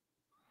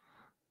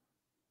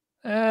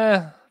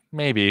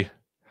 Maybe.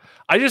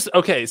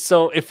 Okay,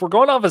 so if we're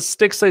going off of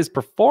Stixay's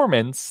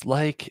performance,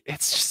 like,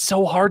 it's just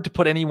so hard to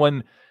put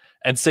anyone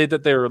and say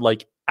that they're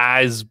like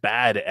as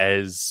bad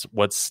as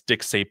what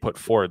Stixay put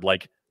forward.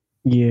 Like,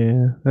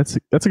 yeah, that's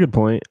a good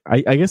point.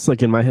 I guess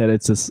like in my head,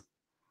 it's just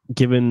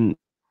given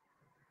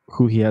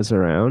who he has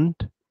around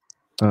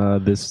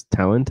this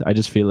talent, I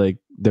just feel like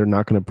they're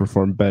not going to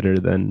perform better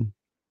than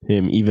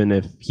him, even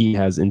if he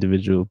has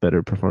individual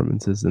better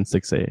performances than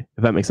Stixay.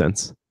 If that makes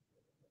sense.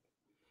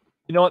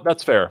 You know what?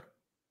 That's fair.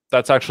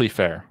 That's actually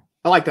fair.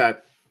 I like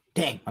that.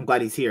 Dang, I'm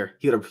glad he's here.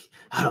 I'd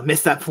have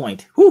missed that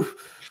point. Whew.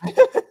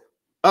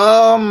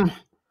 I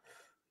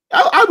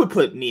would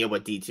put Neo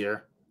at D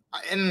tier.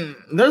 And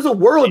there's a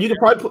world you could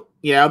probably put.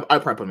 Yeah,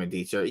 I'd probably put him in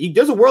D tier.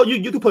 There's a world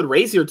you could put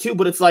Raze here too,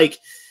 but it's like,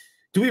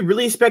 do we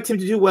really expect him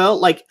to do well?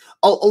 Like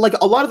a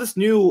lot of this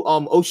new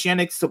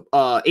Oceanic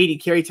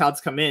AD carry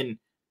talents come in.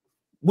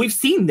 We've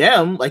seen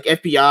them, like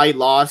FBI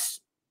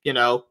lost.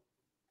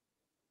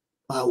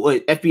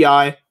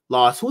 FBI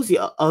lost. Who's the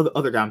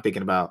other guy I'm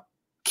thinking about?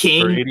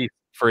 King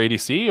for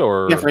ADC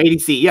or for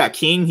ADC. Yeah,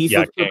 King. He's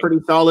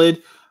pretty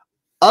solid.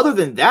 Other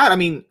than that, I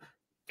mean,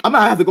 I'm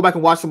gonna have to go back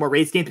and watch some more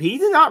Raze games. He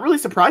did not really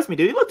surprise me,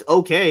 dude. He looked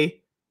okay.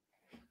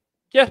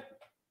 Yeah,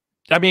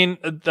 I mean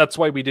that's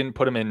why we didn't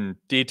put him in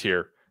D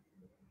tier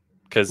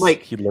because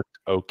he looked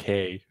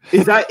okay.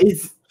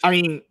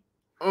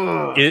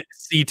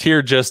 C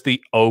tier just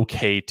the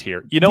okay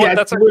tier. You know what?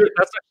 That's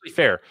actually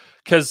fair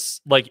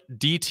because like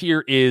D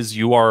tier is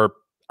you are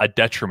a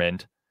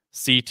detriment.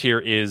 C tier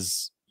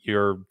is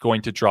you're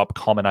going to drop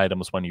common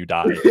items when you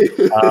die.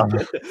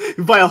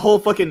 You buy a whole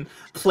fucking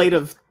plate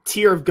of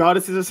tier of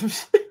goddesses or some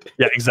shit.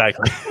 Yeah,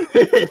 exactly.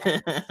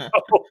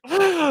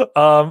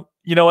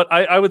 You know what?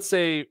 I would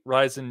say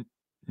Ryzen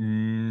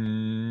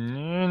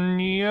Neo.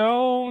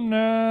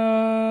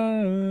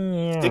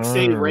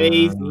 Stixay,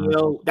 Raze,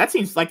 Neo. That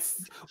seems like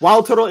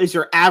Wild Turtle is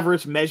your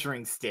average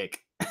measuring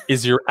stick.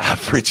 Is your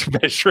average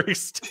measuring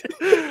stick?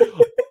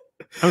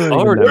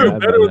 Oh, they're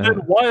better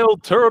than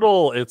Wild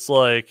Turtle. It's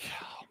like,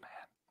 oh man,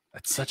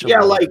 that's such a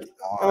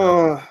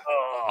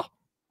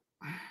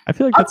I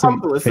feel like that's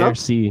a fair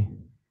C.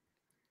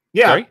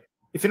 Yeah, sorry?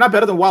 If you're not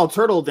better than Wild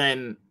Turtle,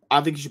 then I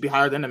don't think you should be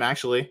higher than him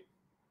actually.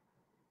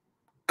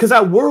 Because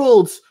at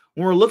Worlds,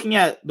 when we're looking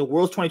at the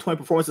Worlds 2020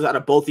 performances out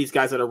of both these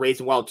guys that are Raze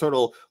and Wild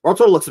Turtle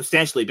looks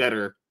substantially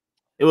better.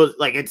 It was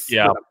like a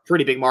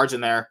pretty big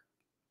margin there.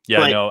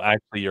 Yeah, no,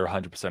 actually, you're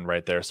 100%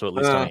 right there. So at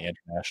least on the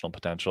international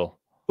potential.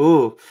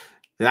 Ooh.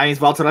 That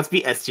means Wild Turtle has to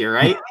be S tier,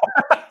 right?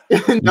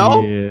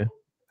 No? Yeah.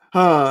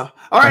 All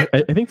right.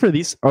 I think for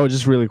these,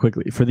 just really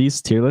quickly, for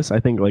these tier lists, I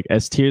think like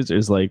S tiers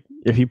is like,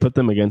 if you put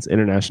them against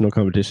international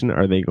competition,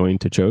 are they going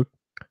to choke?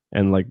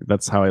 And like,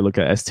 that's how I look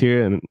at S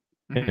tier and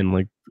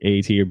like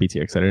A tier, B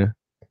tier, etc.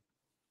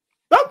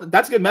 Well,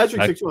 that's a good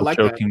measuring stick too. I like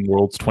choking that.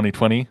 Worlds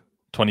 2020,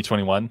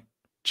 2021.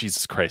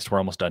 Jesus Christ, we're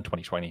almost done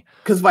 2020.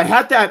 Because if I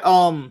had that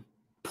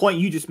point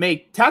you just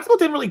made, Tactical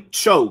didn't really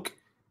choke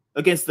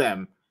against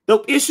them.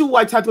 The issue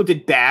why Tactical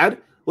did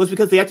bad was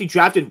because they actually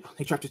drafted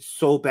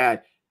so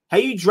bad. How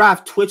you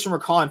draft Twitch and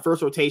Recall in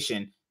first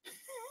rotation?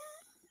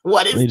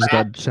 What is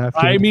that?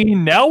 I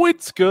mean, now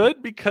it's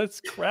good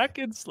because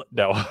Kraken's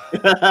no.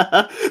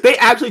 They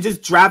actually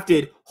just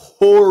drafted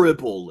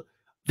horrible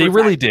They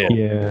really did.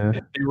 Yeah,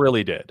 they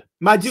really did.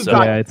 My dude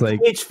got it's like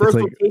Twitch first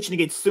rotation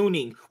against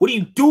Suning. What are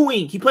you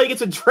doing? He played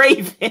against a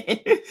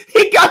Draven.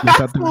 He got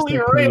absolutely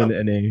real.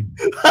 NA.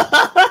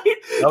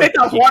 They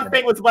thought one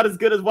thing was about as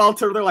good as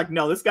Walter. They're like,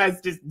 no, this guy's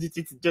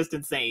just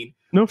insane.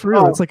 No, for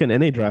real. It's like an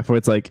NA draft where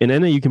it's like in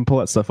NA you can pull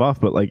that stuff off,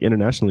 but like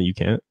internationally you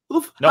can't.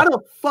 How the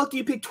fuck do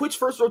you pick Twitch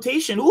first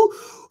rotation? Who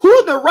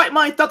in their right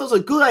mind thought that was a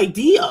good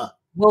idea?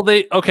 Well,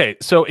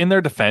 so in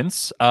their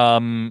defense,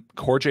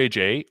 Core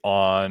JJ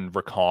on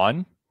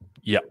Recon.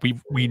 Yeah,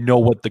 we know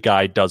what the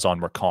guy does on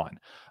Recon.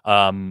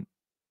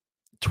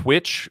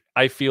 Twitch,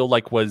 I feel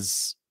like,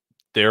 was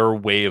their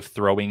way of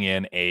throwing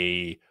in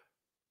a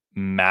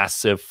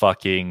massive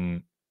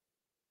fucking,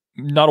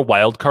 not a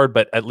wild card,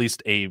 but at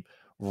least a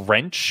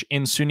wrench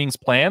in Suning's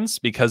plans,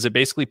 because it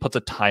basically puts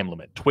a time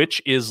limit.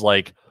 Twitch is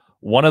like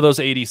one of those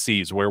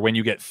ADCs where when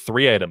you get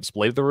 3 items,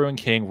 Blade of the Ruined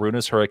King,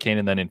 Ruinous Hurricane,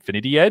 and then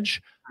Infinity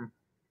Edge,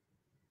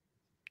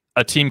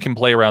 a team can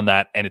play around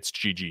that and it's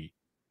GG.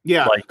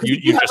 Yeah, like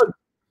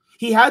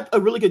he had a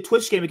really good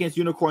Twitch game against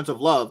Unicorns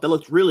of Love that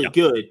looked really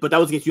good, but that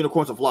was against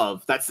Unicorns of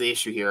Love. That's the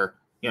issue here.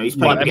 You know, he's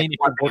playing against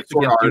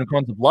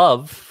Unicorns of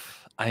Love.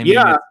 I mean,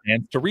 it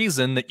stands to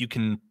reason that you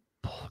can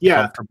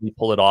comfortably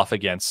pull it off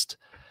against.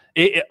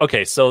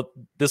 Okay, so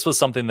this was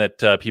something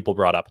that people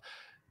brought up.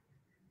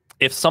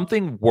 If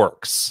something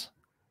works,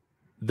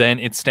 then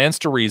it stands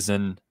to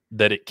reason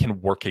that it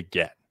can work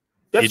again.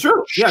 That's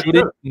true. It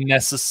shouldn't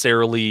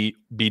necessarily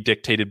be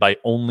dictated by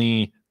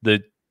only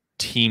the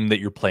team that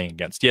you're playing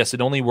against. Yes,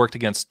 it only worked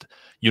against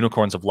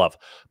Unicorns of Love.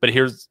 But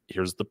here's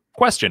the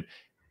question.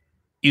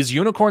 Is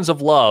Unicorns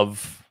of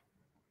Love...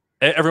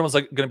 Everyone's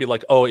like going to be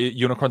like, oh,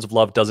 Unicorns of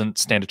Love doesn't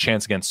stand a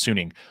chance against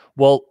Suning.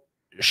 Well,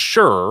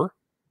 sure,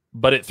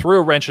 but it threw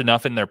a wrench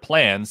enough in their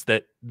plans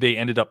that they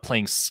ended up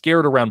playing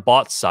scared around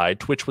bot side.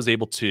 Twitch was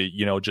able to,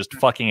 just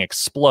fucking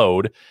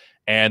explode,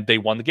 and they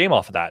won the game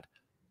off of that.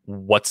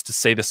 What's to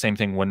say the same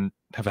thing wouldn't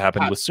have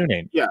happened with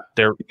Suning? Yeah.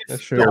 The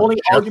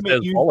only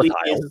argument usually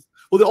is...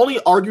 Well, the only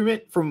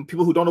argument from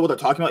people who don't know what they're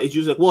talking about is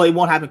usually like, well, it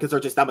won't happen because they're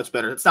just that much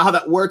better. That's not how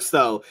that works,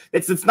 though.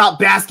 It's not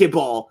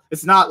basketball.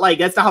 It's not like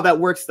that's not how that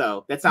works,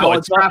 though. That's not how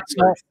it's not.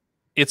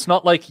 It's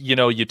not like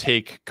you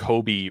take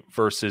Kobe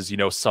versus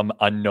some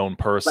unknown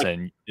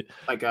person,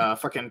 like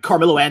freaking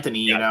Carmelo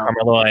Anthony,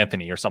 Carmelo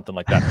Anthony or something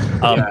like that.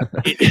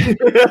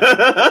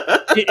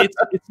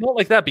 It's not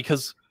like that,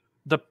 because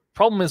the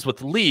problem is with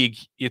the league,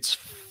 it's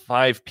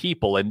 5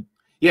 people and.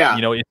 Yeah,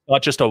 it's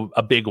not just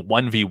a big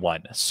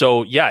 1v1.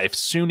 So yeah, if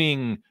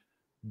Suning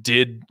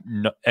did,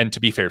 and to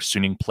be fair,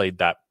 Suning played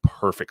that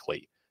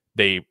perfectly.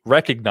 They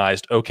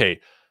recognized, okay,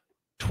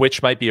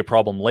 Twitch might be a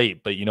problem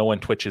late, but when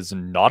Twitch is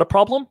not a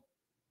problem?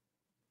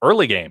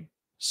 Early game.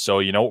 So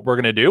what we're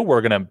gonna do?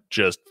 We're gonna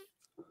just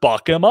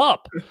fuck him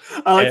up.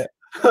 I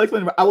like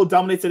when I Will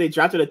Dominate today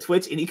drafted a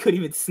Twitch and he couldn't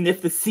even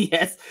sniff the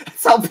CS.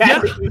 That's how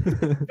bad.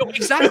 Yeah. No,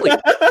 exactly.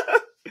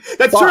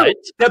 That's true.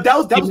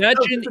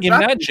 Imagine in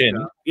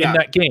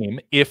that game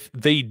if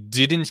they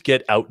didn't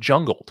get out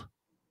jungled.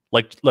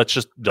 Like, let's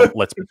be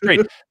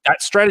straight.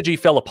 That strategy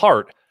fell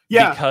apart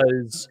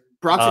because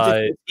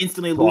Broxy just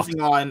instantly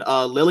losing on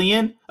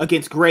Lillian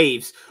against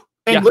Graves.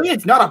 And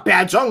Lillian's not a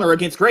bad jungler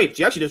against Graves.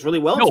 She actually does really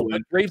well. No,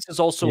 Graves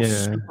is also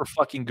super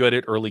fucking good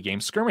at early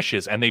game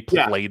skirmishes, and they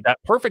played that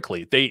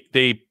perfectly.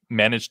 They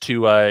managed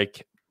to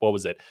what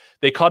was it?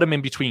 They caught him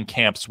in between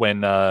camps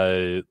when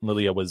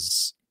Lilia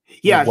was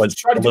a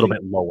little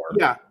bit lower.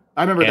 Yeah,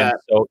 I remember that.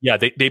 So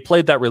they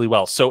played that really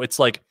well. So it's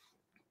like,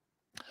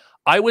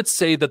 I would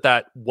say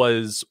that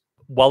was,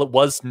 while it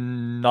was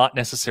not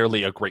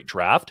necessarily a great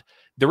draft,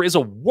 there is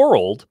a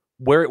world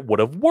where it would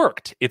have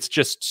worked. It's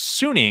just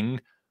Suning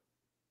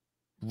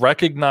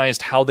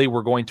recognized how they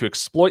were going to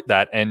exploit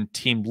that, and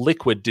Team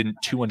Liquid didn't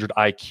 200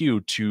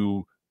 IQ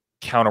to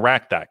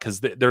counteract that,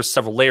 because there's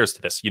several layers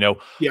to this.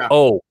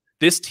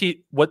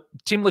 What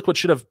Team Liquid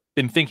should have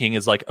been thinking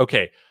is like,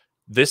 okay,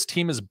 this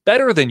team is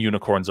better than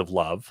Unicorns of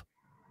Love,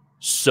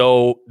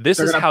 so this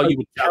is how you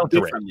would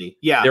counter it.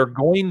 Yeah, they're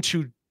going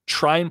to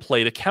try and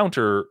play to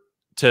counter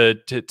to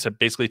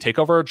basically take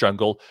over our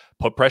jungle,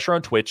 put pressure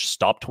on Twitch,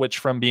 stop Twitch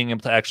from being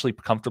able to actually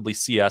comfortably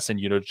CS and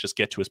just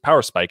get to his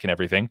power spike and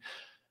everything.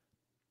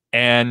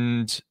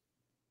 And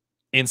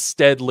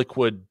instead,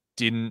 Liquid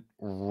didn't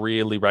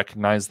really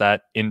recognize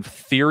that. In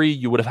theory,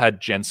 you would have had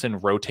Jensen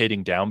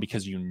rotating down,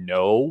 because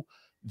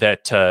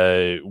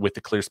that with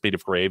the clear speed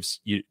of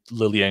Graves,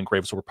 Lilia and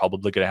Graves were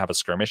probably going to have a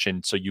skirmish,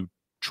 and so you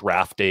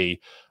draft a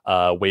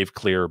wave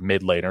clear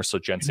mid laner so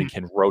Jensen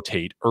can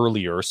rotate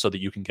earlier so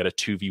that you can get a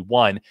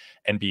 2v1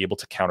 and be able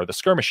to counter the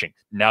skirmishing.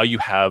 Now you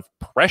have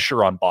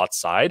pressure on bot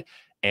side,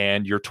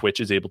 and your Twitch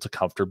is able to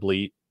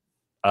comfortably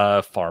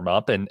farm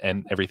up and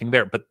everything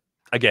there. But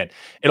again,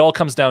 it all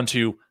comes down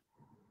to,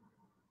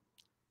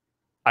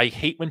 I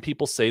hate when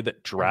people say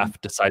that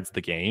draft decides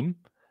the game.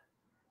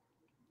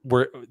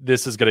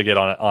 This is going to get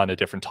on a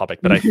different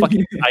topic, but I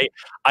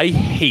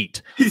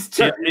hate.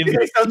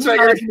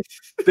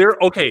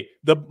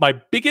 My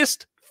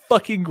biggest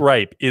fucking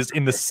gripe is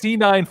in the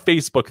C9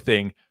 Facebook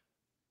thing.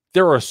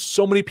 There are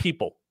so many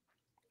people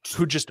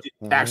who just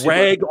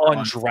rag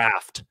on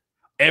draft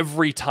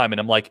every time. And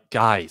I'm like,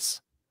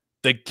 guys,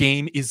 the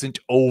game isn't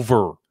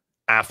over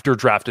after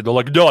drafted. They're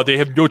like, no, they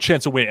have no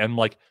chance of winning. And I'm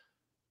like,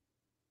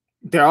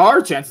 there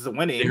are chances of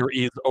winning. There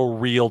is a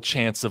real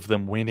chance of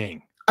them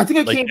winning. I think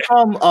it came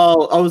from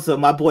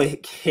my boy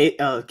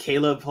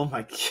Caleb. Oh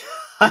my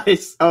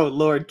gosh! Oh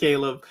Lord,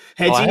 Caleb.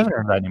 Hedgie. I haven't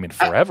heard that name in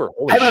forever.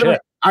 Holy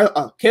shit!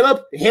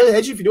 Caleb, hey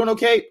Hedgie, if you're doing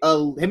okay,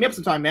 hit me up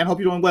sometime, man. Hope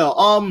you're doing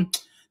well.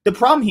 The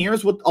problem here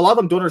is what a lot of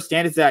them don't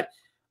understand is that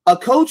a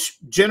coach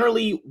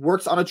generally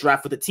works on a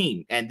draft with a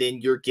team, and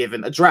then you're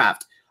given a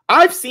draft.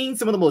 I've seen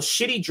some of the most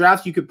shitty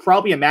drafts you could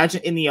probably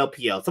imagine in the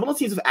LPL. Some of those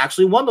teams have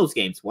actually won those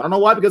games. Want to know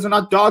why? Because they're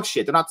not dog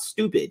shit. They're not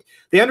stupid.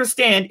 They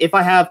understand if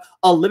I have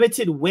a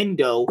limited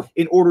window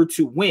in order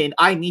to win,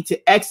 I need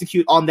to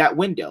execute on that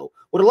window.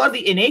 What a lot of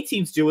the NA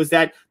teams do is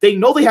that they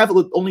know they have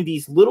only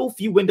these little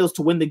few windows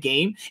to win the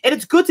game, and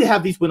it's good to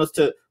have these windows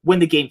to win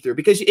the game through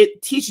because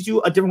it teaches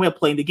you a different way of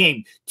playing the game.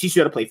 It teaches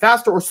you how to play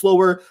faster or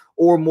slower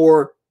or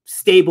more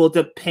stable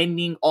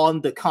depending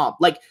on the comp.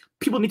 Like,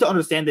 people need to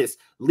understand this.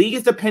 League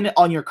is dependent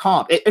on your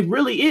comp. It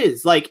really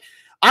is. Like,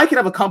 I could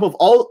have a comp of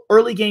all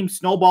early game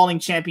snowballing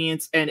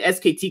champions, and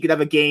SKT could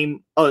have a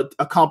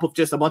comp of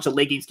just a bunch of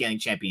late game scaling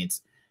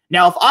champions.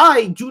 Now, if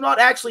I do not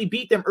actually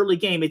beat them early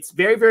game, it's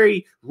very,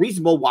 very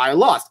reasonable why I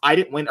lost. I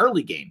didn't win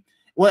early game.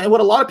 Well, and what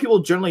a lot of people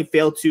generally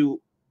fail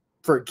to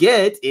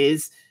forget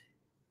is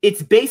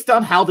it's based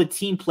on how the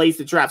team plays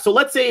the draft. So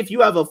let's say if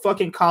you have a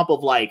fucking comp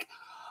of like,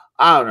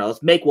 I don't know,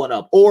 let's make one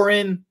up.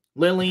 Orin,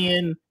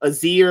 Lillian,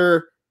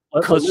 Azir,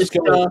 let's just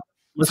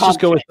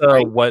go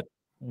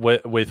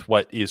with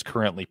what is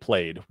currently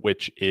played,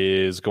 which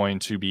is going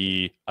to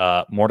be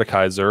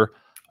Mordekaiser.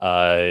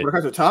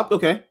 Mordekaiser top,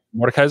 okay.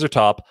 Mordekaiser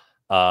top.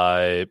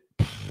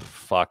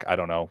 Fuck, I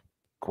don't know.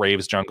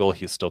 Graves jungle,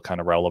 he's still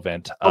kind of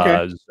relevant.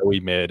 Okay. Zoe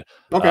mid.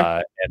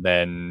 Okay. And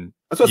then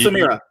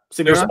Samira.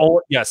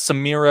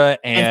 Samira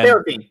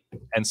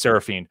and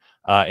Seraphine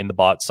in the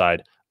bot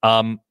side.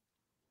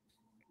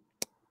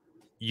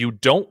 You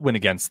don't win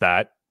against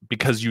that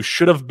because you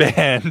should have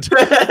banned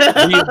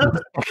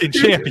fucking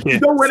champions. You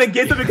don't win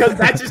against it because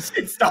that just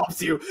shit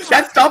stops you.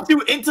 That stops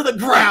you into the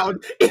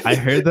ground. I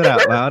heard that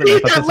out loud,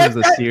 and I thought this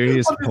was a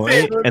serious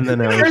point, and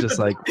then I was just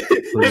like, please.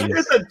 If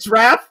there's a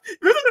draft,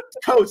 there's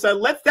a coach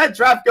that lets that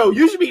draft go,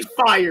 you should be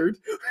fired.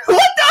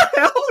 What the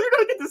hell? You're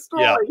going to get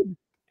destroyed. Yeah.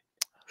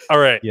 All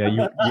right. Yeah,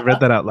 you read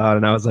that out loud,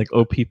 and I was like,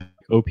 OP pick.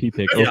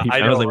 Yeah,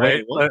 I was like,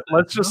 wait,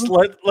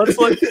 let's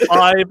let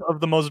 5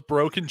 of the most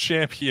broken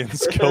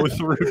champions go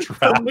through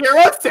draft.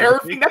 Samira,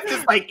 Seraphine, that's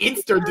just like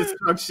instant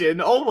destruction.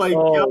 Oh my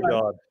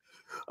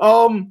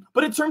god.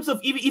 But in terms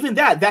of even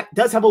that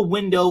does have a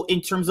window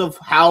in terms of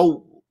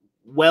how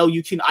well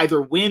you can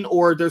either win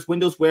or there's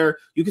windows where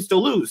you can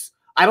still lose.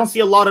 I don't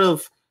see a lot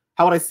of,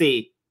 how would I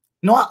say,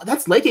 no,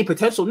 that's late game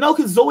potential. No,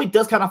 because Zoe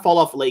does kind of fall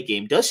off late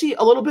game. Does she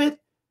a little bit?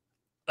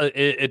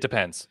 It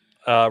depends.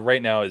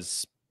 Right now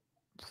is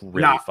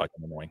really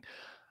fucking annoying.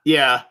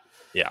 Yeah.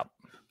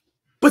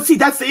 But see,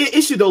 that's the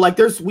issue though. Like,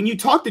 when you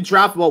talk to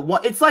draft about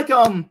one, it's like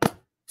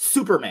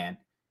Superman.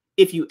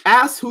 If you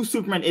ask who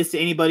Superman is to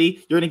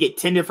anybody, you're gonna get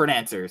 10 different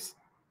answers.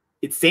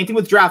 It's the same thing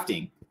with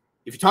drafting.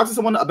 If you talk to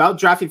someone about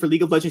drafting for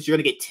League of Legends, you're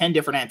gonna get 10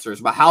 different answers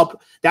about how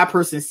that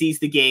person sees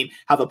the game,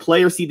 how the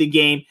players see the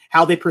game,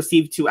 how they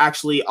perceive to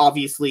actually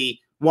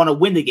obviously want to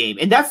win the game.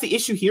 And that's the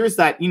issue here is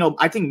that,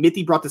 I think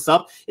Mithy brought this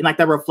up in like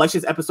that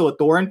Reflections episode with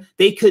Thorin.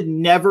 They could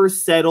never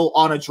settle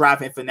on a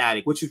draft in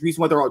Fnatic, which is the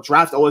reason why their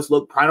drafts always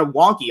look kind of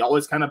wonky,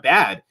 always kind of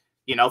bad,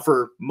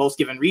 for most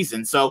given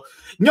reasons. So,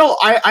 no,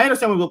 I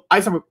understand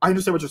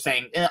what you're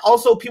saying. And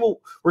also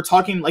people were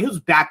talking, like, it was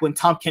back when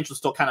Tom Kench was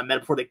still kind of meta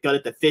before they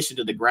gutted the fish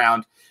into the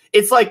ground.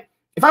 It's like,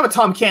 if I have a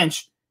Tom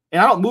Kench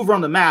and I don't move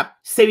around the map,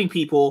 saving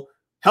people,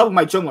 helping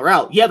my jungler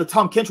out, yeah, the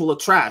Tom Kench will look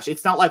trash.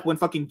 It's not like when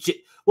fucking,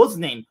 what's his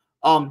name?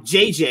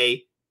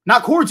 JJ,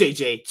 not Core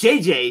JJ,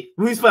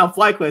 when he used to play on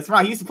FlyQuest,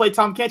 right? He used to play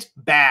Tom Kench,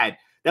 bad.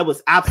 That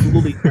was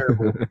absolutely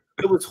terrible.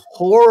 It was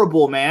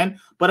horrible, man.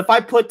 But if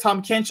I put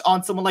Tom Kench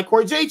on someone like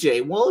Core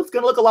JJ, well, it's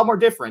going to look a lot more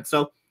different.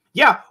 So,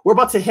 yeah, we're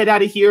about to head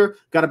out of here.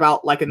 Got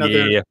about like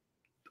another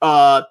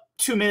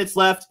 2 minutes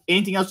left.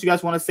 Anything else you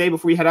guys want to say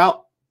before we head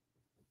out?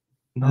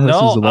 No, this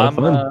was a lot of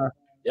fun.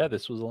 Yeah,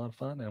 this was a lot of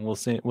fun, and we'll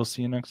see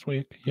you next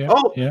week. Yeah.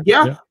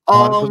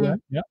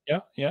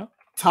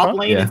 Top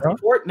lane and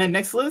support. And then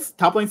next list,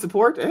 top lane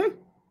support. Hey,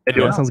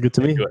 that sounds good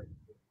to me.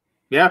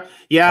 Yeah.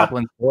 Top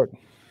lane support.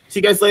 See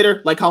you guys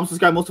later. Like, comment,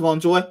 subscribe. Most of all,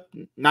 enjoy.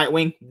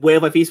 Nightwing,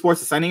 Wave Life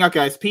Esports is signing out,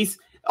 guys. Peace.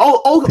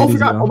 Forgot.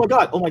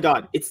 Oh my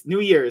god. It's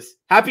New Year's.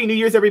 Happy New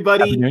Year's,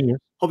 everybody. Happy New Year.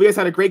 Hope you guys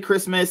had a great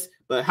Christmas.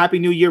 But Happy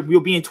New Year.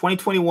 We'll be in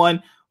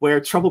 2021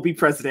 where Trump will be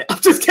president. I'm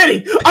just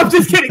kidding.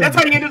 That's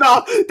how you ended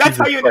off.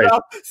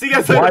 See you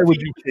guys later. Why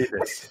would you say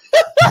this?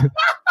 Take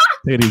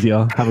it easy,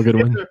 y'all. Have a good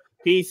one.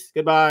 Peace. Goodbye.